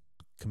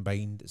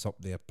 combined, it's up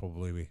there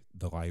probably with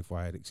the live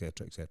wire,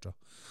 etc., etc.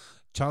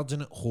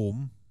 Charging at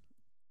home,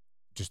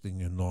 just in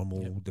your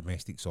normal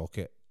domestic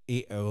socket,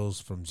 8 hours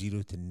from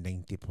 0 to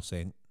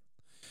 90%.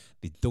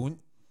 They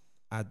don't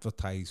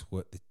advertise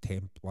what the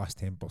last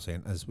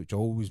 10% is, which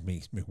always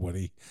makes me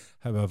worry.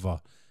 However,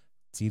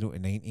 0 to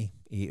 90,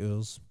 8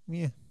 hours,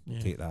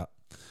 take that.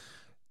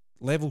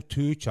 Level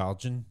 2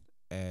 charging,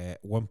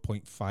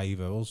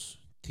 1.5 hours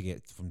to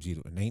get from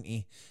 0 to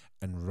 90,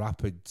 and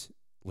rapid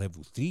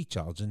level 3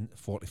 charging,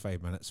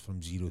 45 minutes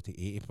from 0 to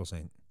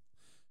 80%.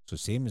 So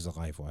same as the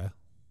live wire.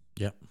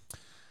 Yep.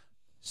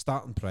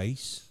 Starting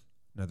price,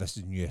 now this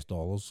is in US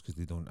dollars because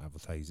they don't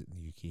advertise it in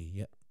the UK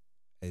yet,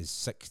 is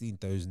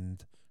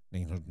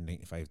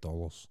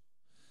 $16,995.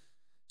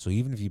 So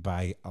even if you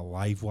buy a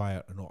live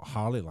wire, or not a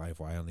Harley live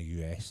wire in the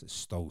US, it's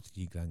still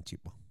 $3,000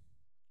 cheaper.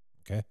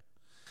 Okay.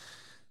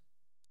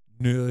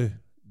 Now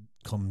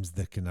comes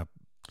the kind of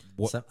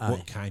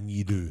what can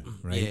you do,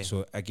 right? Yeah.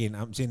 So again,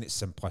 I'm saying it's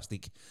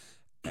simplistic.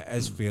 It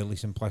is fairly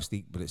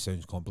simplistic, but it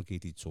sounds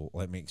complicated. So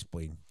let me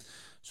explain.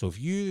 So if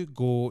you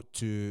go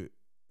to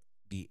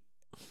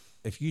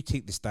if you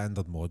take the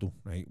standard model,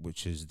 right,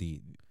 which is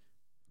the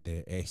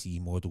SE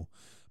model,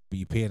 but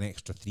you pay an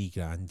extra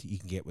 $3,000, you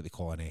can get what they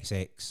call an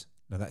SX.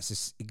 Now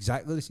that's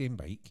exactly the same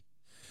bike,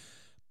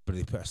 but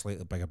they put a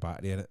slightly bigger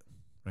battery in it,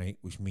 right?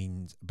 Which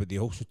means, but they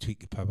also tweak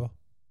the power.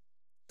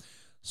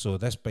 So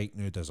this bike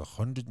now does it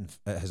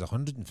has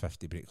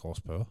 150 brake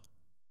horsepower.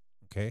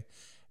 Okay,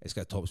 it's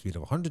got a top speed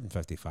of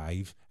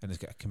 155, and it's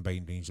got a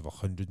combined range of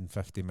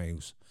 150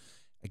 miles.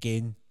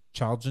 Again,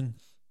 charging.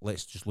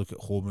 Let's just look at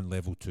home and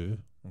level 2,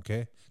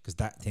 okay? Because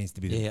that tends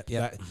to be that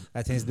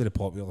tends to be the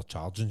popular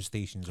charging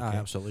stations. Okay,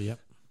 absolutely. Yep.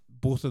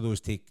 Both of those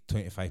take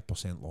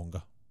 25%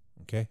 longer.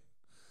 Okay,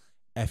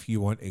 if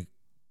you want to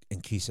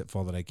increase it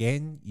further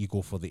again, you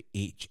go for the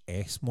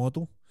HS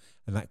model,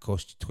 and that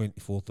costs you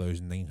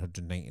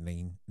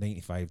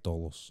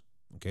 $24,995.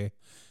 Okay,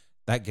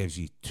 that gives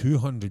you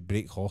 200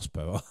 brake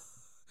horsepower,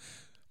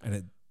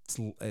 and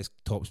its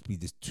top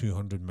speed is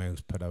 200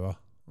 miles per hour.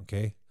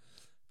 Okay,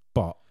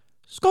 but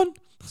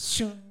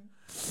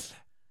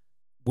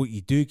What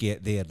you do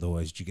get there, though,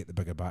 is you get the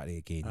bigger battery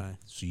again. Aye.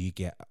 So you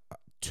get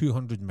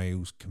 200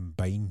 miles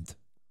combined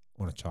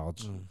on a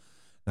charge.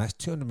 That's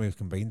 200 miles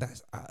combined.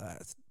 That's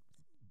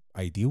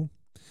ideal.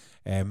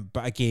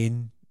 But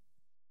again,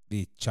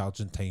 the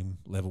charging time,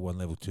 level 1,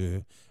 level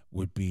 2,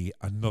 would be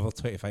another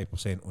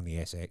 25% on the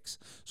SX.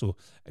 So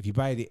if you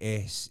buy the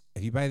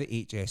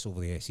HS over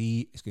the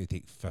SE, it's going to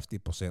take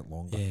 50%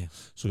 longer. Yeah.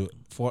 So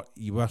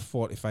you were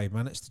 45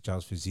 minutes to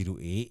charge for 0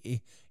 to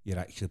 80. You're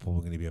actually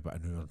probably going to be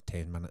about an hour and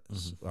 10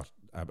 minutes, or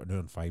about an hour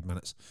and 5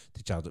 minutes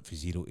to charge it for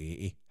 0 to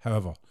 80.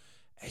 However,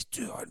 it's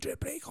 200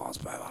 brake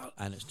horsepower.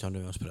 And it's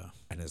 200 miles per hour.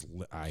 And it's,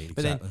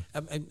 exactly.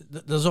 But then,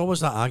 there's always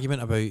that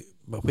argument about,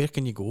 well, where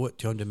can you go at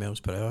 200 miles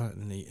per hour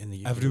in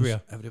the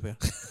Everywhere. Everywhere.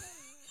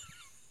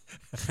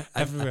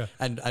 Everywhere.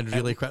 and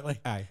really quickly.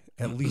 Aye,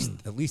 at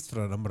least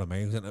for a number of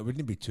miles, and it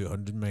wouldn't be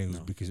 200 miles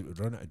because it would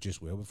run it just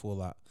well before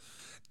that.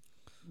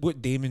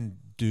 What Damon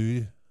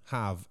do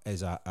have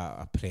is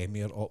a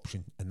premier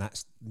option, and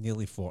that's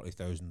nearly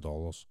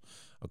 $40,000.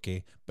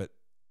 Okay, but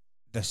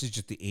this is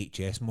just the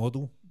HS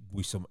model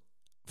with some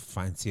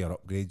fancier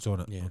upgrades on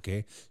it. Yeah.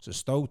 Okay, so it's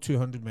still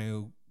 200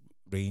 mile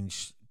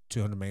range,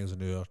 200 miles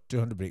an hour,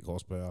 200 brake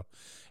horsepower.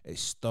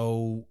 It's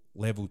still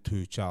level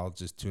 2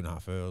 charge is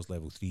 2.5 hours.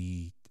 Level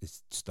 3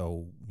 is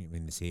still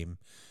the same,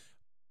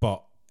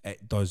 but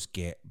it does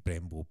get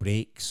Brembo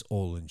brakes,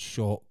 all-in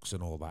shocks,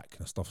 and all that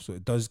kind of stuff. So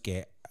it does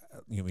get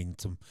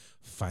some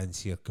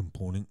fancier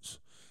components.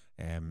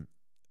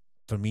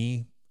 For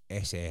me,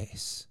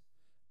 SX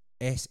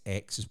is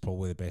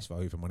probably the best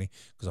value for money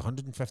because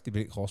 150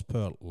 brake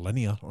horsepower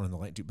linear on an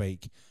electric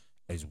bike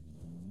is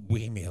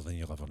way more than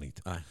you'll ever need.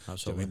 Aye, So,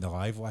 absolutely. the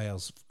live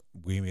wires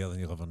way more than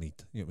you'll ever need.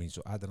 You know what I mean?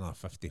 So add another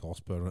 50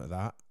 horsepower into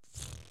that.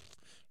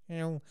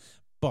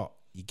 But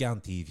you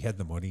guarantee if you had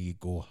the money, you'd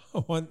go, I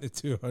want the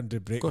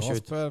 200 brake course you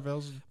would. horsepower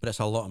version. But it's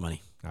a lot of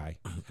money. Aye.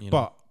 You know.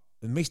 But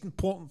the most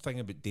important thing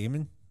about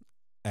Damon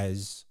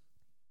is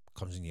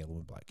comes in yellow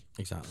and black.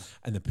 Exactly.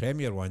 And the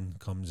Premier one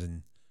comes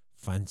in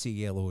fancy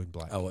yellow and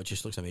black. Oh, it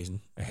just looks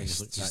amazing.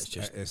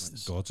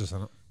 It's gorgeous,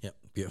 isn't it? Yep,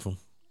 beautiful.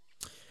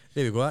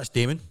 There we go. That's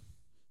Damon.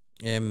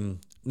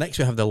 Next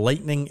we have the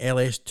Lightning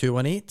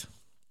LS218.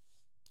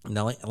 And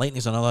the Lightning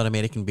is another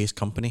American-based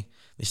company.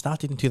 They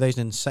started in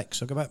 2006,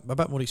 so got a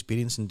bit more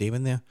experience than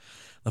Damon there.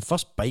 The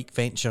first bike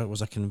venture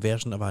was a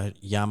conversion of a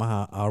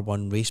Yamaha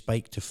R1 race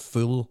bike to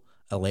full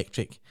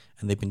electric,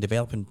 and they've been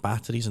developing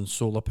batteries and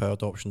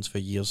solar-powered options for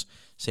years,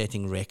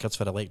 setting records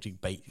for electric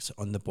bikes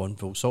on the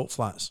Bonneville salt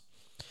flats.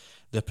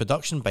 The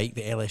production bike,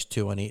 the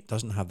LS218,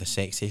 doesn't have the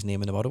sexiest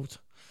name in the world,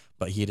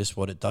 but here is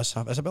what it does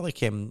have. It's a bit like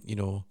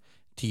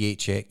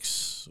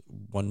THX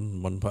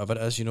 1 whatever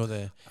it is,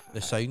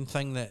 the sound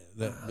thing that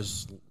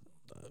was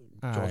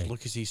George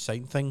Lucas's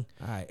sound thing.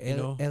 Aye, you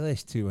know.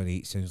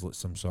 LS218 sounds like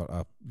some sort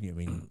of, Yeah.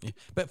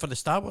 But for the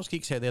Star Wars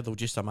geeks out there, they'll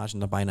just imagine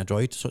they're buying a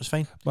droid, so it's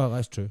fine. Well,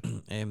 that's true.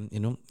 Bleep,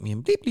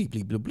 bleep,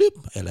 bleep, bloop,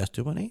 bloop,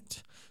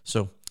 LS218.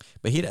 So,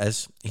 but here it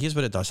is. Here's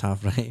what it does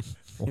have, right?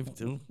 Wait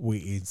to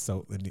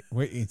insult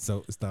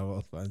the Star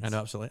Wars fans. I know,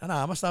 absolutely. I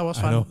know, I'm a Star Wars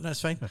I fan. know.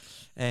 That's fine.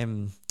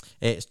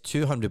 It's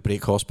 200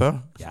 brake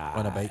horsepower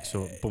on a bike,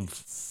 so boom.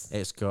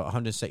 It's got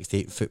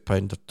 168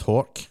 foot-pound of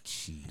torque.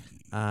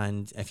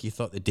 And if you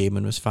thought the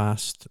Damon was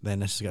fast, then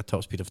this has got a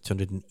top speed of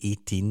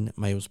 218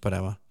 miles per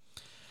hour.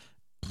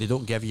 They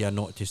don't give you a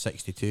 0 to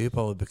 62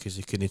 probably because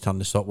they couldn't turn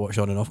the stopwatch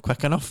on and off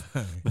quick enough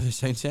with the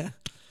sound set.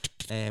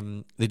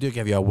 They do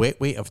give you a wet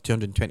weight of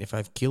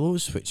 225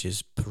 kilos, which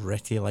is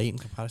pretty light in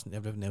comparison to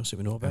everything else that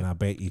we know about. And I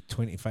bet you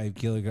 25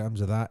 kilograms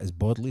of that is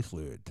bodily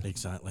fluid.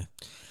 Exactly.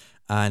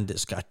 And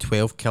it's got a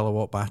 12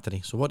 kilowatt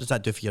battery. So what does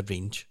that do for your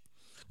range?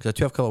 Because a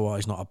 12 kilowatt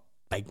is not a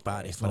big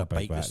battery for not a a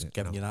big bike that's battery,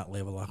 giving no. you that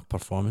level of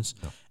performance.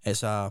 No.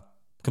 It's a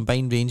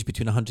combined range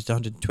between 100 to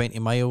 120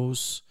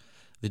 miles.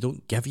 They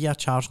don't give you a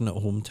charging at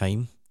home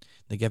time.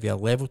 They give you a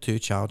level 2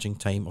 charging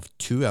time of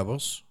 2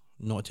 hours,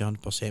 not to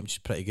 100%, which is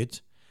pretty good.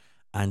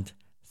 And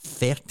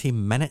 30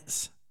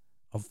 minutes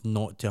of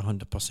 0 to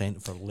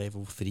 100% for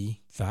level 3.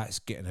 That's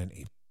getting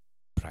into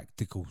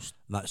practical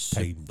That's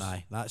times.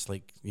 aye, that's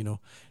like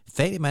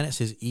 30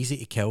 minutes is easy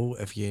to kill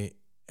if you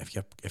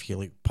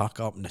like park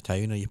up in the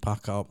town or you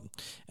park up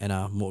in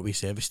a motorway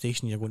service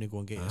station. You're going to go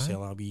and get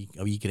yourself a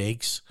wee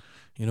Greg's,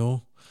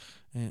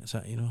 it's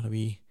a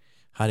wee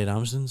Harry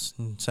Ramsden's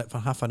and sit for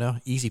half an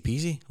hour, easy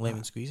peasy,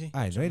 lemon squeezy.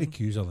 Aye, right. The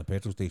queues on the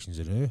petrol stations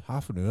are now.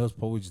 Half an hour is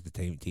probably just the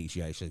time it takes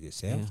you to actually get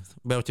served. Yeah.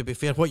 Well, to be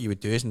fair, what you would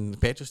do is in the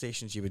petrol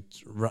stations, you would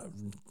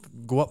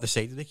go up the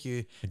side of the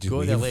queue, And just go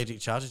to the wave.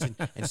 electric charges,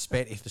 and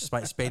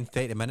spend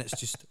 30 minutes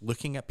just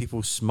looking at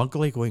people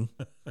smugly going,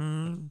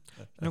 you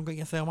don't get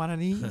yourself one of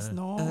these,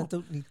 no. I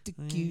don't need to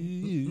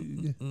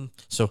queue.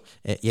 So,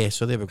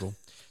 so there we go.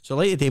 So,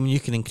 like the Damon, you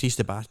can increase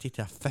the battery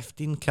to a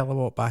 15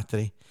 kilowatt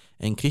battery.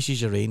 It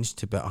increases your range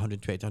to about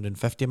 120 to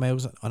 150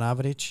 miles on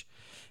average,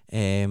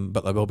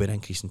 but there will be an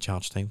increase in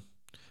charge time.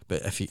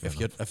 But if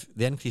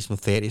the increase from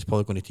 30 is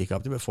probably going to take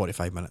up to about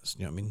 45 minutes,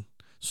 you know what I mean?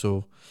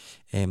 So,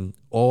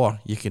 or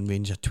you can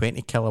range a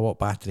 20 kilowatt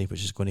battery,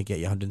 which is going to get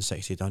you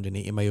 160 to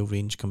 180 mile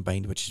range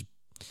combined, which is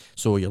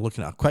So you're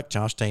looking at a quick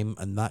charge time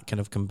and that kind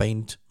of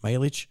combined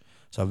mileage.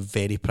 It's a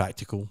very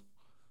practical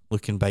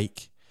looking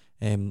bike,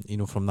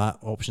 from that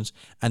options.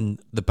 And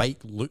the bike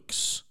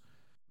looks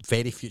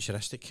very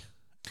futuristic.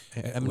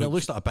 I mean, it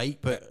looks like a bike,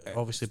 but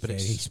obviously, but very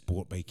it's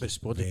sport bike. but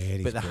sporty.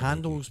 Very But the sport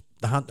handles,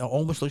 it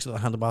almost looks like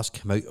the handlebars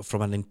come out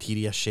from an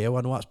interior shell.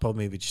 I know that's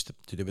probably maybe just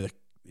to do with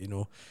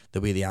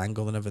the way the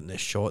angle and everything, the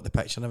shot, the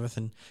picture and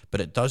everything.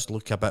 But it does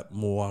look a bit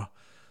more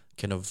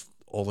kind of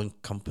all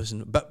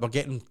encompassing. But we're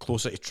getting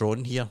closer to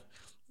Tron here,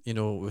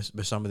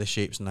 with some of the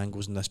shapes and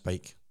angles in this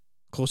bike.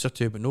 Closer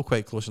to, but not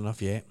quite close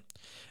enough yet.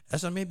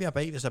 Is there maybe a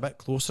bike that's a bit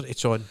closer to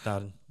Tron,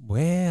 Darren?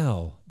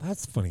 Well,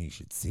 that's funny you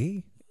should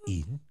say,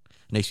 Ian.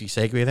 Nice wee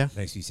segue there.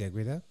 Nice wee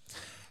segue there.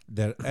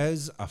 There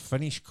is a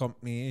Finnish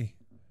company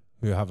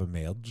who have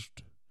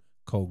emerged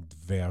called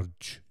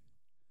Verge.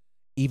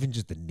 Even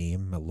just the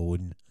name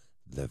alone,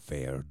 The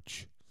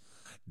Verge.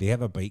 They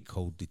have a bike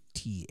called the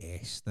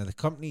TS. Now, the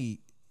company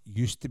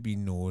used to be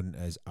known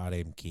as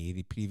RMK.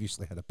 They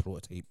previously had a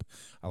prototype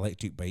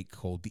electric bike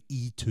called the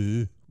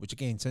E2, which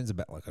again sounds a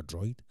bit like a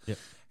droid. Yep.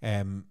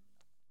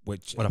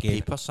 Which Or again, a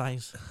paper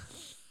size.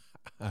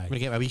 aye. I'm going to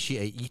get my wee sheet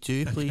of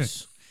E2,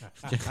 please.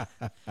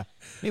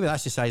 Maybe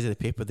that's the size of the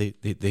paper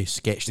they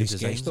sketched They the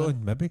designs sketched on.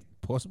 on, maybe,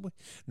 possibly.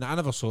 Now, I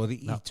never saw the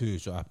No.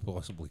 E2, so I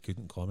possibly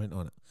couldn't comment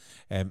on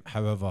it.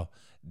 However,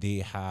 they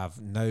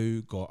have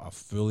now got a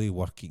fully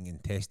working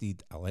and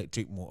tested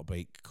electric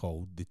motorbike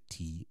called the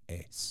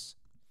TS.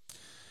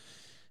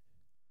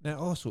 Now,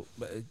 also,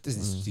 but it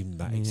doesn't seem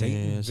that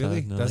exciting, Yes, really,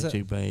 an does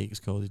electric it? bike. It's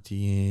called the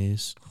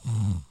TS.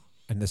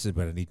 And this is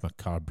where I need my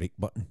car brake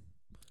button.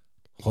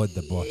 Hold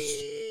the boss.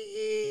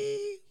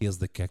 Here's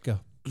the kicker.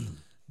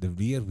 The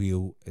rear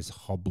wheel is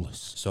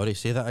hubless. Sorry,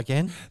 say that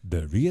again.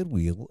 The rear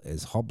wheel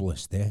is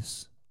hubless,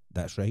 yes.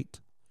 That's right.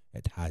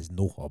 It has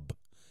no hub.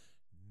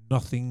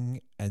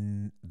 Nothing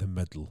in the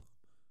middle.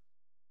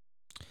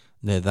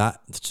 Now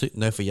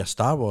now for your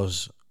Star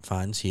Wars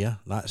fans here,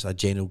 that's a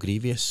General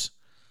Grievous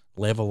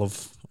level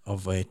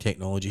of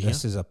technology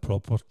This here. is a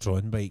proper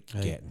Tron bike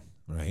Right. getting,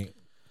 right?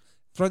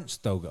 Front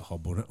still got a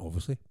hub on it,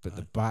 obviously, but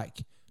the back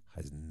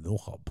has no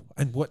hub.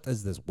 And what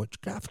is this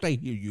witchcraft? I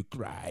hear you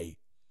cry.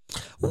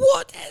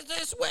 What is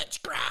this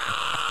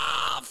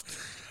witchcraft?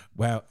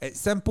 Well, it's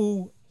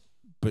simple,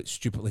 but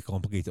stupidly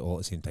complicated all at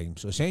the same time.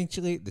 So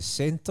essentially, the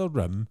centre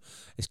rim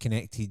is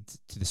connected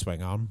to the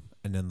swing arm,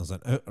 and then there's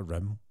an outer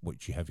rim,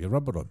 which you have your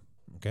rubber on,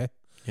 okay?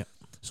 Yep.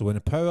 So when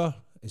the power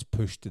is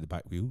pushed to the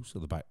back wheels or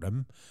the back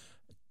rim,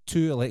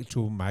 two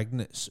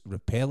electromagnets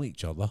repel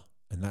each other,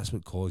 and that's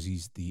what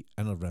causes the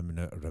inner rim and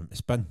outer rim to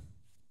spin.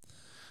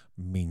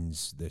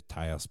 Means the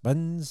tyre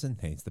spins, and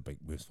hence the bike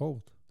moves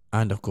forward.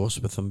 And of course,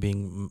 with them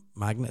being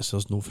magnets,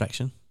 there's no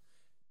friction.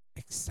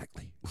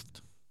 Exactly.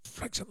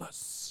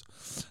 Frictionless.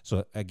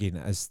 So again,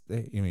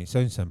 it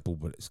sounds simple,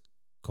 but it's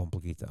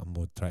complicated. I'm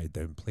going to try to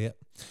downplay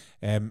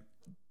it.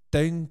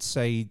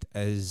 Downside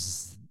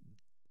is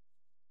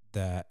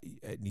that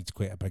it needs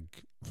quite a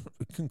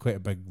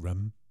big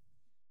rim.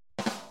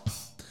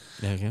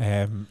 Yeah, okay.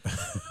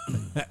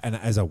 And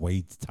it is a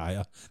wide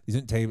tyre. They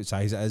don't tell you what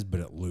size it is, but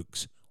it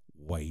looks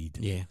wide.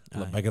 Yeah.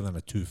 Like aye. bigger than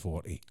a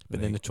 240. But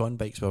then the Tron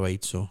bikes were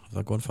wide, so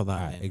they're going for that.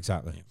 Aye, then.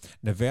 exactly. Yeah.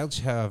 Now, Verge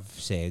have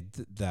said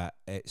that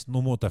it's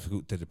no more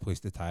difficult to replace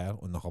the tyre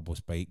on the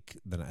hubless bike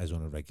than it is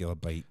on a regular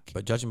bike.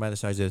 But judging by the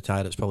size of the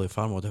tyre, it's probably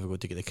far more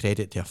difficult to get the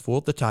credit to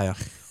afford the tyre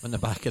on the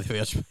back of the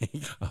Verge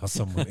bike. Or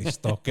someone to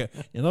stock it.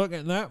 You're not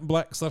getting that in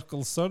Black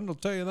Circle, son. I'll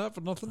tell you that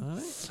for nothing.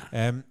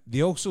 Aye. They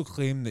also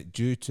claim that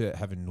due to it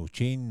having no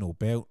chain, no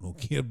belt, no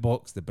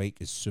gearbox, the bike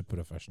is super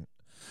efficient.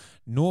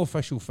 No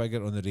official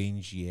figure on the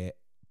range yet,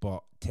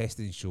 but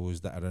testing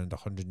shows that around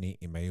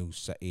 180 miles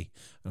city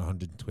and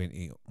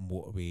 120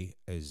 motorway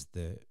is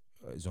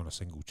on a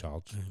single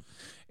charge.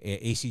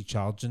 AC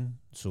charging,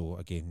 so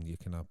again, you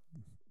can.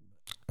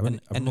 I'm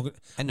not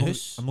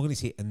going to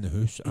say in the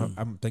house.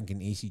 I'm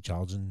thinking AC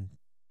charging.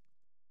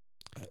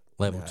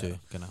 Level 2,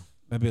 kind of.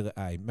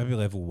 Maybe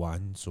level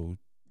 1. So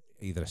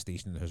either a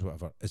station in the house, or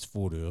whatever. It's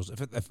 4 hours.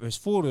 If it's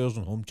 4 hours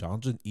on home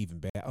charging, even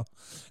better.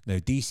 Now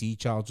DC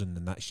charging,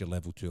 then that's your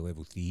level 2,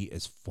 level 3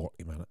 is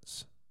 40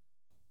 minutes.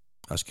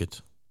 That's good.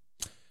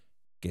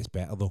 Gets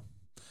better though.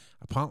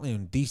 Apparently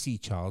on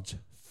DC charge,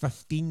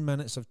 15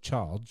 minutes of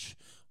charge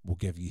will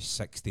give you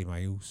 60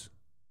 miles.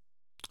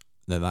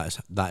 Now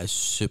that is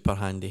super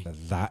handy.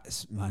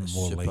 That's That is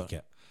more super. like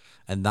it.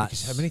 And Because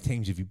that's how many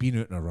times have you been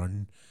out on a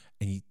run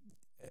and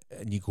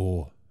you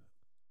go,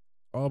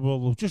 oh well,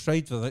 we'll just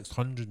ride for the next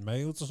 100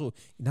 miles or so.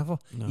 You never.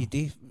 No. You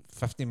do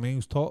 50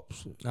 miles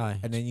tops, aye.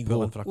 and then you pull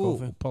go in for a "Oh,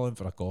 coffee." pull in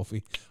for a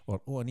coffee,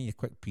 or I need a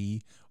quick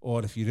pee,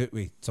 or if you're out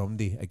with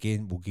somebody,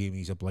 again, we'll give him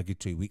his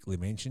obligatory weekly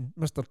mention,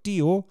 Mr.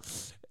 T.O.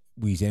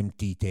 with his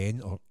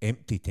MT10 or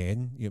empty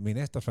 10. You know what I mean,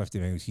 after 50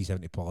 miles, he's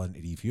having to pull in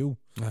to refuel.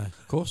 Aye,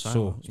 of course. So,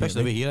 So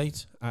especially the way he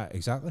rides.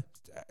 Exactly.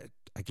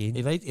 Again,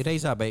 He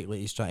rides that bike like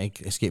he's trying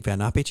to escape for a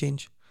nappy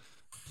change.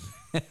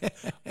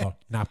 or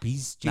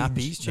nappies change.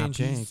 Nappies change,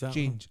 yeah,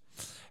 exactly. change.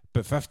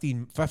 But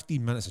 15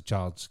 minutes of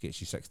charge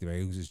gets you 60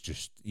 miles is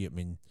just, you know what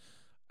I mean,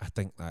 I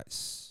think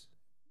that's,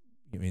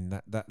 I mean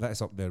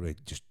that's up there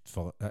with just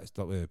that's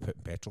up there with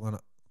putting petrol in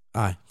it.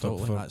 Aye,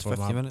 totally. That's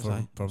 50 minutes.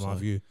 From my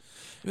view.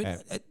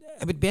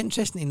 It would be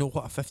interesting to know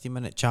what a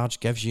 50-minute charge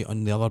gives you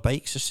on the other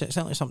bikes. It's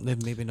certainly something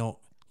they've maybe not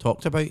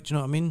talked about. Do you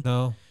know what I mean?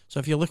 No. So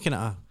if you're looking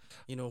at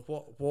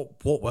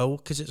what will,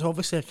 because it's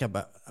obviously like a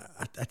bit.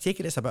 I take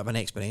it's a bit of an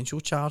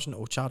exponential charge, and it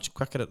will charge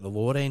quicker at the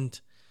lower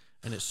end,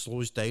 and it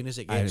slows down as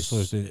it gets. It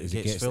slows down as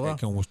it gets fuller. It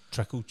can almost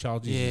trickle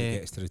charges as it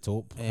gets to the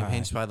top.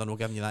 Hence why they're not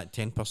giving you that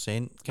 10%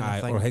 kind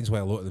of thing. Or hence why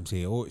a lot of them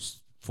say, it's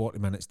 40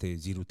 minutes to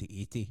 0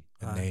 to 80,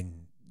 and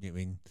then you know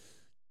what I mean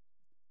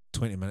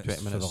 20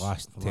 minutes for the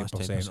last 10% or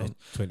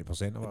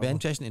 20%. It'd be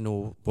interesting to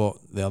know what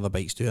the other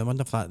bikes do. I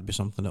wonder if that would be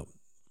something that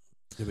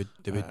they would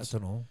I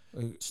don't know.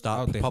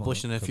 start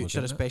publishing in the future,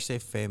 especially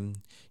if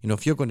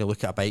if you're going to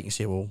look at a bike and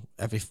say, well,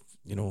 every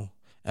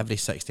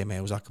 60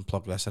 miles I can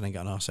plug this in and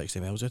get another 60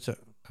 miles out of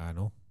it. I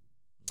know.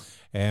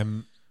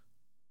 And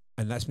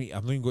that's me.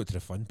 I've not even got to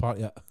the fun part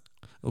yet.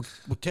 We'll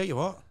tell you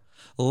what.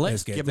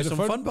 Let's give me some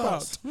fun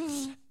parts.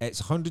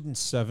 It's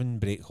 107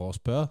 brake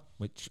horsepower,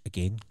 which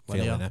again,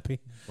 fairly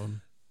nippy.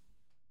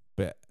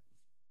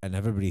 And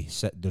everybody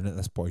sit down at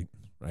this point,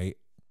 right?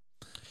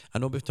 I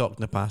know we've talked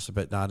in the past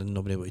about that and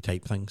nobody able to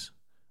type things.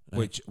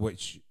 Right?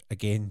 Which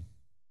again,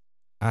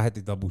 I had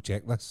to double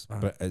check this,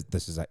 but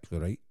this is actually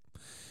right.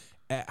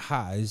 It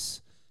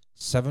has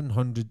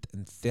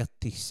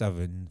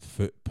 737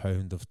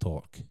 foot-pound of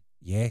torque.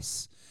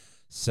 Yes,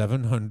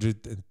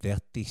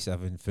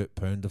 737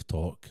 foot-pound of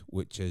torque,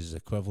 which is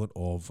equivalent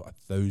of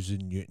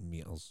 1,000 Newton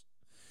meters.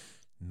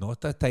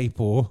 Not a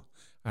typo.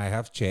 I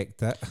have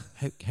checked it.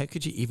 How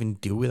could you even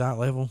deal with that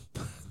level?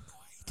 No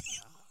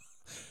idea.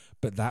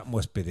 But that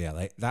must be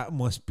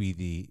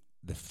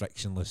the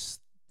frictionless.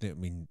 I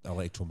mean,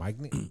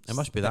 electromagnet. It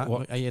must be that.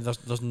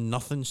 There's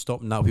nothing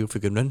stopping that wheel from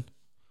going round.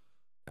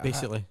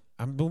 Basically,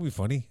 don't be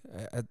funny.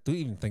 I don't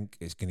even think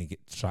it's going to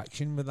get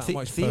traction with that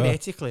much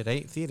theoretically, power.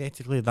 Right?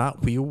 Theoretically,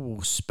 that wheel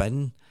will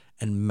spin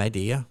in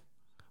mid-air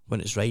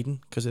when it's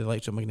riding because of the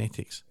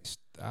electromagnetics.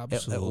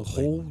 It'll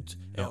hold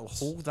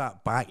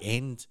that back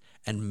end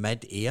in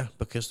mid-air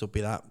because there'll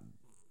be that.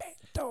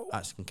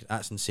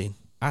 That's insane.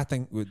 I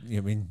think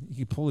you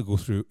could probably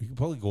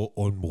go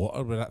on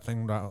water with that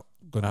thing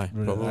going at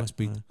that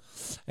speed.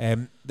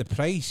 The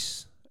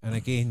price, and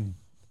again,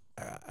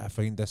 I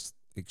find this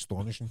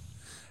astonishing.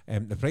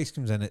 The price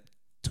comes in at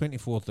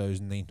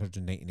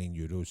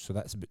 €24,999, so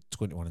that's about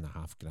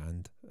 21.5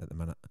 grand at the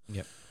minute.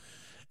 Yep.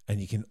 And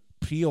you can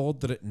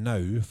pre-order it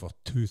now for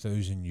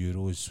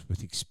 €2,000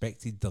 with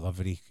expected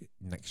delivery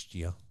next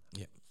year.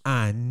 Yep.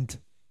 And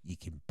you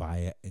can buy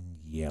it in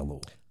yellow.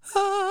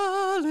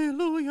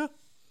 Hallelujah.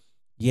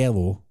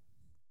 Yellow.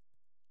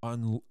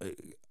 I'm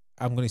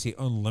going to say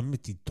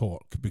unlimited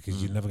torque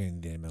because you're never going to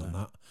need any more than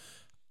that.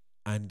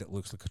 And it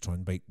looks like a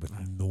Tron bike with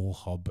no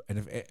hub.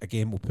 And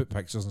again, we'll put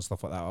pictures and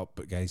stuff like that up.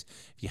 But guys,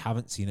 if you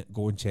haven't seen it,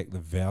 go and check the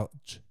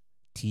Verge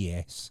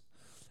TS.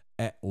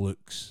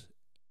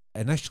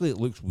 Initially it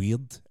looks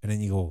weird, and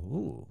then you go,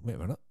 oh, wait a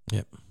minute.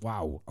 Yep.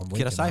 Wow. If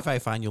you're a sci-fi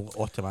fan, you'll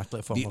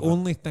automatically fall. The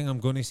only thing I'm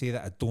going to say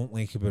that I don't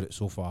like about it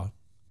so far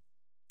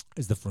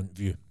is the front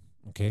view.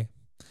 Okay?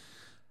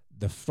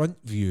 The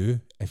front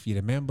view, if you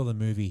remember the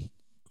movie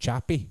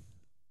Chappie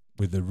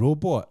with the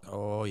robot.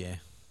 Oh, yeah.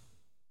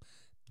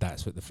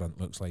 That's what the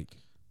front looks like.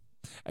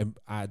 And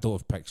I don't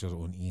have pictures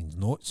on Ian's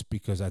notes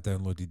because I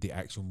downloaded the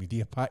actual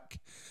media pack,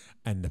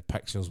 and the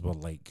pictures were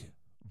like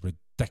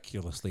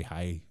ridiculously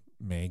high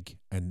meg,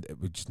 and it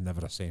would just never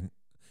have sent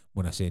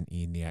when I sent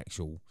Ian the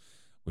actual,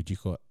 what do you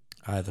call it?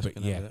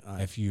 But yeah,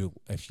 if you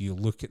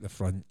look at the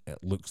front,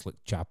 it looks like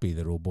Chappie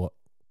the robot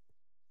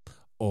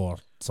or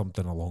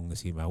something along the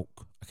same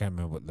ilk. I can't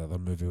remember what the other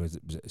movie was.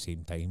 It was at the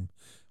same time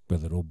where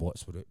the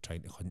robots were out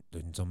trying to hunt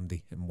down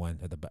somebody, and one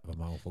had a bit of a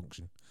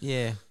malfunction.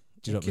 Yeah.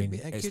 Do you know what I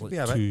mean? It's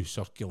like two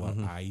circular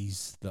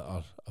eyes that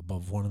are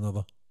above one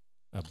another.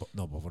 Not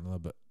above one another,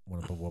 but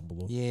one above, one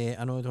below. Yeah,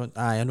 I know the one.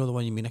 I know the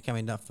one you mean. I can't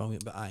remember that film,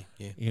 but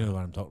yeah. You know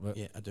what I'm talking about?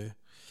 Yeah, I do.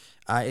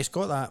 It's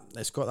got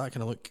that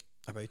kind of look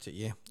about it.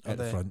 Yeah, at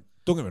the front.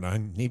 Don't get me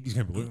wrong. Nobody's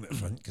going to be looking at the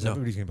front because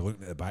everybody's going to be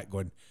looking at the back,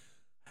 going,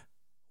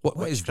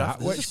 "What is that?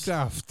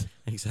 Witchcraft?"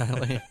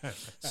 Exactly.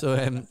 So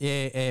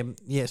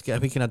it's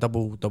got a kind of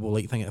double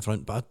light thing at the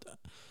front, but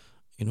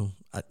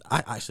I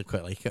actually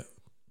quite like it.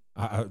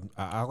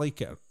 I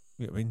like it.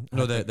 You know what I mean?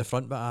 No, the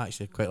front, but I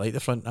actually quite like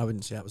the front. I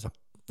wouldn't say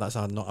that's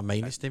not a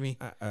minus to me.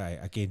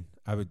 Again,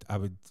 I would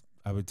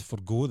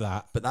forgo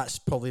that. But that's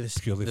probably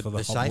purely for the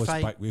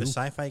sci-fi. Back wheel. The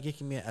sci-fi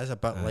geeking me is a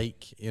bit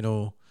like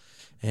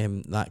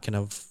that kind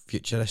of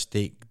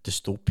futuristic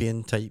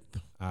dystopian type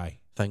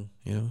thing.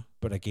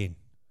 But again,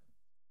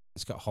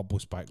 it's got a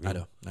hubless back wheel. I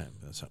know.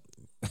 That's it.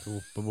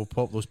 We'll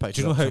pop those pictures.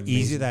 Do you know how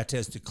easy that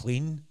is to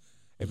clean?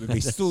 It would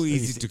be so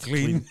easy to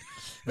clean.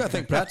 I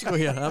think practical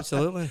here,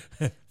 absolutely.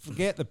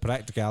 Forget the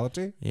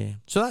practicality. Yeah.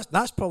 So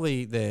that's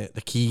probably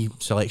the key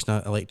selection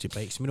of electric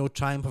bikes. You know,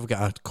 Triumph have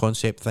got a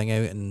concept thing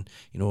out, and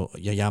you know,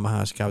 your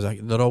Yamahas,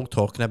 Kawasaki, they're all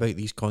talking about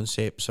these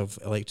concepts of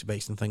electric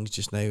bikes and things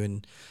just now,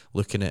 and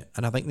looking at.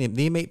 And I think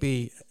they might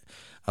be.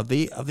 Are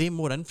they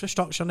more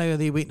infrastructure now? Are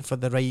they waiting for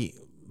the right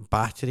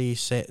battery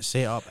set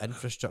up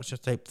infrastructure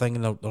type thing,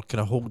 and they're kind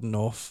of holding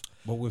off?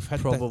 Well, we've had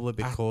probably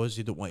because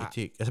you don't want to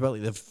take. It's about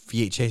like the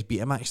VHS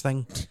Betamax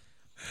thing.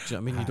 Do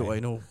you know what I mean? You don't want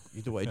to know.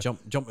 You don't want to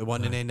jump to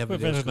one and then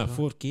everybody else a goes,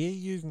 4K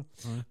using.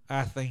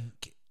 I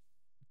think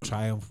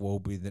Triumph will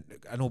be the.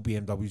 I know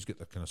BMW's got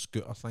their kind of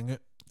scooter thing out,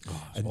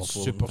 and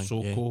Super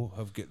Soco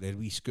have got their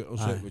wee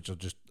scooters out, which are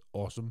just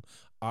awesome.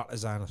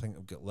 Artisan, I think,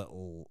 have got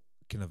little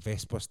kind of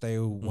Vespa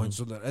style ones.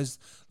 So there's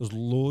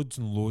loads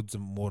and loads of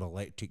more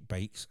electric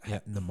bikes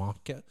hitting the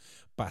market.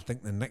 But I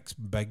think the next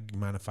big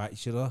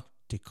manufacturer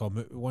to come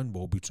out with one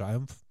will be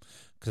Triumph,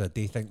 because I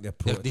do think their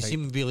prototype. They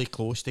seem really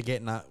close to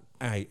getting that.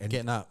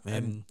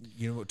 And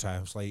you know what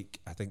Triumph's like.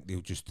 I think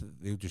they'll just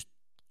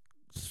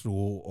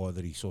throw all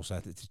the resource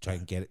at it to try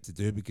and get it to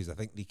do, because I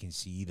think they can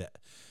see that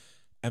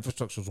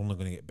infrastructure's only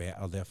going to get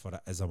better. Therefore,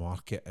 it is a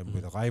market, and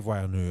with a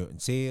Livewire now out on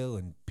sale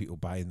and people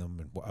buying them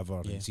and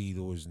whatever, and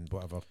Zeros and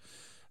whatever,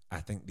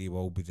 I think they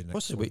will be the next.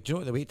 What's the wait? Do you know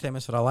what the wait time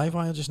is for a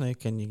Livewire just now?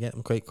 Can you get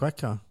them quite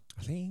quick? Or?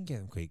 I think you can get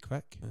them quite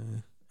quick.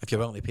 If you're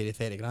willing to pay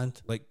the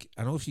 $30,000. Like,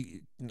 I know if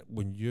you,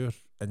 when you're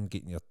in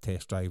getting your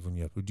test drive on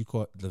your, would you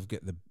call it, they've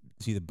got the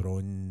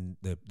bronze,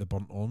 the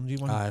burnt orangey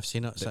one. I've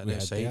seen it sitting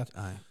outside.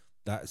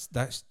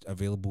 That's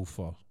available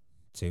for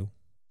sale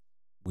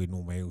with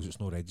no miles. It's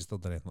not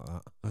registered or anything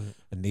like that.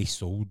 And they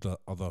sold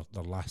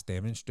their last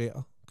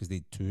demonstrator, because they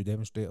had 2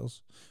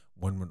 demonstrators.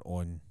 One went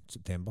on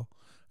September,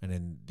 and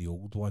then the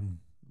old one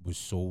was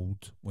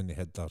sold when they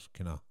had their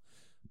kind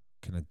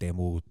of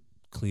demo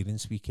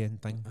clearance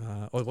weekend thing.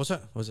 Was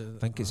it? I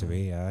think it's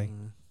away. Aye.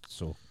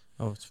 So.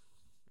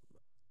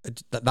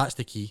 That's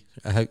the key,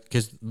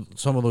 because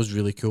some of those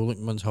really cool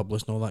looking ones,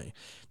 hubless and all that,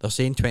 they're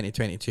saying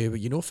 2022, but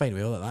you know fine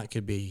well that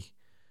could be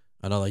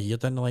another year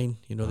down the line.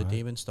 You know, the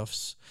Damon stuff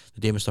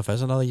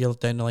is another year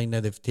down the line. Now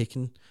they've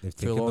taken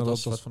full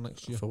orders for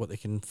next year for what they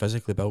can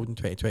physically build in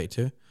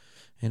 2022.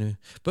 You know,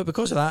 but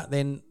because of that,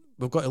 then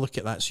we've got to look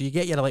at that. So you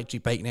get your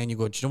electric bike now, and you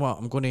go, do you know what?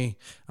 I'm going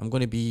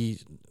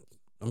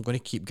to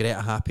keep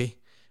Greta happy,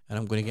 and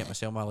I'm going to get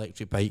myself my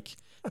electric bike.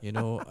 You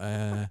know,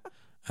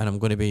 and I'm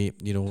going to be,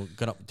 you know,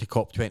 going up to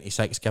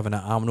COP26, giving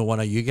it, I'm not one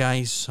of you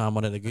guys, I'm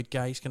one of the good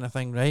guys kind of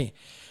thing, right?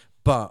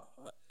 But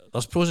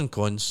there's pros and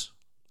cons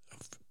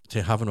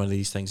to having one of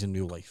these things in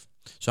real life.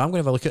 So I'm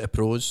going to have a look at the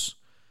pros.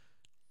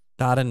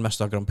 Darren,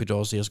 Mr. Grumpy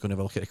Draws, is going to have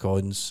a look at the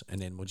cons, and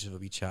then we'll just have a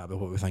wee chat about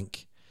what we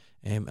think,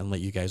 and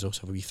let you guys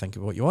also have a wee think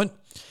about what you want.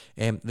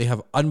 They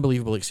have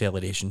unbelievable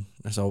acceleration.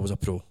 That's always a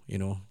pro, you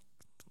know.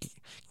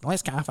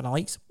 Let's get off of the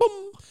lights.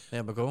 Boom!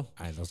 There we go.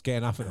 Aye, there's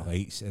getting off of the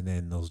lights, and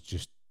then there's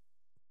just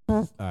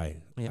Aye.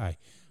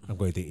 I'm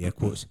going to do air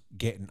quotes.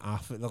 Getting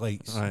off at the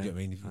lights. You know what I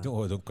mean? If you don't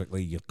hold on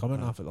quickly, you're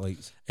coming off at the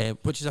lights.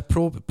 Which is a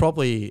pro.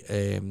 Probably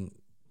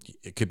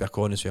it could be a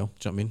con as well.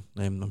 Do you know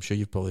what I mean? I'm sure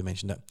you've probably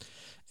mentioned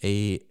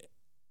it.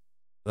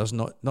 There's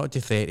not to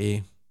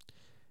 30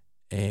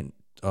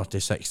 or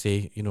to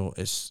 60. You know,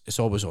 it's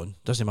always on.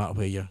 Doesn't matter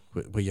where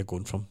you're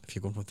going from. If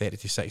you're going from 30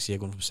 to 60, you're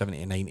going from 70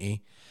 to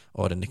 90,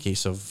 or in the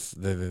case of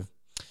the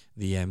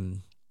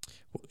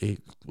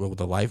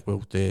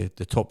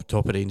top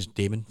of range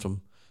Damon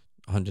from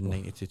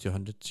 190 to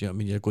 200. Do you know what I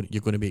mean?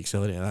 You're going to be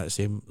accelerating at that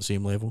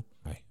same level.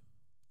 Aye.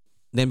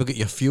 Then we've got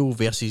your fuel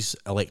versus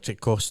electric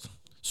cost.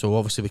 So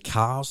obviously with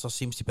cars, there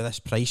seems to be this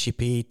price you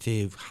pay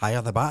to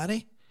hire the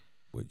battery,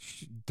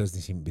 which doesn't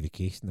seem to be the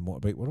case in the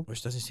motorbike world.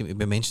 Which doesn't seem to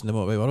be mentioned in the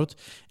motorbike world.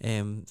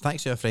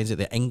 Thanks to our friends at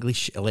the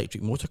English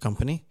Electric Motor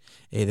Company,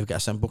 they've got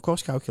a simple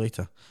cost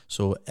calculator.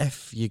 So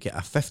if you get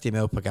a 50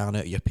 mile per gallon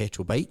out of your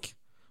petrol bike,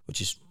 which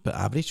is about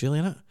average, really,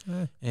 isn't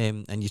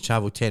it? And you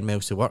travel 10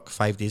 miles to work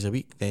 5 days a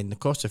week, then the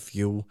cost of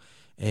fuel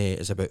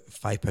is about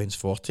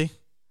 £5.40.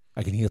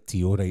 I can hear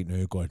T.O. right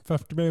now going,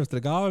 50 miles to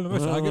the gallon.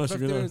 I get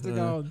 50 miles to the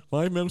gallon.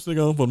 5 miles to the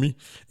gallon for me.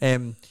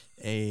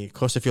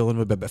 Cost of fuel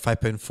would be about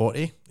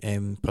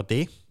 £5.40 per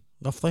day,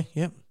 roughly,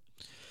 yeah.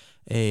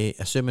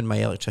 Assuming my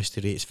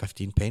electricity rate is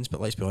 15 pence,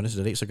 but let's be honest,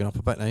 the rates are going up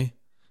a bit now.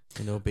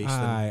 You know, based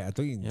on,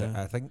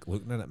 I think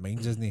looking at it,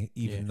 mine's isn't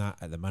even that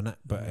at the minute,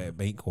 but it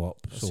might go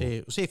up. So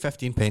say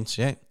 15 pence,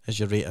 yeah, is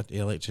your rate,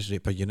 your electricity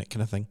rate per unit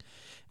kind of thing,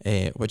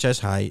 which is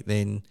high.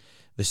 Then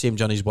the same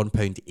journey is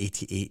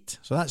 £1.88,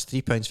 so that's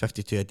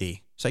 £3.52 a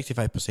day,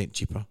 65%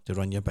 cheaper to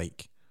run your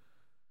bike,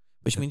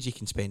 which means you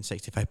can spend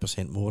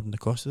 65% more than the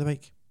cost of the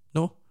bike.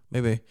 No,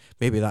 maybe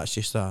that's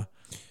just a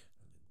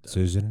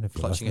Susan, if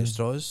clutching at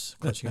straws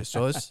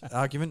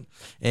argument.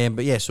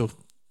 But yeah, so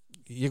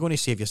you're going to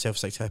save yourself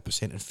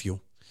 65% in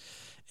fuel.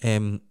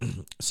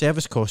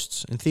 Service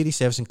costs. In theory,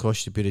 servicing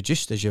costs should be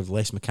reduced as you have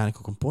less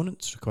mechanical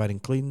components requiring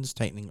cleans,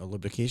 tightening or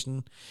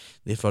lubrication.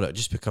 Therefore, it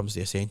just becomes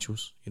the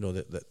essentials. You know,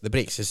 the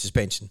brakes, the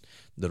suspension,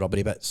 the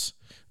rubbery bits,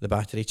 the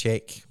battery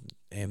check,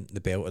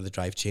 the belt or the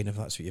drive chain if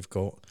that's what you've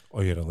got.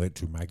 Or your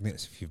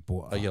electromagnets if you've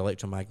bought Or your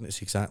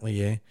electromagnets, exactly,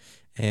 yeah.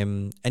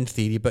 In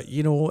theory, but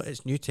you know,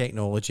 it's new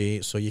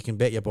technology, so you can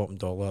bet your bottom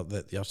dollar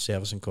that your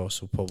servicing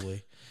costs will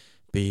probably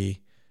be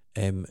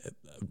round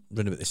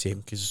about the same,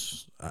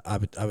 because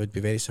I would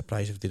be very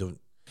surprised if they don't.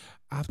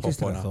 I've just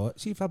had a thought.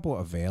 See if I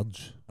bought a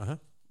Verge,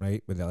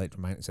 right, with the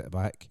electromagnets at the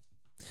back,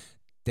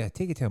 do I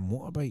take it to a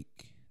motorbike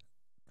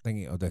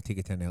thingy, or do I take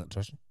it to an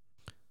electrician?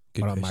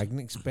 Good or question. a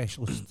magnet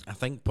specialist? I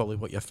think probably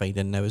what you're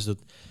finding now is that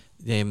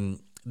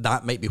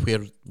that might be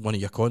where one of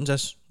your cons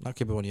is. That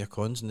could be one of your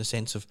cons in the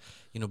sense of,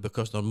 you know,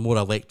 because they're more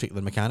electric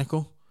than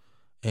mechanical.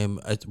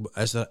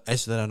 Is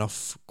there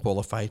enough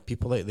qualified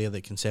people out there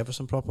that can service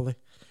them properly?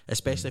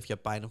 Especially if you're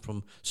buying them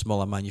from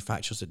smaller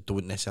manufacturers that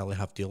don't necessarily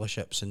have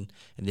dealerships and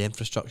the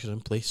infrastructure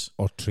in place.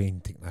 Or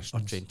trained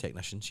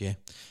technicians. Yeah.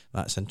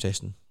 That's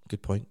interesting.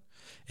 Good point.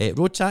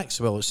 Road tax,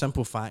 well, it's a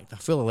simple fact. A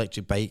full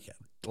electric bike,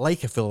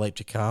 like a full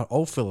electric car,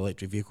 all full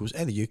electric vehicles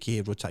in the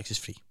UK, road tax is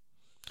free.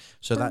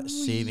 So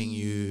that's saving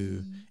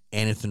you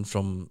anything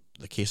from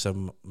the case of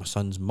my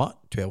son's mutt,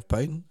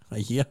 £12 a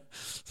year,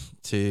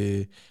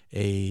 to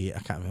I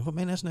can't remember what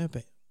mine is now,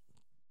 but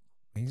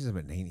mine's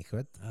about 90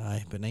 quid.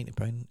 Aye, about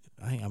 £90.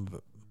 I think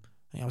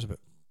I was about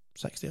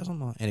 60 or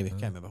something like that. Anyway,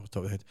 can't remember off the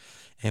top of the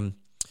head.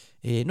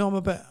 No, I'm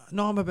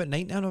about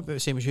 90. I'm about the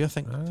same as you, I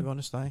think, to be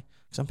honest.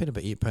 Because I'm paying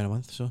about £8 a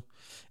month. So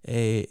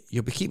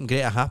you'll be keeping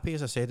Greta happy,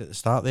 as I said at the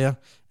start there.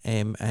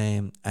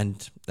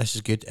 And this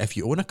is good. If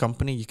you own a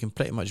company, you can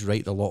pretty much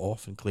write the lot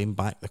off and claim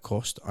back the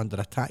cost under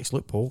a tax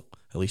loophole,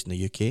 at least in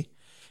the UK.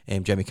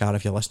 Jimmy Carr,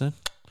 if you're listening,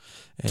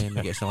 he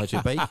gets an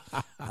electric bike.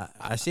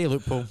 I say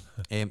loophole.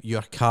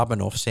 You're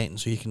carbon offsetting,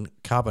 so you can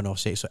carbon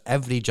offset. So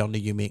every journey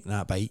you make in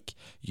that bike,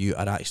 you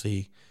are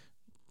actually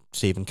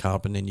saving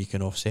carbon, and you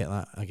can offset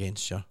that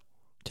against your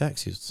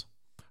taxes.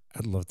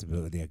 I'd love to be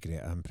able to do a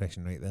Greta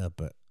impression right there,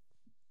 but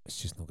it's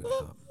just not going to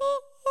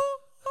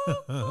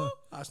happen.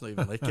 That's not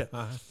even like it.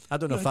 I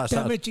don't know if that's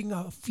damaging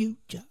our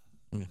future.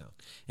 No.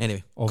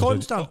 Anyway, All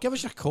give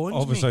us your cons.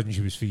 All of a sudden, she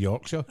was for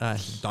Yorkshire.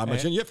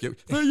 Damaging your future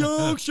for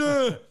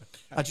Yorkshire.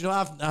 Do you know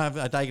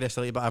I digressed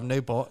a little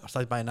bit. I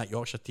started buying that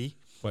Yorkshire tea.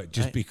 What,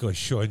 just because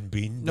Sean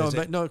Bean? No,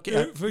 but no.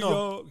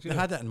 Yorkshire. They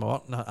had it in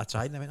Morton. I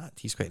tried, and I went, that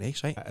tea's quite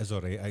nice, right? It is all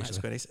right, actually. It's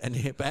quite nice.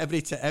 And but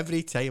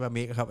every time I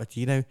make a cup of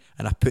tea now,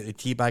 and I put the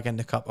tea bag in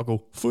the cup, I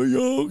go, for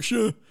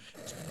Yorkshire.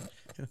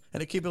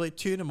 And it could be like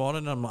 2 a.m,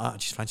 and I'm like, I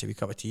just fancy a wee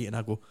cup of tea, and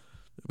I go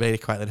very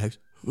quietly in the house,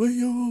 for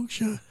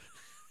Yorkshire.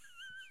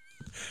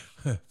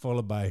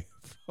 Followed by.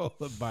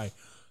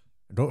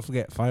 Don't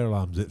forget fire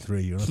alarms at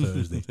 3 on a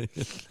Thursday.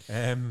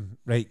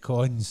 Right,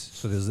 cons.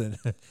 So there's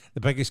the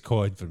biggest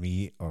con for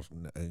me, or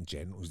in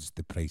general, is just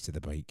the price of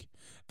the bike.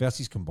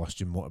 Versus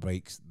combustion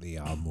motorbikes, they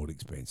are more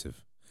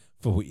expensive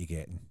for what you're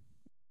getting.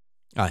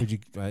 Aye.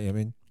 I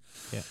mean?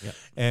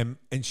 Yeah.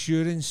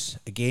 Insurance,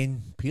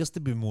 again, appears to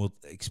be more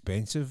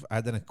expensive.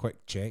 I did a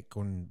quick check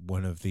on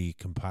one of the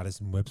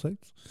comparison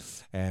websites.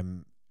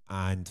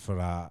 And for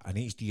an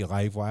HD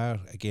live wire,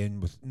 again,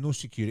 with no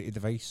security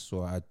device,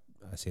 so I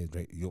said,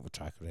 right, you have a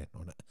tracker in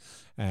on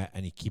it,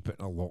 and you keep it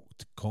in a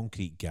locked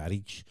concrete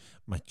garage.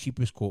 My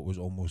cheapest quote was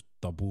almost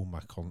double my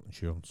current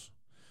insurance,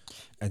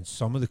 and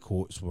some of the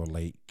quotes were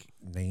like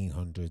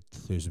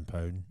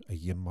 £900,000 a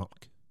year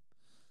mark.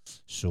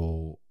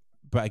 So,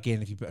 but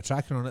again, if you put a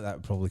tracker on it, that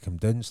would probably come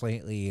down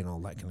slightly and all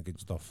that kind of good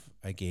stuff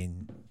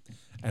again.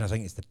 And I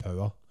think it's the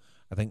power.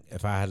 I think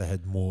if I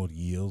had more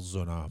years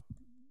on a,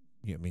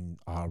 you know what I mean,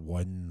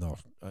 R1 or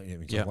something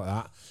like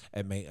that,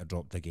 it might have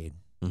dropped again.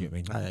 You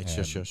know what I mean?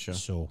 Sure.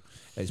 So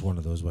it's one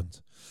of those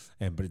ones.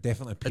 But it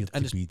definitely appeared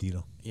to be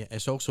dearer. Yeah,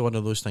 it's also one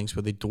of those things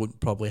where they don't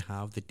probably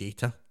have the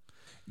data.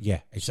 Yeah,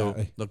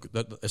 exactly. So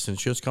it's an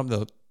insurance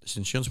company, it's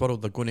insurance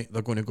world, they're going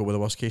to go with the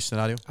worst case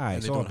scenario. Aye,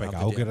 it's all a big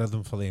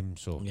algorithm for them.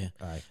 So yeah.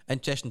 Aye.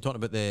 Interesting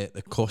talking about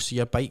the cost of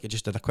your bike. I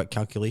just did a quick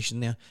calculation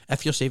there.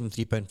 If you're saving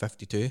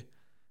 £3.52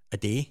 a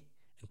day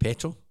in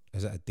petrol.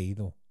 Is it a day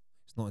though?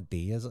 It's not a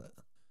day, is it?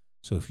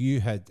 So if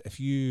your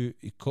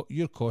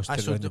cost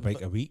to run the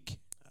bike a week.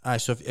 Aye,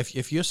 so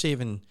if you're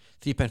saving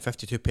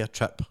 £3.52 per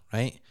trip,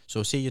 right?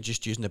 So say you're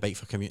just using the bike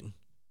for commuting,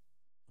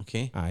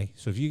 okay? Aye.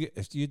 So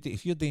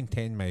if you're doing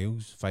 10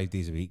 miles 5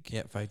 days a week,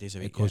 5 days a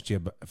week, it costs you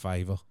about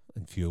 £5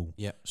 in fuel.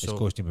 Yeah, so it's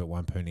costing you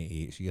about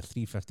 £1.88. So you're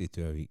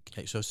 £3.52 a week.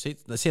 Right, so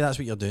let's say that's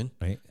what you're doing.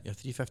 Right. You're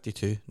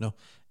 £3.52.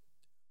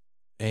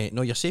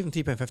 No, you're saving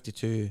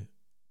 £3.52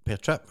 per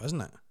trip,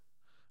 isn't it?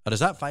 Or is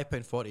that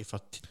 £5.40 for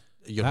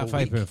your whole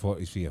week? That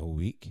 £5.40 is for your whole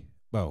week.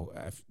 Well,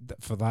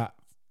 for that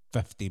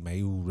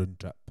 50-mile round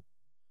trip,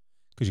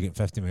 because you're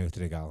getting 50 miles to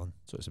the gallon,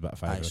 so it's about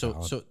 £5 a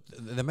gallon. So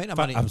the amount of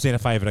money I'm saying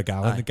 £5 a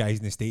gallon. Aye. The guys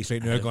in the States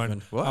right now are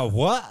going, what? A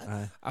what?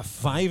 Aye. A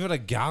 £5 a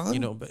gallon? You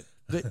know, but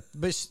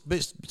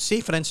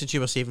say for instance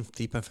you were saving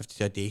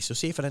 £3.52 a day. So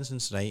say for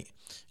instance, right,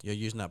 you're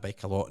using that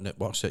bike a lot and it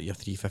works out your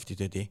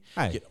 £3.52 a day.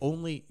 Aye.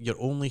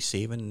 You're only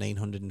saving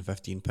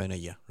 £915 a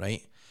year,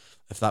 right?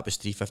 If that was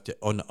 $350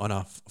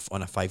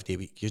 on a 5 day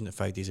week, using it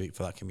 5 days a week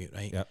for that commute,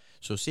 right? Yep.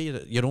 So say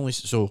that you're only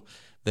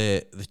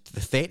the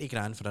 30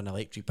 grand for an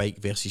electric bike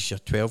versus your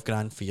 12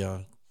 grand for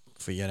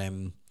for your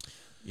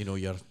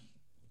your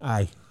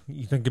Aye,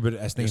 you think about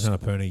it, it's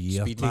 £900 a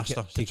year.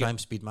 Speedmaster, the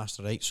Triumph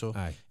Speedmaster, right? So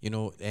Aye.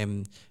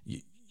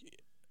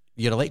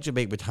 Your electric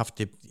bike would have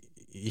to.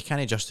 You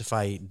can't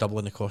justify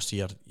doubling the cost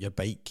of your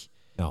bike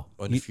No,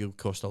 on the fuel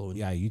cost alone.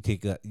 Yeah, you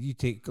take that.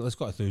 Let's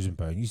got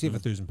 £1,000. You save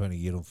 £1,000 a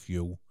year on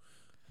fuel,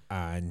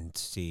 and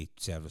say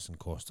service and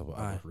cost or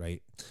whatever,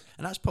 right?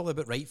 And that's probably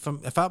about right.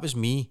 If that was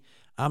me,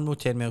 I'm no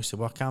 10 miles to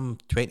work. I'm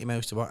 20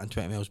 miles to work and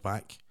 20 miles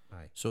back.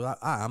 Aye. So that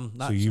I am.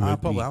 That's, So I'm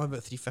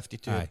about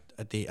 352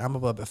 a day. I'm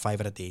about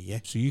 £5 a day. Yeah.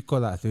 So you got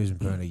that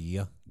 £1,000 a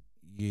year.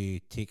 You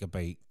take a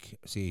bike.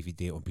 Say if you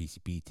do it on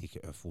PCP, take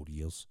it out 4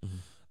 years.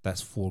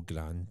 That's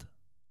 £4,000,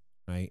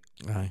 right?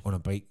 Aye. On a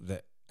bike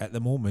that at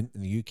the moment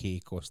in the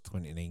UK costs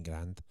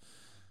 £29,000.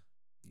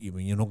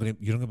 You're not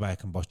gonna buy a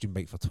combustion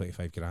bike for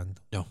 £25,000.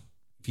 No.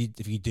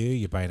 If you do,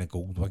 you're buying a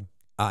Goldwing.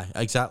 Aye,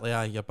 exactly.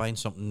 Aye, you're buying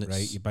something that's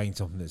Right, you're buying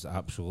something that's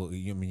absolutely.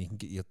 You can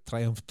get your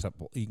Triumph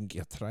Triple, you can get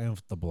your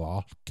Triumph Double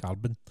R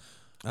carbon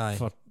aye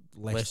for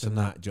less than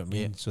that. Do you know what I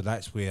mean? Yeah. So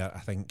that's where I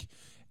think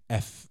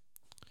if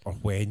or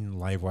when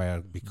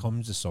Livewire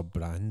becomes a sub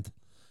brand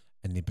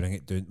and they bring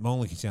it down, my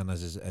only concern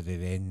is are they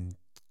then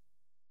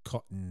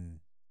cutting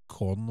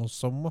corners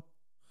somewhere?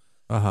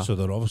 So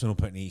they're obviously not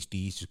putting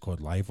HDs just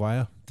called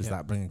Livewire. Does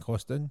that bring a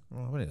cost in?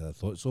 Well, I wouldn't have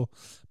thought so.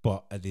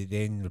 But are they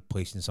then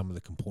replacing some of the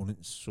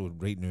components? So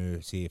right now,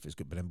 say if it's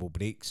got Brembo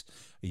brakes,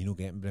 are you not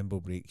getting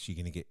Brembo brakes? You're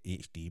going to get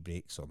HD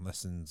brakes or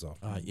Nissans or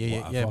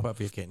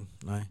whatever you're getting.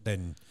 Aye.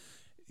 Then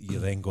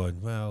you're then going,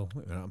 well,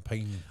 wait a minute, I'm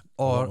paying.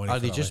 Or are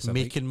they just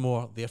making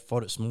more?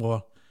 Therefore, it's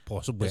more.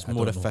 Possibly, it's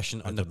more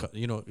efficient, and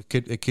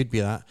it could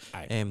be that.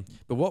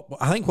 But what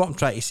I'm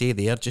trying to say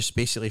there, just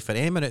basically for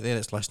anyone out there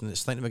that's listening,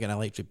 that's thinking about getting an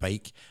electric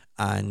bike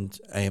and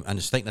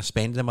is thinking of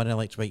spending the money on an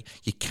electric bike,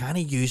 you can't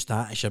use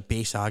that as your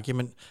base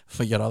argument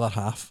for your other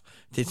half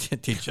to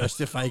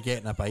justify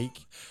getting a bike.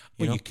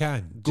 You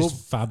can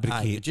just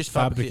fabricate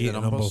the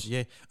numbers.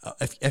 Yeah,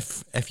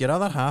 if your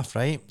other half,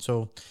 right?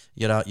 So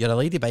you're a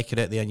lady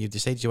biker out there, and you've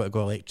decided you want to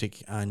go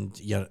electric, and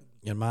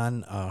your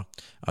man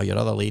or your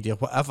other lady or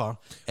whatever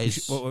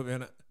is.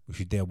 We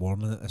should do a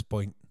warning at this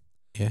point.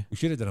 Yeah, we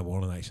should have done a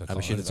warning actually.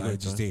 We should have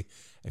just say,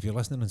 if you're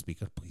listening on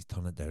speaker, please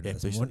turn it down.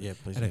 Please.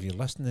 And if you're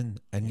listening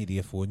in your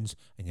earphones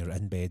and you're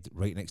in bed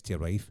right next to your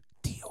wife,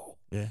 Tio,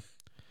 turn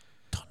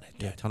it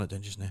down. Turn it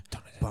down just now.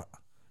 Turn it down.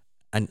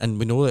 But and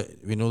we know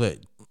that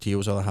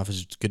Tio's other half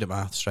is good at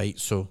maths, right?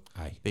 So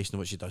based on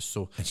what she does,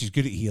 and she's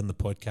good at hearing the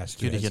podcast.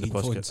 Good at hearing the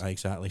podcast,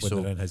 exactly.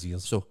 When they're in his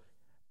ears. So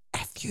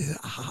if you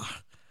are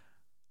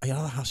your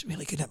other half's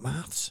really good at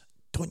maths,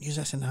 don't use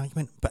this in an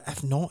argument. But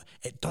if not,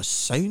 it does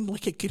sound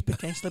like it could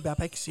potentially be a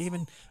big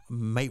saving.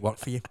 Might work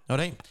for you. All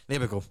right, there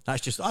we go.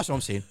 That's what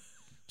I'm saying.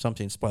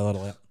 Something spoiler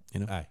alert.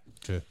 Aye,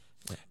 true.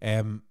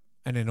 And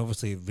then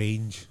obviously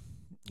range.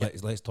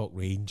 Let's talk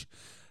range.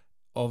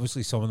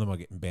 Obviously, some of them are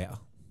getting better.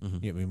 I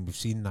mean, we've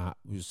seen that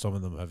with some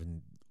of them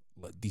having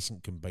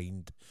decent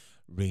combined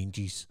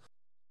ranges.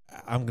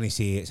 I'm going to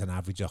say it's an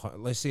average.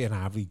 Let's say an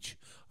average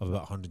of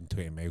about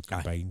 120 miles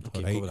combined.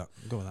 Okay, right?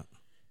 Go with that.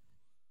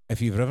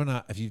 If you've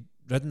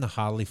ridden the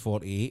Harley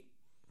 48,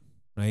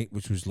 right,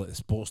 which was like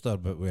the Sportster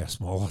but with a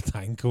smaller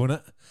tank on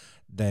it,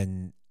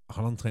 then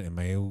 120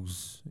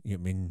 miles,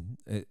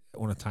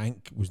 on a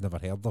tank was never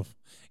heard of.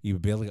 You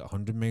would barely get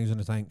 100 miles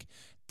on a tank.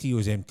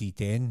 Tio's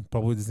MT10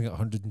 probably doesn't get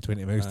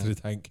 120 miles to the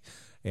tank.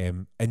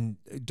 And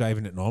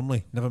driving it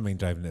normally, never mind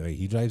driving it the way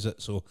he drives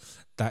it. So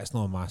that's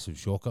not a massive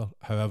shocker.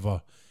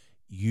 However,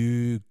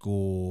 you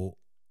go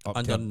up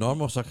under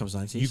normal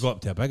circumstances. You go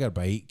up to a bigger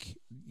bike,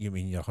 you're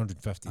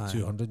 150,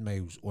 200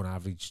 miles on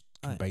average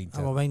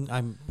combined.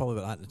 I'm probably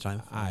about that at the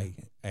time.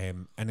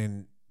 And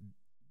then,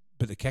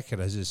 but the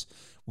kicker is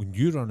when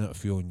you run out of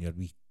fuel in your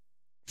wee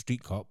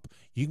street cup,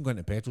 you can go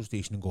into a petrol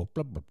station and go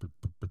blah blah blah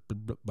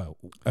blah blah blah.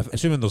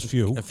 Assuming there's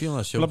fuel. If fuel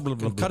is fuel.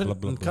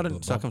 In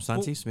current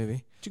circumstances,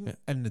 maybe.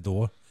 In the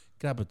door,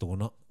 grab a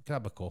donut,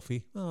 grab a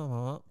coffee,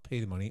 pay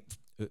the money,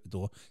 out the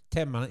door.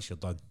 10 minutes, you're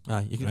done.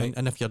 You can, right?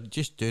 And if you're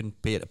just doing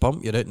pay at the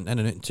pump, you're out in and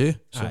out in two.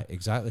 So.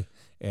 Exactly.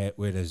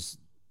 Whereas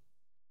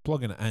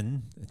plugging it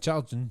in and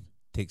charging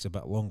takes a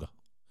bit longer.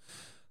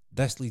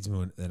 This leads me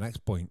on to the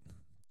next point.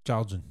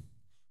 Charging.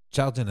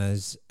 Charging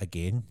is,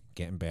 again,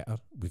 getting better.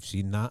 We've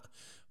seen that.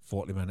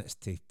 40 minutes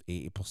to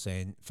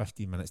 80%,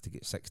 15 minutes to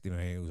get 60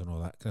 miles and all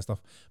that kind of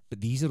stuff. But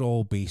these are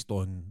all based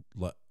on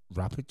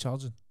rapid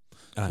charging.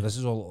 So this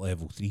is all at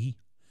level 3.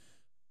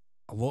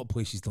 A lot of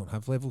places don't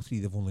have level 3.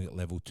 They've only got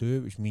level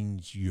 2, which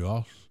means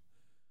you're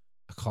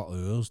a couple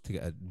of hours to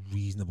get a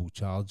reasonable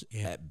charge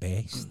at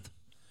best,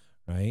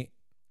 right?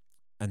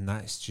 And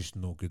that's just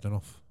not good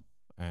enough.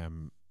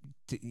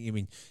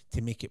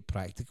 To make it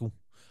practical,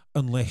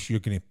 unless you're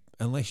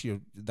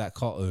that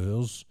couple of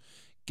hours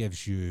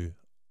gives you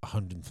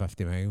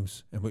 150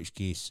 miles, in which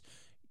case,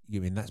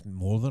 that's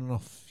more than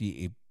enough for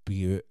you to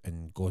be out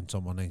and go on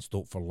somewhere and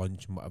stop for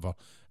lunch and whatever,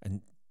 and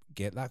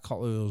get that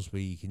couple of hours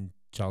where you can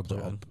charge it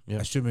up,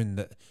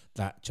 assuming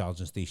that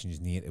charging station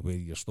is near to where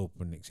you're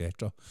stopping,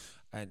 etc.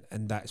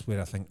 And that's where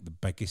I think the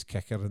biggest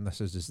kicker in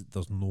this is that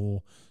there's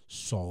no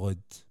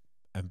solid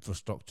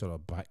infrastructure or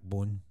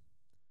backbone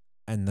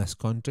in this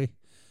country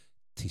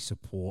to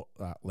support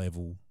that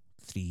level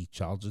 3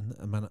 charging at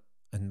the minute,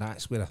 and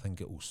that's where I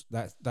think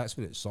that's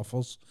where it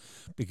suffers,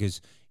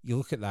 because you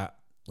look at that.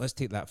 Let's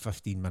take that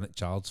 15-minute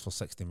charge for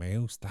 60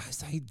 miles.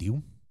 That's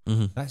ideal.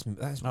 Mm-hmm.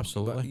 That's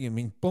Absolutely. You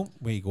mean, boom,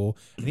 where you go,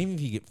 and even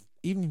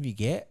if you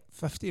get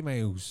 50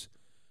 miles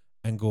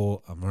and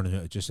go, I'm running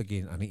out of juice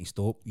again, I need to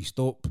stop. You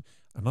stop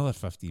another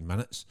 15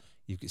 minutes.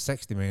 You've got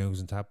 60 miles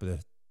on top of the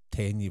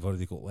 10 you've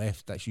already got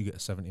left. That's you get a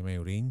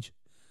 70-mile range.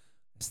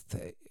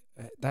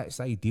 That's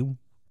ideal.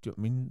 Do you know what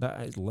I mean?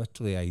 That is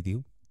literally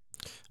ideal.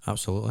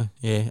 Absolutely.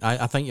 Yeah,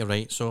 I think you're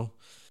right. So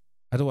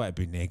I don't want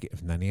to be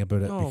negative ninny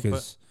about it, No,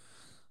 because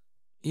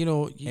you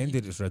know, anybody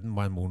that's ridden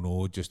one will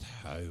know just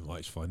how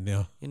much fun they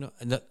are. you know,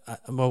 and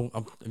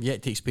I'm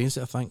yet to experience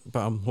it, I think, but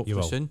I'm You hopefully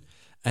will. soon.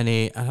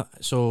 And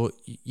so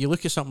you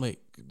look at something like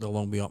The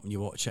Long Way Up and you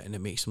watch it and it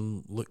makes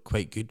them look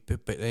quite good,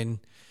 but then,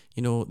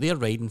 you know, they're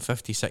riding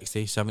 50,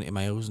 60, 70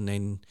 miles and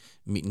then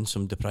meeting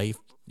some deprived,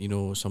 you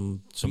know,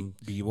 some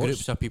But you watch,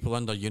 groups of people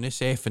under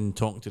UNICEF and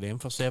talking to them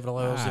for several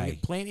hours. Aye. And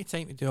you've plenty of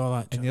time to do all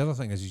that. and the other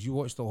thing is you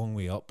watch The Long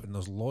Way Up, and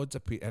there's loads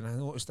of people, and I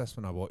noticed this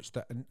when I watched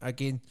it, and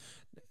again,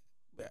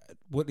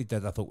 what they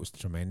did I thought was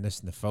tremendous,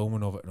 and the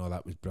filming of it and all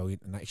that was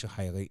brilliant, and actually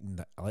highlighting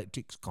that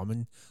electric's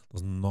coming,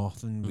 there's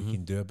nothing we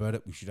can do about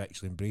it, we should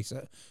actually embrace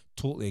it.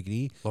 Totally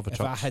agree. Love a If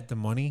truck. I had the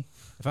money,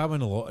 if I win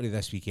a lottery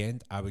this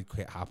weekend, I would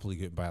quite happily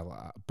go and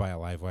buy a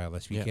live wire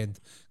this Yeah. weekend,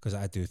 because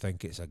I do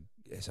think it's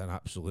an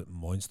absolute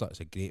monster.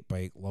 It's a great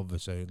bike, love the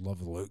sound, love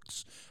the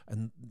looks,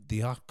 and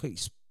they are quite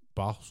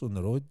sparse on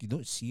the road. You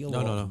don't see a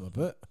lot of them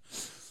about.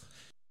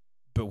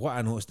 But what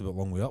I noticed about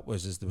Long Way Up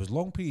was there was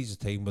long periods of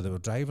time where they were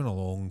driving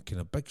along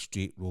kind of big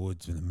straight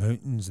roads with the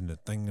mountains and the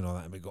thing and all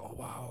that, and we go, oh,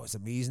 wow, it's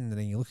amazing. And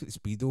then you look at the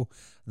speedo, and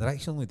they're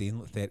actually only doing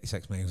like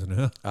 36 miles an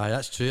hour. Aye,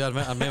 that's true. I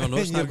remember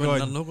noticing You're that going, going-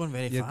 they're not going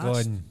very You're fast.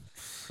 going,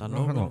 They're not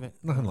nothing, going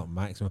like, nothing like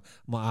maximum.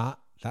 I'm like,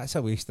 that's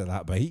a waste of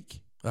that bike.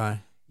 Aye.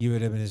 You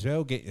would have been as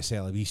well getting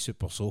yourself a wee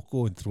Super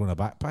Soco and throwing a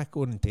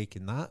backpack on and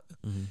taking that.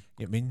 Mm-hmm. You know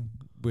what I mean?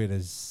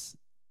 Whereas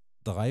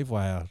the live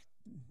wire,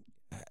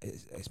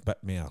 it's a bit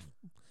more.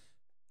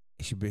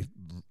 It should be,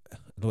 I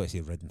don't want to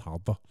say ridden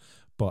harder,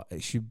 but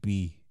it should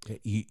be.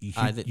 You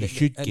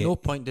should at get. no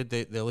point did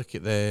they look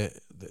at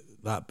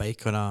that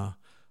bike on a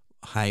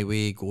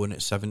highway going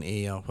at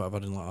 70 or whatever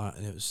and like that,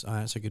 and it was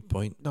that's a good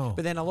point. No,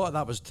 But then a lot of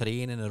that was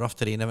terrain and the rough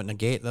terrain everything. I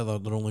get that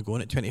they're only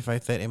going at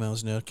 25, 30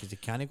 miles an hour because they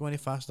can't go any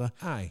faster.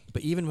 aye.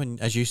 But even when,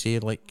 as you say,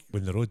 like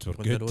When the roads were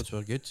when good, the roads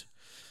were good,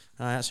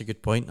 that's a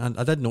good point. And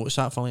I did notice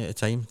that funny at the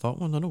time. Thought,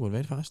 well, they're not going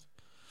very fast.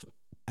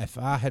 if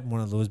I had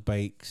one of those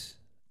bikes,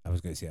 I was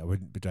going to say I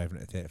wouldn't be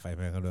driving at 35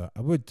 miles an hour.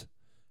 I would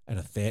in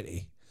a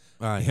 30.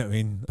 Aye. You know what I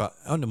mean? But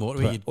on the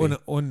motorway, you'd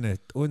But be,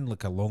 on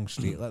like a long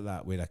straight like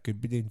that, where I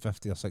could be doing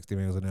 50 or 60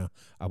 miles an hour,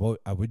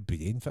 I would be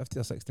doing 50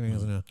 or 60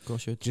 miles an hour, of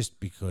course you'd. just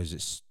because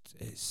it's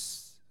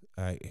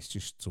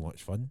just so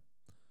much fun.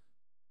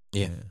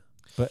 Yeah.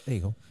 But there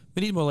you go.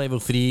 We need more level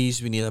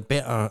 3s. We need a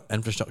better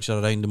infrastructure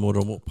around the more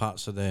remote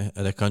parts of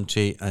the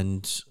country,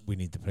 and We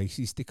need the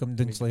prices to come we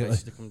down need the slightly.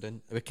 prices to come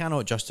down. We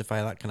cannot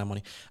justify that kind of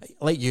money.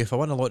 Like you, if I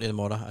won a lottery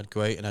tomorrow, I'd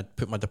go out and I'd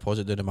put my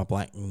deposit down in my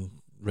black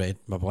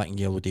and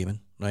yellow Damon,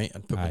 right?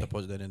 I'd put my Aye.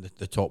 deposit down in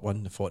the top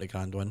one, the 40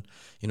 grand one.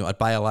 You know, I'd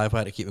buy a live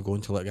wire to keep me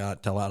going till it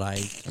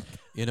arrived.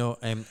 You know,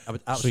 I would So you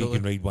absolutely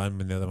can ride one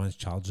when the other one's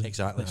charging.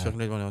 exactly. So I Aye. can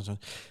read one else.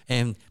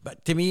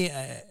 But to me,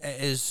 it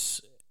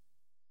is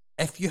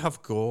if you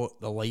have got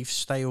the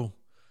lifestyle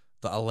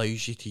that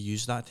allows you to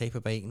use that type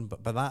of biking.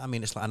 But by that I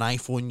mean it's like an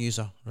iPhone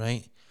user,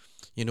 right?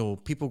 You know,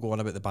 people go on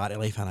about the battery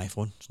life of an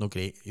iPhone. It's not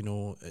great. You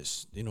know,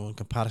 it's, you know, in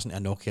comparison to a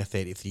Nokia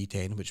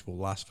 3310, which will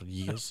last for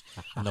years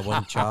and the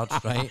one charge,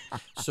 right?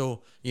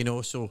 So, you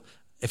know, so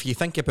if you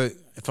think about,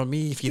 for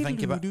me, if you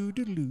think about,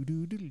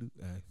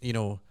 Aye. you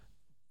know,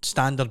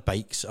 standard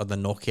bikes are the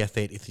Nokia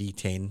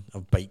 3310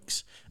 of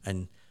bikes,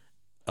 and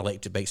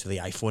electric bikes are the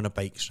iPhone of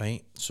bikes,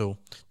 right? So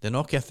the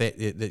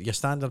Nokia, your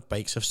standard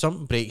bikes, if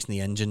something breaks in the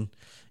engine,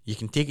 you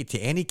can take it to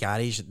any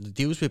garage that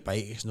deals with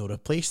bikes and they'll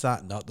replace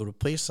that nut, they'll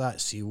replace that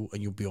seal,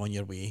 and you'll be on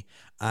your way.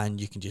 And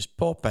you can just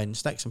pop in,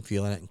 stick some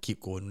fuel in it and keep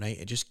going, right?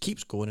 It just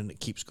keeps going and it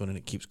keeps going and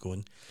it keeps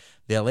going.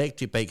 The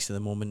electric bikes at the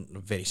moment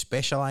are very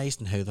specialised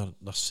in how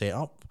they're set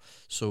up.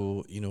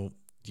 So, you know,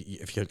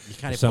 if you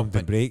can't If something pop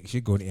in, breaks,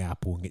 you're going to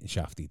Apple and getting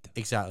shafted.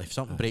 exactly. If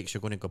something breaks,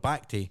 you're going to go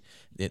back to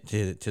the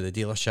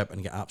dealership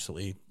and get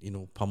absolutely, you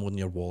know, pummeled in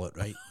your wallet,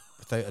 right?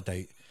 Without a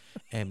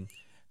doubt.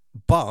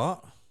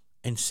 But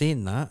in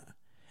saying that,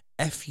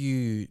 if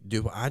you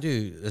do what I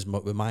do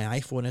with my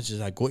iPhone is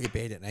I go to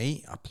bed at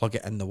night, I plug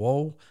it in the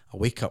wall, I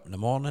wake up in the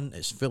morning,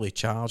 it's fully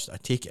charged, I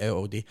take it out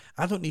all day.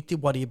 I don't need to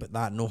worry about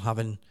that, no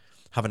having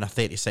a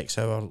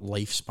 36-hour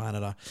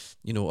lifespan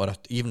or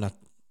even a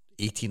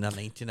 18 or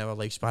 19-hour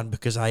lifespan,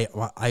 because I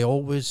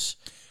always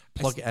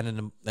plug it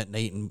in at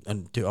night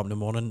and do it up in the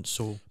morning.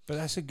 So, But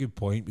that's a good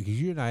point,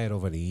 because you and I are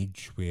of an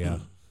age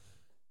where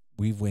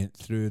we've went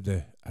through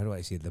the, I don't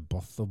want to say the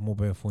birth of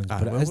mobile phones,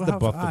 but it well, is we the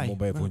have- birth aye, of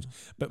mobile well. phones.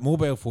 But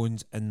mobile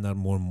phones in their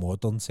more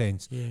modern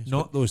sense, Yes,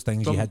 not those things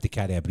you from- had to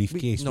carry a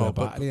briefcase with a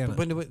battery in it.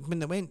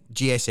 when it went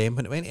GSM,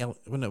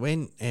 when it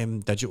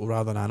went digital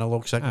rather than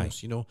analog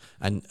signals,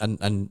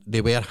 and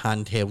they were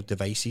handheld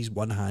devices.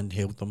 One hand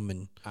held them,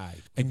 and Aye,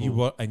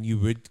 and you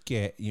would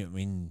get, you know what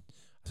I mean.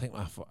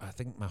 I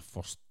think my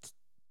first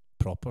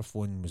proper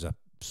phone was a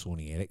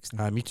Sony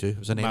Ericsson. me too. It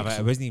was an It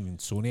Ericsson. wasn't even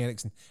Sony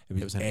Ericsson.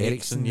 It was an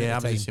Ericsson. Ericsson. Yeah,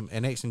 at I the was time.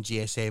 an Ericsson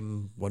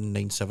GSM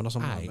 197 or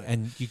something. Aye, like that.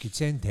 and you could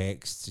send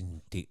texts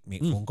and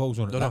make phone calls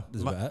on it. No, That no,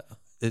 was my- about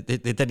it. They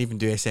didn't even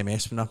do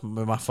SMS with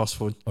my first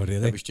phone. Oh,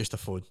 really? It was just a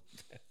phone.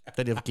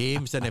 Didn't have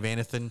games, didn't have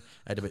anything.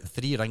 I had about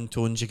 3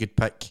 ringtones you could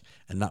pick,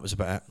 and that was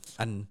about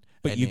it.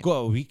 But you got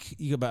a week.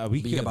 You got about a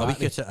week. you out got of a week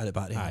battery. at the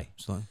battery. Aye.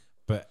 So,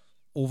 But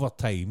over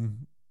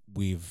time,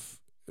 we've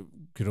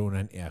grown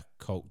into a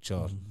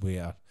culture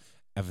where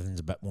everything's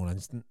a bit more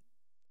instant.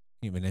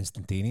 You mean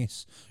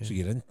instantaneous? So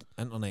your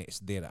internet's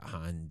there at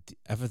hand.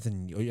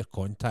 Everything, all your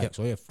contacts,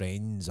 all your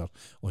friends are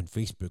on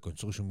Facebook, on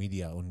social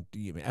media,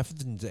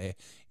 everything's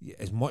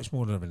is much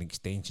more of an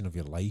extension of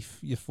your life.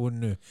 Your phone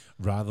now,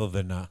 rather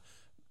than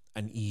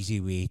an easy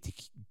way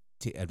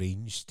to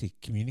arrange to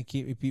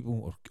communicate with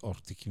people or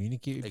to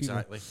communicate with people.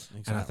 exactly.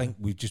 And I think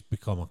we've just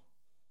become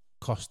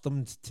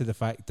accustomed to the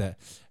fact that,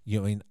 you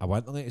know what I mean, I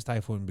want the latest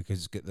iPhone because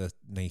it's got the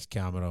nice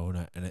camera on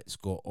it and it's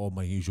got all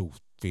my usual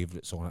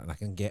favourites on it and I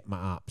can get my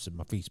apps and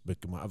my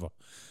Facebook and whatever.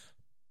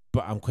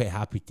 But I'm quite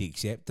happy to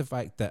accept the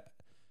fact that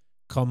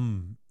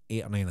come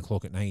 8 or 9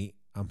 o'clock at night,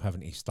 I'm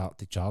having to start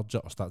to charge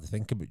it or start to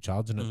think about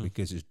charging it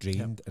because it's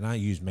drained. And I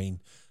use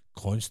mine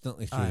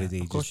constantly through the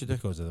day of course just you do.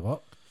 because of the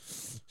work.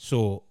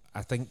 So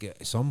I think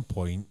at some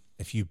point,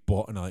 if you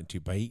bought an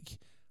electric bike,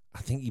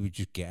 I think you would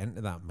just get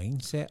into that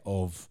mindset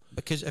of...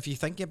 Because if you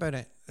think about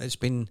it, it's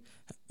been,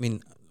 I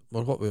mean,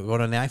 we're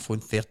on the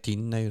iPhone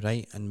 13 now,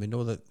 right? And we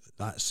know that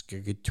that's a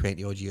good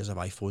 20 odd years of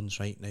iPhones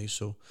right now.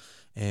 So,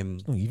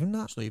 Not even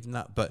that. it's not even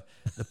that. But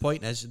the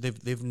point is,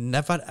 they've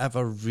never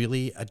ever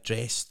really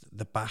addressed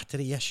the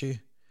battery issue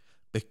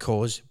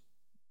because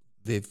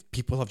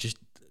people have just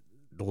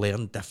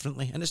learned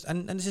differently, and it's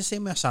the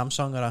same with a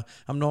Samsung or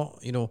I'm not,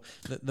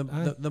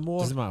 the more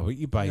Doesn't matter what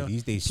you buy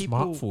these days.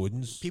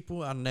 Smartphones.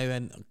 people are now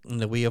in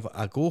the way of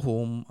I go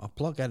home, I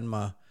plug in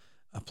my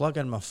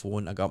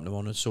phone, I go up in the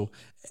morning. So,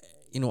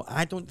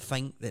 I don't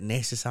think that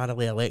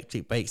necessarily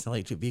electric bikes and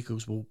electric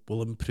vehicles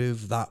will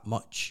improve that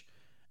much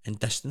in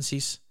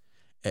distances.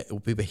 It will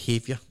be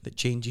behaviour that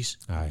changes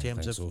Aye,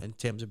 in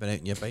terms of being out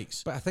on your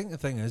bikes. But I think the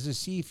thing is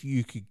see if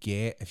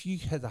you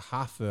had a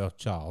half-hour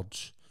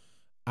charge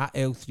at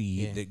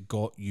L3 that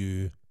got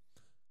you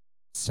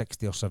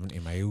 60 or 70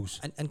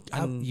 miles,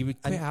 and you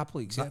would quite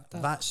happily accept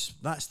that.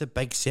 That's the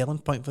big selling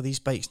point for these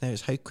bikes now,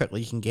 is how quickly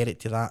you can get it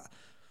to that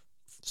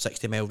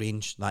 60 mile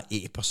range, that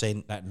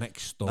 80%, That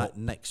next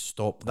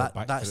stop.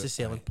 That's the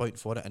selling point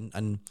for it,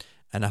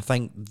 and I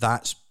think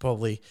that's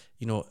probably,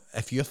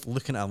 if you're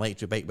looking at an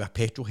electric bike with a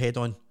petrol head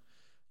on,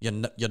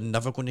 you're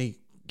never going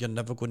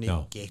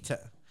to get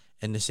it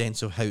in the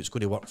sense of how it's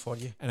going to work for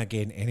you. And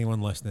again, anyone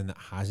listening that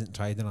hasn't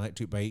tried an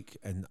electric bike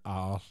and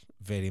are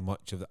very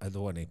much of the,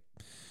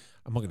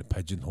 I'm not going to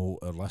pigeonhole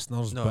our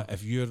listeners, but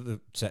if you're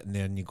sitting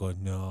there and you go,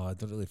 no, I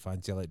don't really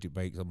fancy electric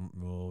bikes,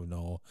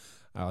 no,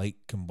 I like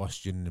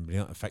combustion and being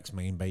able to fix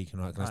my own bike and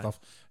all that kind of stuff,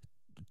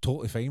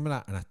 totally fine with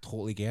that, and I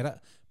totally get it.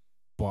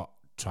 But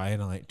try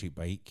an electric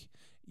bike,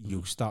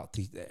 you'll start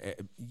to,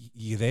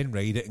 you then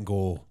ride it and go,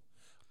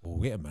 oh,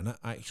 wait a minute,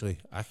 actually,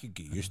 I could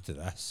get used to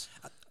this.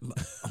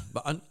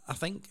 But I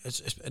think,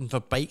 and for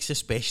bikes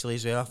especially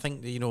as well, I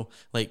think that,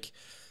 like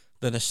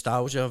the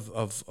nostalgia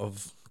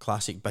of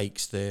classic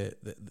bikes, the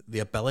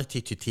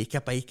ability to take a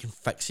bike and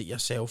fix it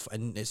yourself,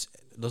 and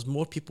there's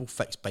more people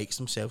fix bikes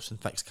themselves than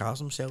fix cars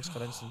themselves,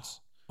 for instance.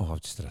 Oh,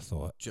 I've just had a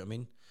thought. Do you know what I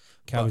mean?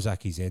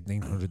 Kawasaki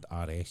Z900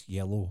 RS,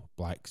 yellow,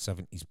 black,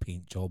 70s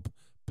paint job,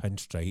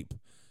 pinstripe,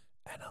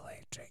 and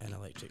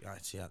electric.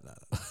 I'd say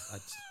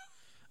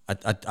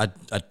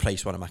I'd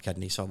price one of my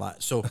kidneys on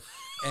that. So,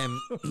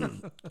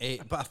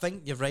 but I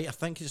think you're right. I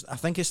think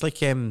it's like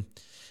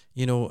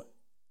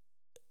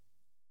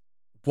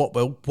what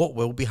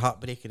will be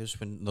heartbreaking is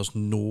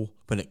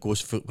when it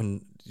goes full,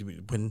 when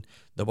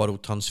the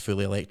world turns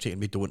fully electric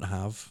and we don't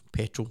have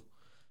petrol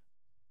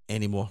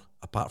anymore,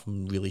 apart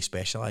from really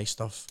specialised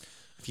stuff.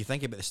 If you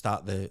think about the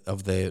start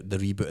of the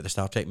reboot of the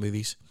Star Trek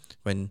movies,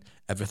 when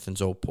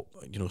everything's all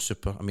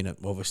super. I mean,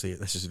 obviously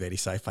this is very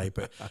sci-fi,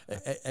 but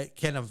it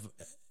kind of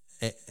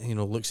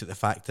looks at the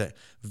fact that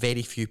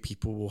very few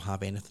people will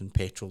have anything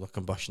petrol or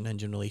combustion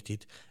engine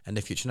related in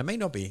the future. And it might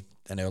not be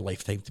in our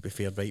lifetime, to be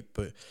fair, right?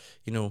 But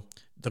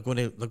they're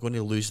going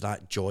to lose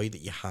that joy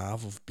that you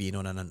have of being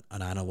on an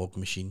analog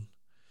machine.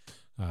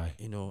 Aye,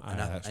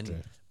 that's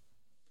true.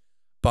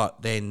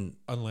 But then,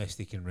 unless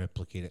they can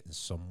replicate it in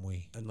some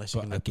way,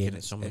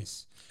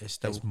 it's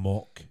still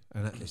mock,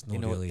 and it's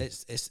not really.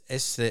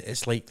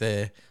 It's like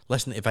the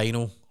listening to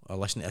vinyl or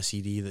listening to a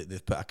CD that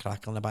they've put a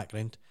crackle in the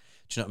background.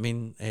 Do you know what I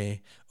mean?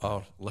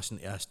 Or listen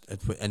to us,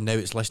 and now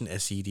it's listening to a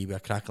CD with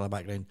a crackle in the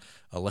background,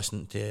 or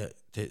listening to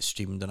it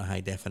streamed on a high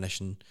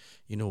definition,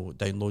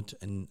 download,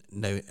 and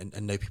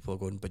now people are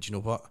going, but you know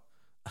what?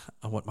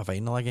 I want my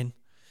vinyl again.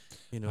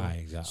 Aye,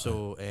 exactly.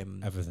 So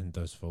everything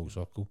does full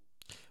circle.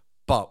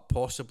 But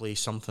possibly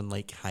something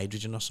like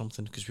hydrogen or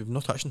something, because we've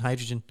not touched on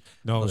hydrogen.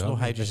 No, there's no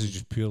hydrogen. This is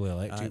just purely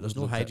electric. There's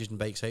no hydrogen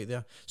bikes out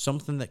there.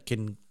 Something that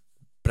can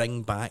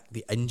bring back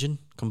the engine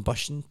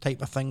combustion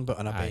type of thing, but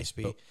on a base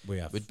way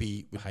would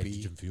be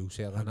hydrogen fuel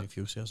cell, hydrogen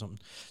fuel cell or something.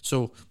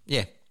 So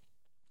yeah,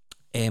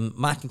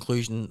 my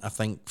conclusion, I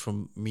think,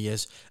 from me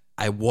is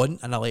I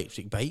want an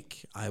electric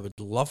bike. I would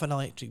love an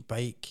electric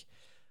bike,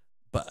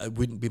 but it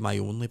wouldn't be my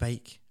only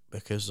bike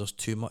because there's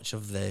too much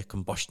of the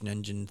combustion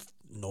engine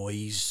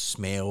noise,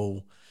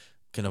 smell,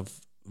 kind of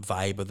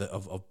vibe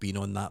of being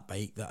on that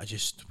bike that I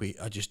just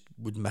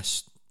would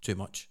miss too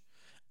much,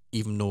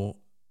 even though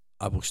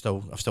I've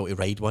still to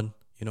ride one,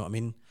 you know what I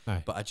mean?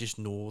 Aye. But I just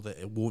know that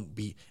it won't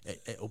be.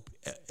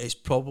 It's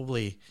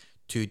probably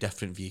two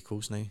different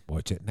vehicles now.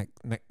 Watch it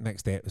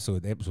next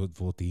episode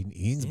 14.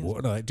 Ian's bought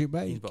an electric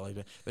bike,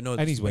 but no,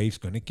 and his wife's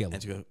going to kill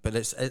him. But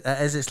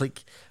it's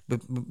like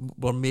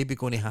we're maybe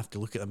going to have to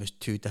look at them as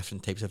two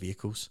different types of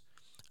vehicles,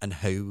 and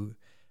how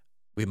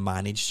we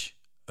manage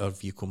our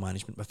vehicle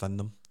management within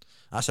them.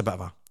 That's a bit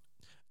of a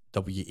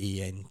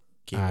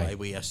WANKY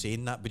way of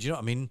saying that, but you know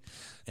what I mean?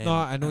 No,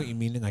 I know what you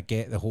mean, and I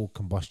get the whole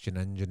combustion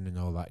engine and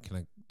all that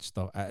kind of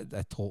stuff. I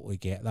totally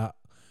get that.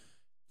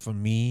 For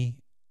me,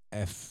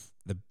 if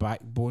the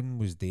backbone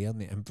was there and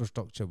the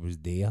infrastructure was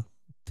there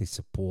to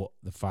support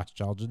the fast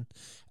charging,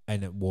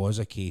 and it was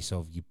a case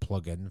of you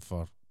plug in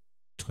for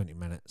 20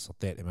 minutes or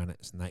 30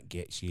 minutes and that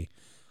gets you,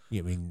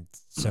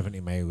 70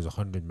 miles,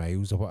 100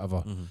 miles or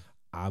whatever,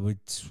 I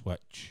would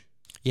switch.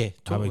 Yeah,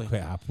 totally. I would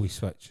quite happily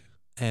switch.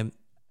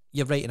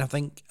 You're right, and I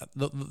think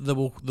there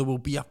will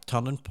be a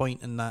turning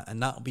point in that,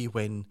 and that'll be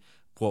when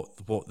what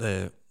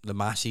the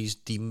masses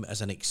deem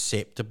as an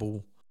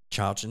acceptable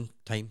charging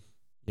time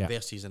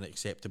versus an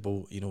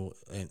acceptable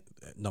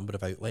number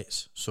of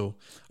outlets. So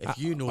if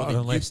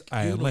unless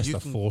they're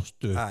forced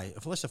to,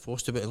 unless they're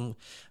forced to,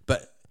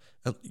 but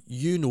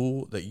you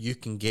know that you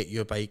can get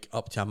your bike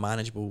up to a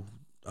manageable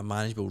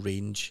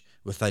range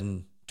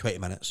within 20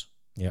 minutes.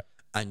 Yeah,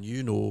 and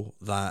you know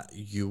that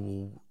you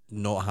will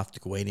not have to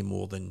go any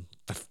more than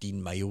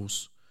 15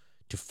 miles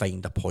to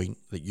find a point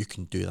that you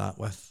can do that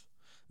with.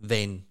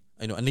 Then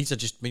and these are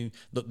just there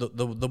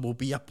will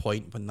be a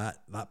point when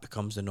that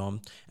becomes the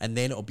norm, and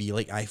then it'll be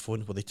like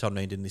iPhone, where they turn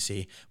around and they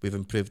say we've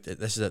improved it.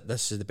 This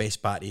is the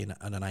best battery in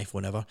an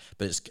iPhone ever,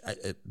 but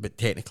but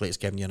technically it's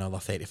giving you another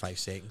 35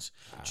 seconds.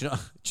 Do you know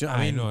what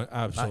I mean? Know,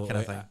 absolutely.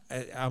 That kind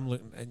of thing. I'm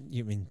looking,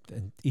 and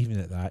and even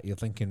at that, you're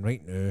thinking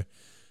right now,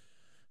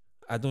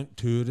 I don't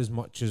tour as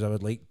much as I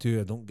would like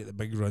to. I don't get the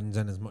big runs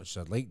in as much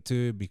as I'd like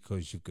to,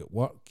 because you've got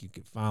work, you've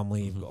got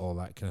family, you've got all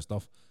that kind of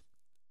stuff.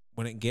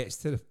 When it gets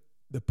to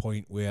the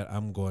point where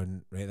I'm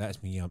going, right,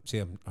 that's me, I'm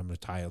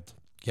retired.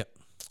 Yep.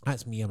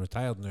 That's me, I'm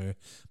retired now.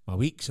 My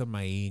weeks are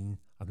mine.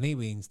 I've no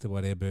wains to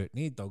worry about,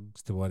 no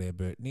dogs to worry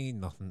about, no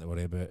nothing to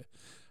worry about.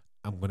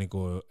 I'm going to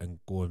go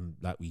on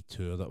that wee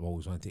tour that I've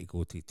always wanted to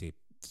go to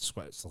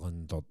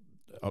Switzerland or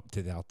up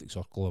to the Arctic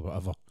Circle or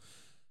whatever.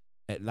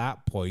 At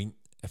that point,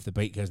 if the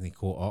bike hasn't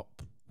caught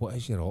up, what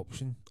is your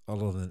option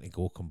other than to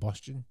go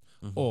combustion?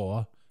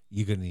 Or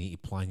you're going to need to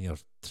plan your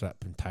trip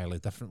entirely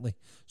differently.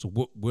 So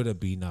what would have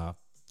been a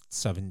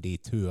 7-day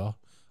tour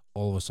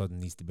all of a sudden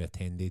needs to be a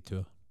 10-day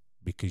tour,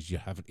 because you're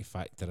having to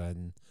factor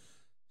in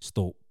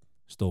stop.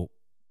 Do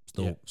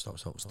you know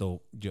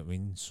what I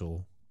mean?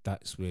 So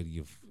that's where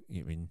you know what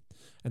I mean?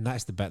 And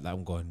that's the bit that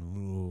I'm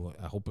going,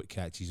 I hope it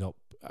catches up.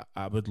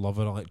 I would love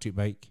an electric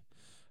bike.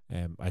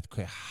 I'd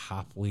quite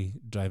happily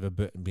drive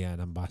about and be an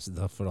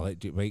ambassador for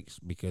electric bikes,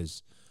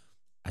 because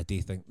I do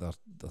think they're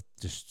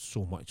just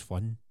so much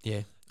fun.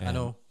 Yeah, I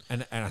know.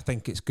 And I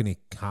think it's going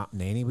to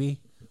happen anyway,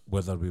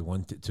 whether we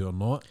want it to or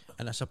not.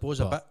 And I suppose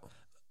a bit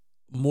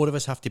more of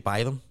us have to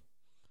buy them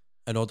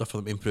in order for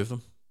them to improve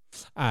them.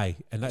 Aye,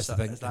 and that's the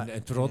thing.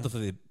 And for order for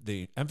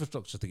the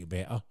infrastructure to get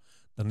better,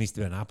 there needs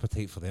to be an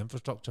appetite for the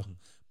infrastructure.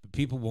 But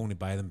people will only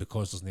buy them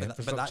because there's no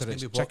infrastructure.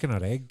 It's chicken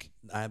or egg.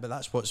 But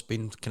that's what's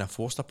been kind of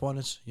forced upon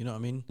us. You know what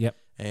I mean? Yep.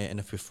 And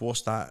if we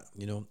force that,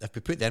 if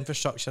we put the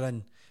infrastructure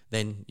in,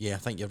 then I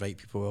think you're right.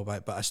 People will buy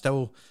it. But I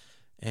still,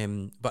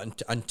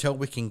 until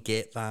we can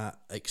get that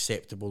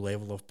acceptable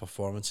level of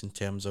performance in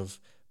terms of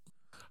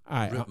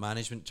route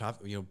management,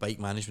 traffic, bike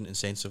management, and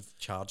sense of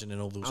charging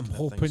and all those. I'm kind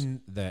hoping of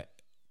things. that,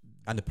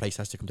 and the price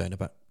has to come down a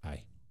bit.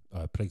 Aye,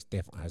 price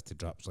definitely has to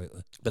drop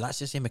slightly. But that's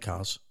the same with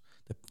cars.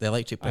 The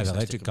electric price. The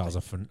electric cars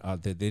are fun.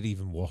 They're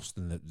even worse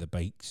than the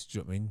bikes. Do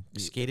you know what I mean?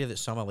 It's scary that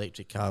some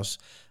electric cars,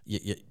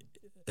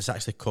 it's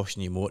actually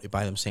costing you more to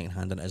buy them second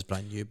hand than it is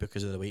brand new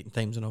because of the waiting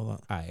times and all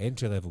that. Aye,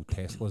 entry level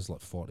Tesla's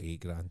like 48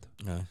 grand.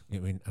 Aye. You know what I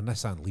mean? A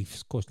Nissan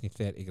Leaf's costing you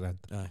 30 grand.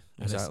 Aye,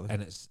 exactly.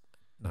 And it's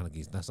not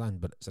against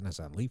Nissan, but it's a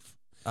Nissan Leaf.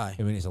 Aye.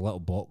 I mean, it's a little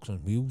box on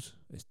wheels.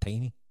 It's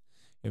tiny.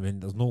 I mean,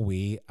 there's no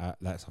way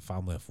that's a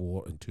family of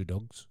 4 and 2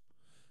 dogs.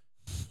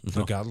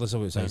 regardless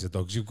of what size of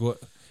dogs you've got.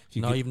 If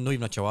you Not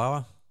even a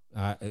Chihuahua.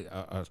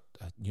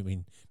 you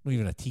mean not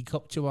even a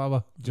teacup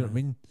Chihuahua? Do you know what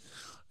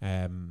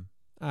I mean?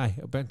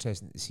 It'll be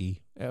interesting to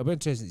see. It'll be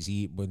interesting to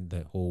see when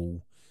the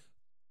whole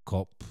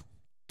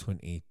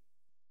COP26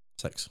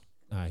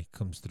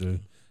 comes through.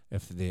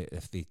 If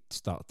they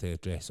start to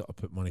address it or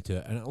put money to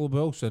it, and it'll be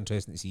also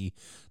interesting to see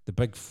the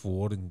big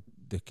four and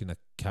the kind of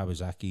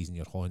Kawasaki's and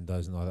your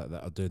Hondas and all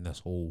that are doing this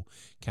whole,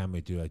 can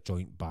we do a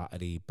joint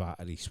battery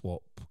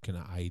swap kind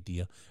of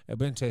idea. It'll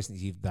be interesting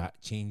to see if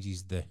that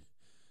changes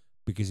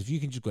because if you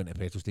can just go into a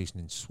petrol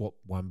station and swap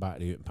one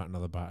battery out and put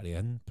another battery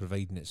in,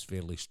 providing it's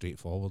fairly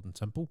straightforward and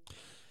simple,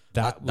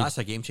 That's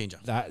a game changer.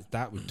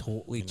 That would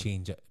totally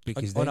change it,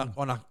 because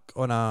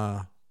on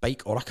a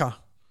bike or a car.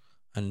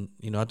 And,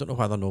 I don't know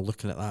why they're not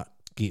looking at that.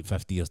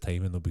 50 years'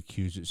 time, and there'll be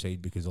queues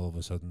outside because all of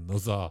a sudden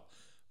there's a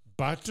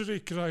battery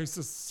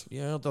crisis.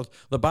 Yeah,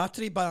 the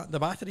battery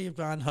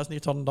van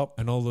hasn't turned up.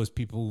 And all those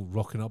people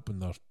rocking up in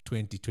their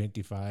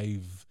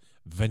 2025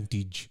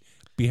 vintage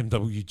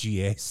BMW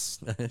GS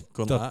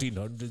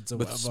 1300s or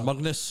with whatever.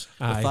 smugness,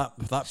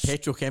 with that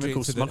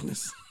petrochemical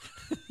smugness.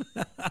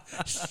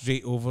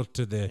 Straight over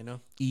to the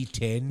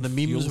E10. The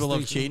memes will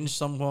have station. changed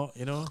somewhat,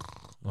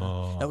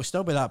 Oh. It will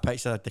still be that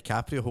picture of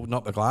DiCaprio holding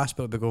up the glass,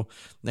 but it'll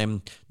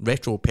go,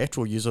 retro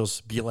petrol users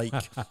be like,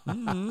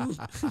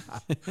 Aye,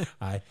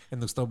 and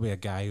there'll still be a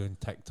guy on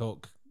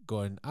TikTok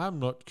going, I'm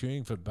not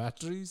queuing for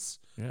batteries,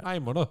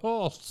 I'm on a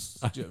horse.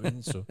 Do you know what I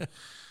mean? So,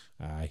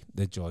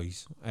 the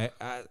joys.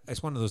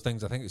 It's one of those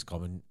things. I think it's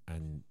coming,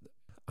 and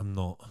I'm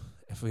not.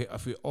 If we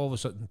all of a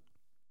sudden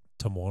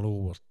tomorrow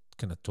we're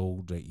kind of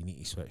told, right, you need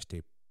to switch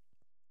to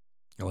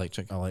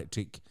electric, I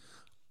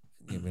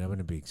mean, I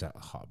wouldn't be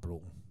exactly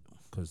heartbroken,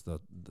 because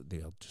they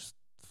are just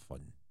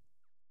fun.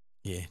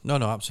 Yeah, no,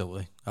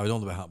 absolutely. I would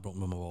only be heartbroken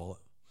with my wallet.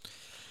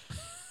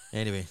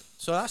 Anyway,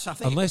 so that's, I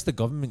think, unless the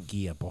government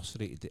give a bus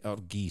rate or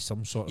give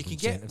some sort of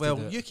incentive.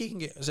 UK can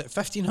get, is it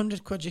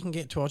 £1,500 you can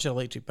get towards your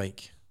electric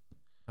bike?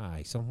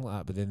 Aye, something like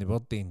that. But then they were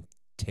doing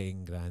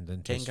 10 grand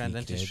interest. 10 grand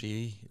interest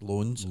free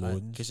loans,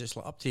 because it's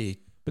like up to.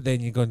 But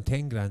then you're going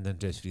 10 grand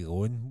interest free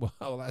loan.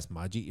 Well, that's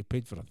magic. You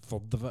paid for a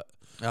third of it.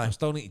 I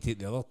still need to take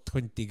the other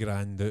 20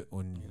 grand out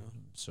on.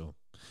 So,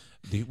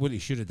 what he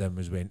should have done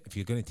was, if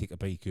you're going to take a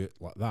bike out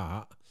like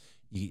that,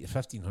 you get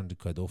your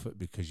 £1,500 off it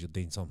because you're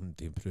doing something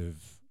to improve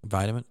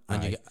environment,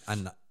 and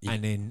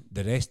then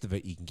the rest of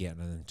it you can get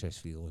on an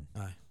interest free loan.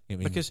 Aye. I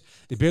mean, because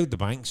they bailed the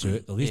banks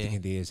out. The least they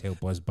can do is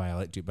help us buy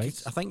electric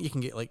bikes. I think you can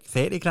get like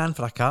 30 grand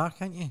for a car,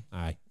 can't you?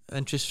 Aye.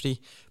 Interest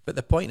free. But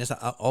the point is that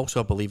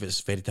I believe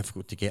it's very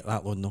difficult to get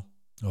that loan though.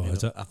 Oh,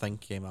 is it? I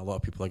think a lot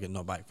of people are getting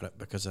knocked back for it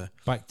because of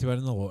back to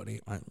winning the lottery.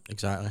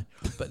 Exactly.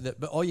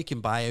 but all you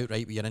can buy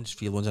outright with your interest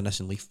free loans are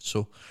Nissan Leaf.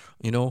 So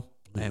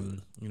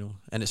and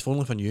it's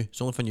only for new.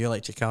 It's only for new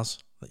electric cars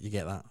that you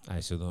get that. Aye,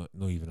 so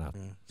not even a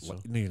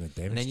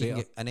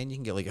demonstrator. And then you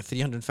can get like a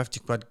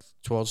 £350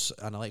 towards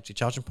an electric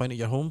charging point at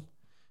your home.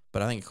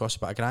 But I think it costs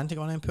about £1,000 to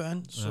go on and put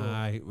in. So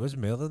aye, it was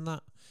more than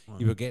that.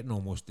 You were getting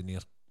almost the near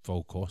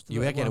full cost. You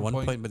were getting at one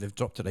point, but they've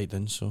dropped it right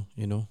down. So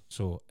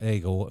So there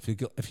you go.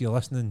 If you're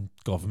listening,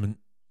 government,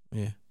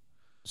 I'm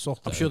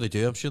sure they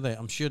do.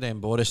 I'm sure they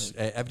Boris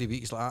every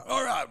week is like,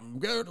 all right,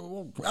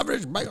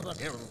 average bike.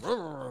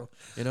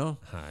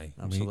 Aye,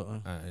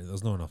 absolutely.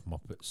 There's not enough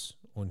Muppets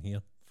on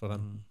here for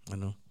them. I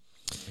know.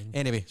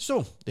 Anyway,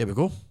 so there we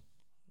go.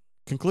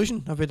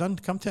 Conclusion, have we done?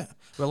 Come to it.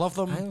 We love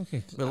them.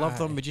 We love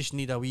them. We just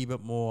need a wee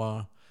bit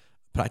more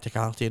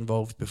practicality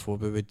involved before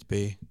we would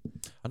be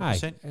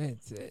 100%.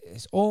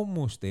 It's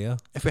almost there.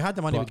 If we had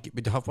the money,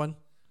 we'd have one.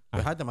 If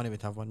we had the money,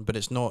 we'd have one. But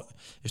it's not.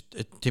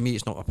 To me,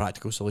 it's not a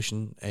practical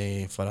solution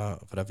for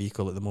a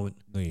vehicle at the moment.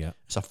 No, yeah.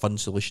 It's a fun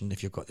solution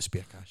if you've got the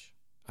spare cash.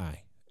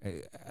 Aye,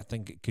 I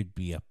think it could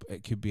be a.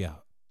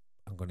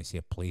 I'm going to say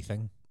a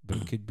plaything, but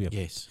it could be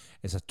yes.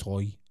 It's a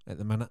toy at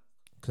the minute,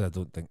 because I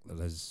don't think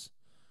there is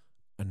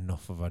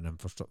enough of an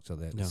infrastructure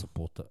there to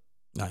support it.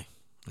 Aye,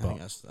 I think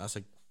that's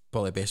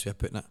probably the best way of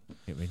putting it.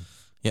 You know what I mean?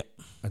 Yep.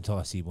 Until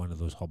I see one of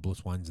those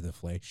hubless ones in the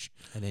flesh,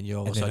 and then you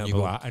all of a sudden you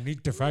go, I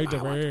need to find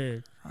a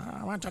way.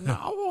 I want to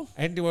know.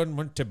 Anyone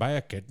want to buy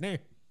a kidney?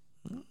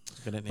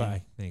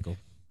 There you go.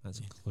 That's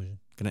the conclusion.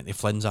 Going into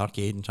Flynn's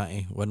arcade and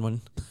trying to win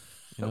one.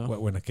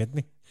 Win a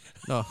kidney?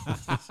 No.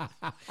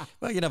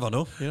 Well, you never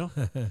know.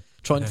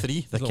 Tron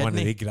 3, the kidney. One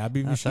of the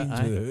grabbing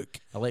machines with a hook.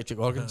 Electric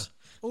organs.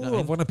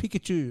 I've won a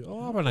Pikachu.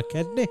 Oh, I won a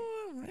kidney.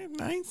 Very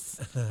nice.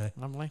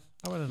 Lovely.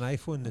 I won an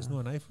iPhone that's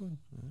not an iPhone.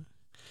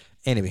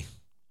 Anyway,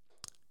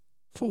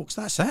 folks,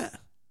 that's it.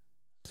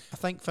 I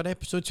think for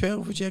episode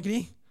 12, would you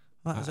agree?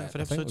 That is it for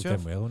episode 12. We've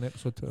done well on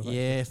episode 12.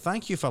 Yeah,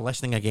 thank you for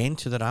listening again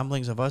to the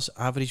ramblings of us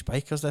average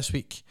bikers this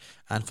week,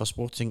 and for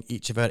supporting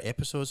each of our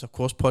episodes. Of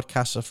course,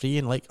 podcasts are free,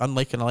 and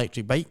unlike an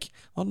electric bike,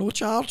 they're no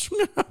charge.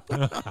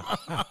 Why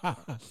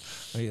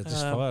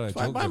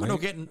am I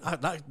not getting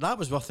that?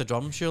 Was worth the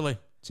drum, surely.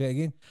 Say it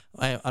again.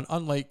 And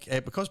unlike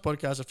because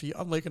podcasts are free,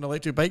 unlike an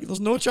electric bike, there's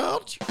no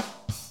charge.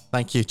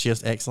 Thank you.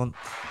 Cheers. Excellent.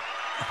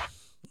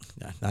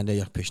 I know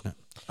you're pushing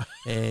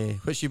it.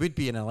 Which you would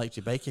be in an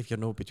electric bike if you're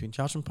not between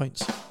charging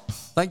points.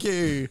 Thank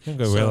you. I'm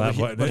going to wear that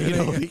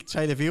button. We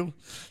try the wheel.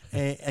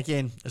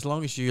 Again, as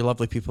long as you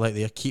lovely people out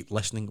there keep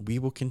listening, we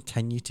will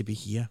continue to be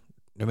here.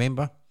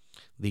 Remember,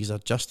 these are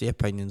just the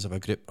opinions of a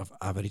group of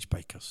average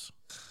bikers.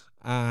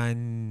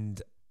 And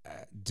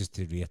just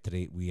to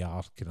reiterate, we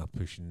are kind of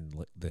pushing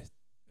like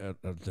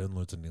our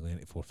downloads are nearly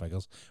 94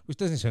 figures, which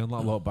doesn't sound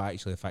like a lot, but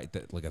actually the fact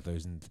that like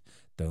 1,000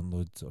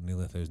 downloads or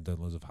nearly 1,000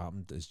 downloads have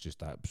happened is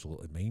just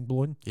absolutely mind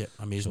blowing. Yeah,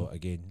 amazing. So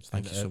again,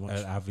 Thank you so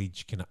much. Our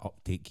average kind of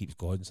uptake keeps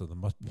going, so there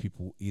must be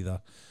people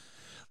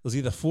there's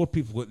either 4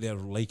 people out there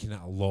liking it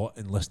a lot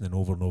and listening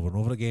over and over and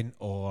over again,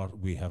 or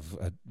we have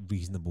a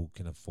reasonable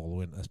kind of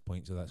following at this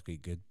point, so that's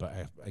quite good.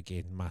 But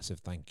again, massive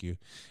thank you.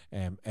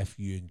 If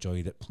you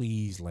enjoyed it,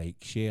 please like,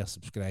 share,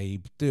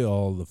 subscribe, do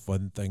all the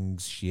fun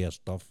things, share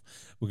stuff.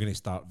 We're going to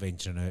start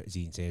venturing out, as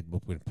Ian said.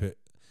 We'll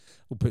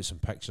put some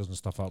pictures and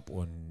stuff up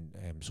on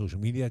social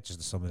media,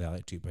 just some of the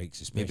electric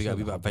bikes, especially. Maybe get a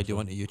wee bit of video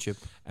onto YouTube.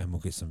 And we'll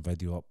get some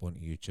video up onto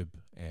YouTube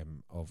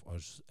of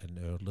us in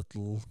our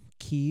little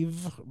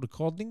cave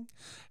recording.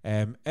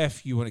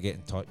 If you want to get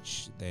in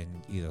touch, then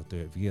either do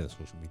it via the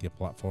social media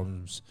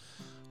platforms,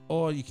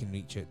 or you can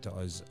reach out to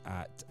us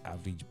at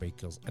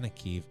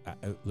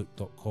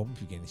averagebikersinacave@outlook.com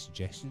if you get any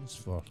suggestions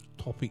for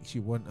topics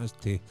you want us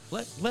to.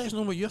 Let us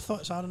know what your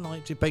thoughts are on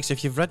electric bikes.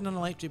 If you've ridden an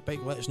electric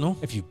bike, let us know.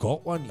 If you've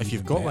got one, If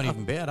you've got one,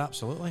 even better,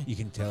 absolutely. You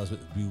can tell us what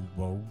the real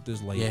world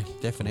is like. Yeah,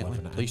 definitely.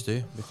 Please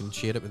do. We can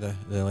share it with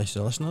the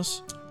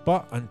listeners.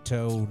 But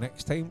until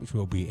next time, which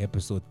will be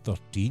episode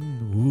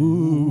 13,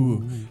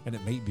 ooh, and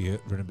it might be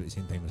out around about the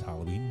same time as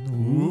Halloween.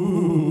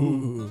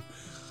 Ooh.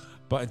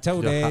 But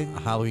until then, a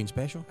Halloween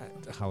special.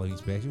 Halloween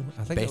special.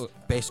 I think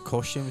best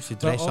costumes to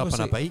dress up on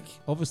a bike.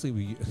 Obviously,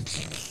 with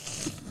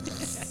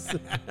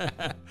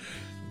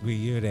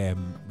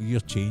your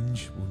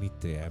change, we'll need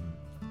to.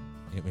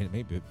 It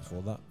might be out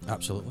before that.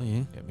 Absolutely,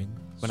 yeah. I mean,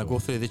 when I go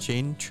through the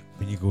change.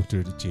 When you go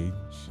through the change.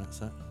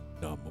 That's it.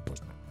 No, I'm not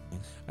pushing it.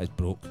 It's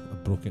broke.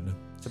 I've broken it now.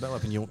 It's a bit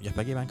like when you open your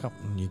piggy bank up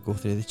and you go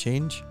through the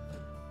change.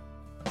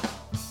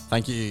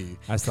 Thank you.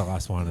 That's the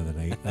last one of the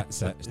night.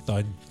 That's it. It's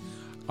done.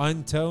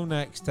 Until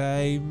next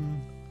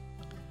time.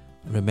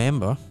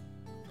 Remember,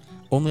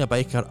 only a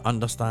biker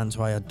understands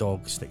why a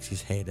dog sticks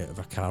his head out of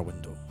a car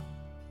window.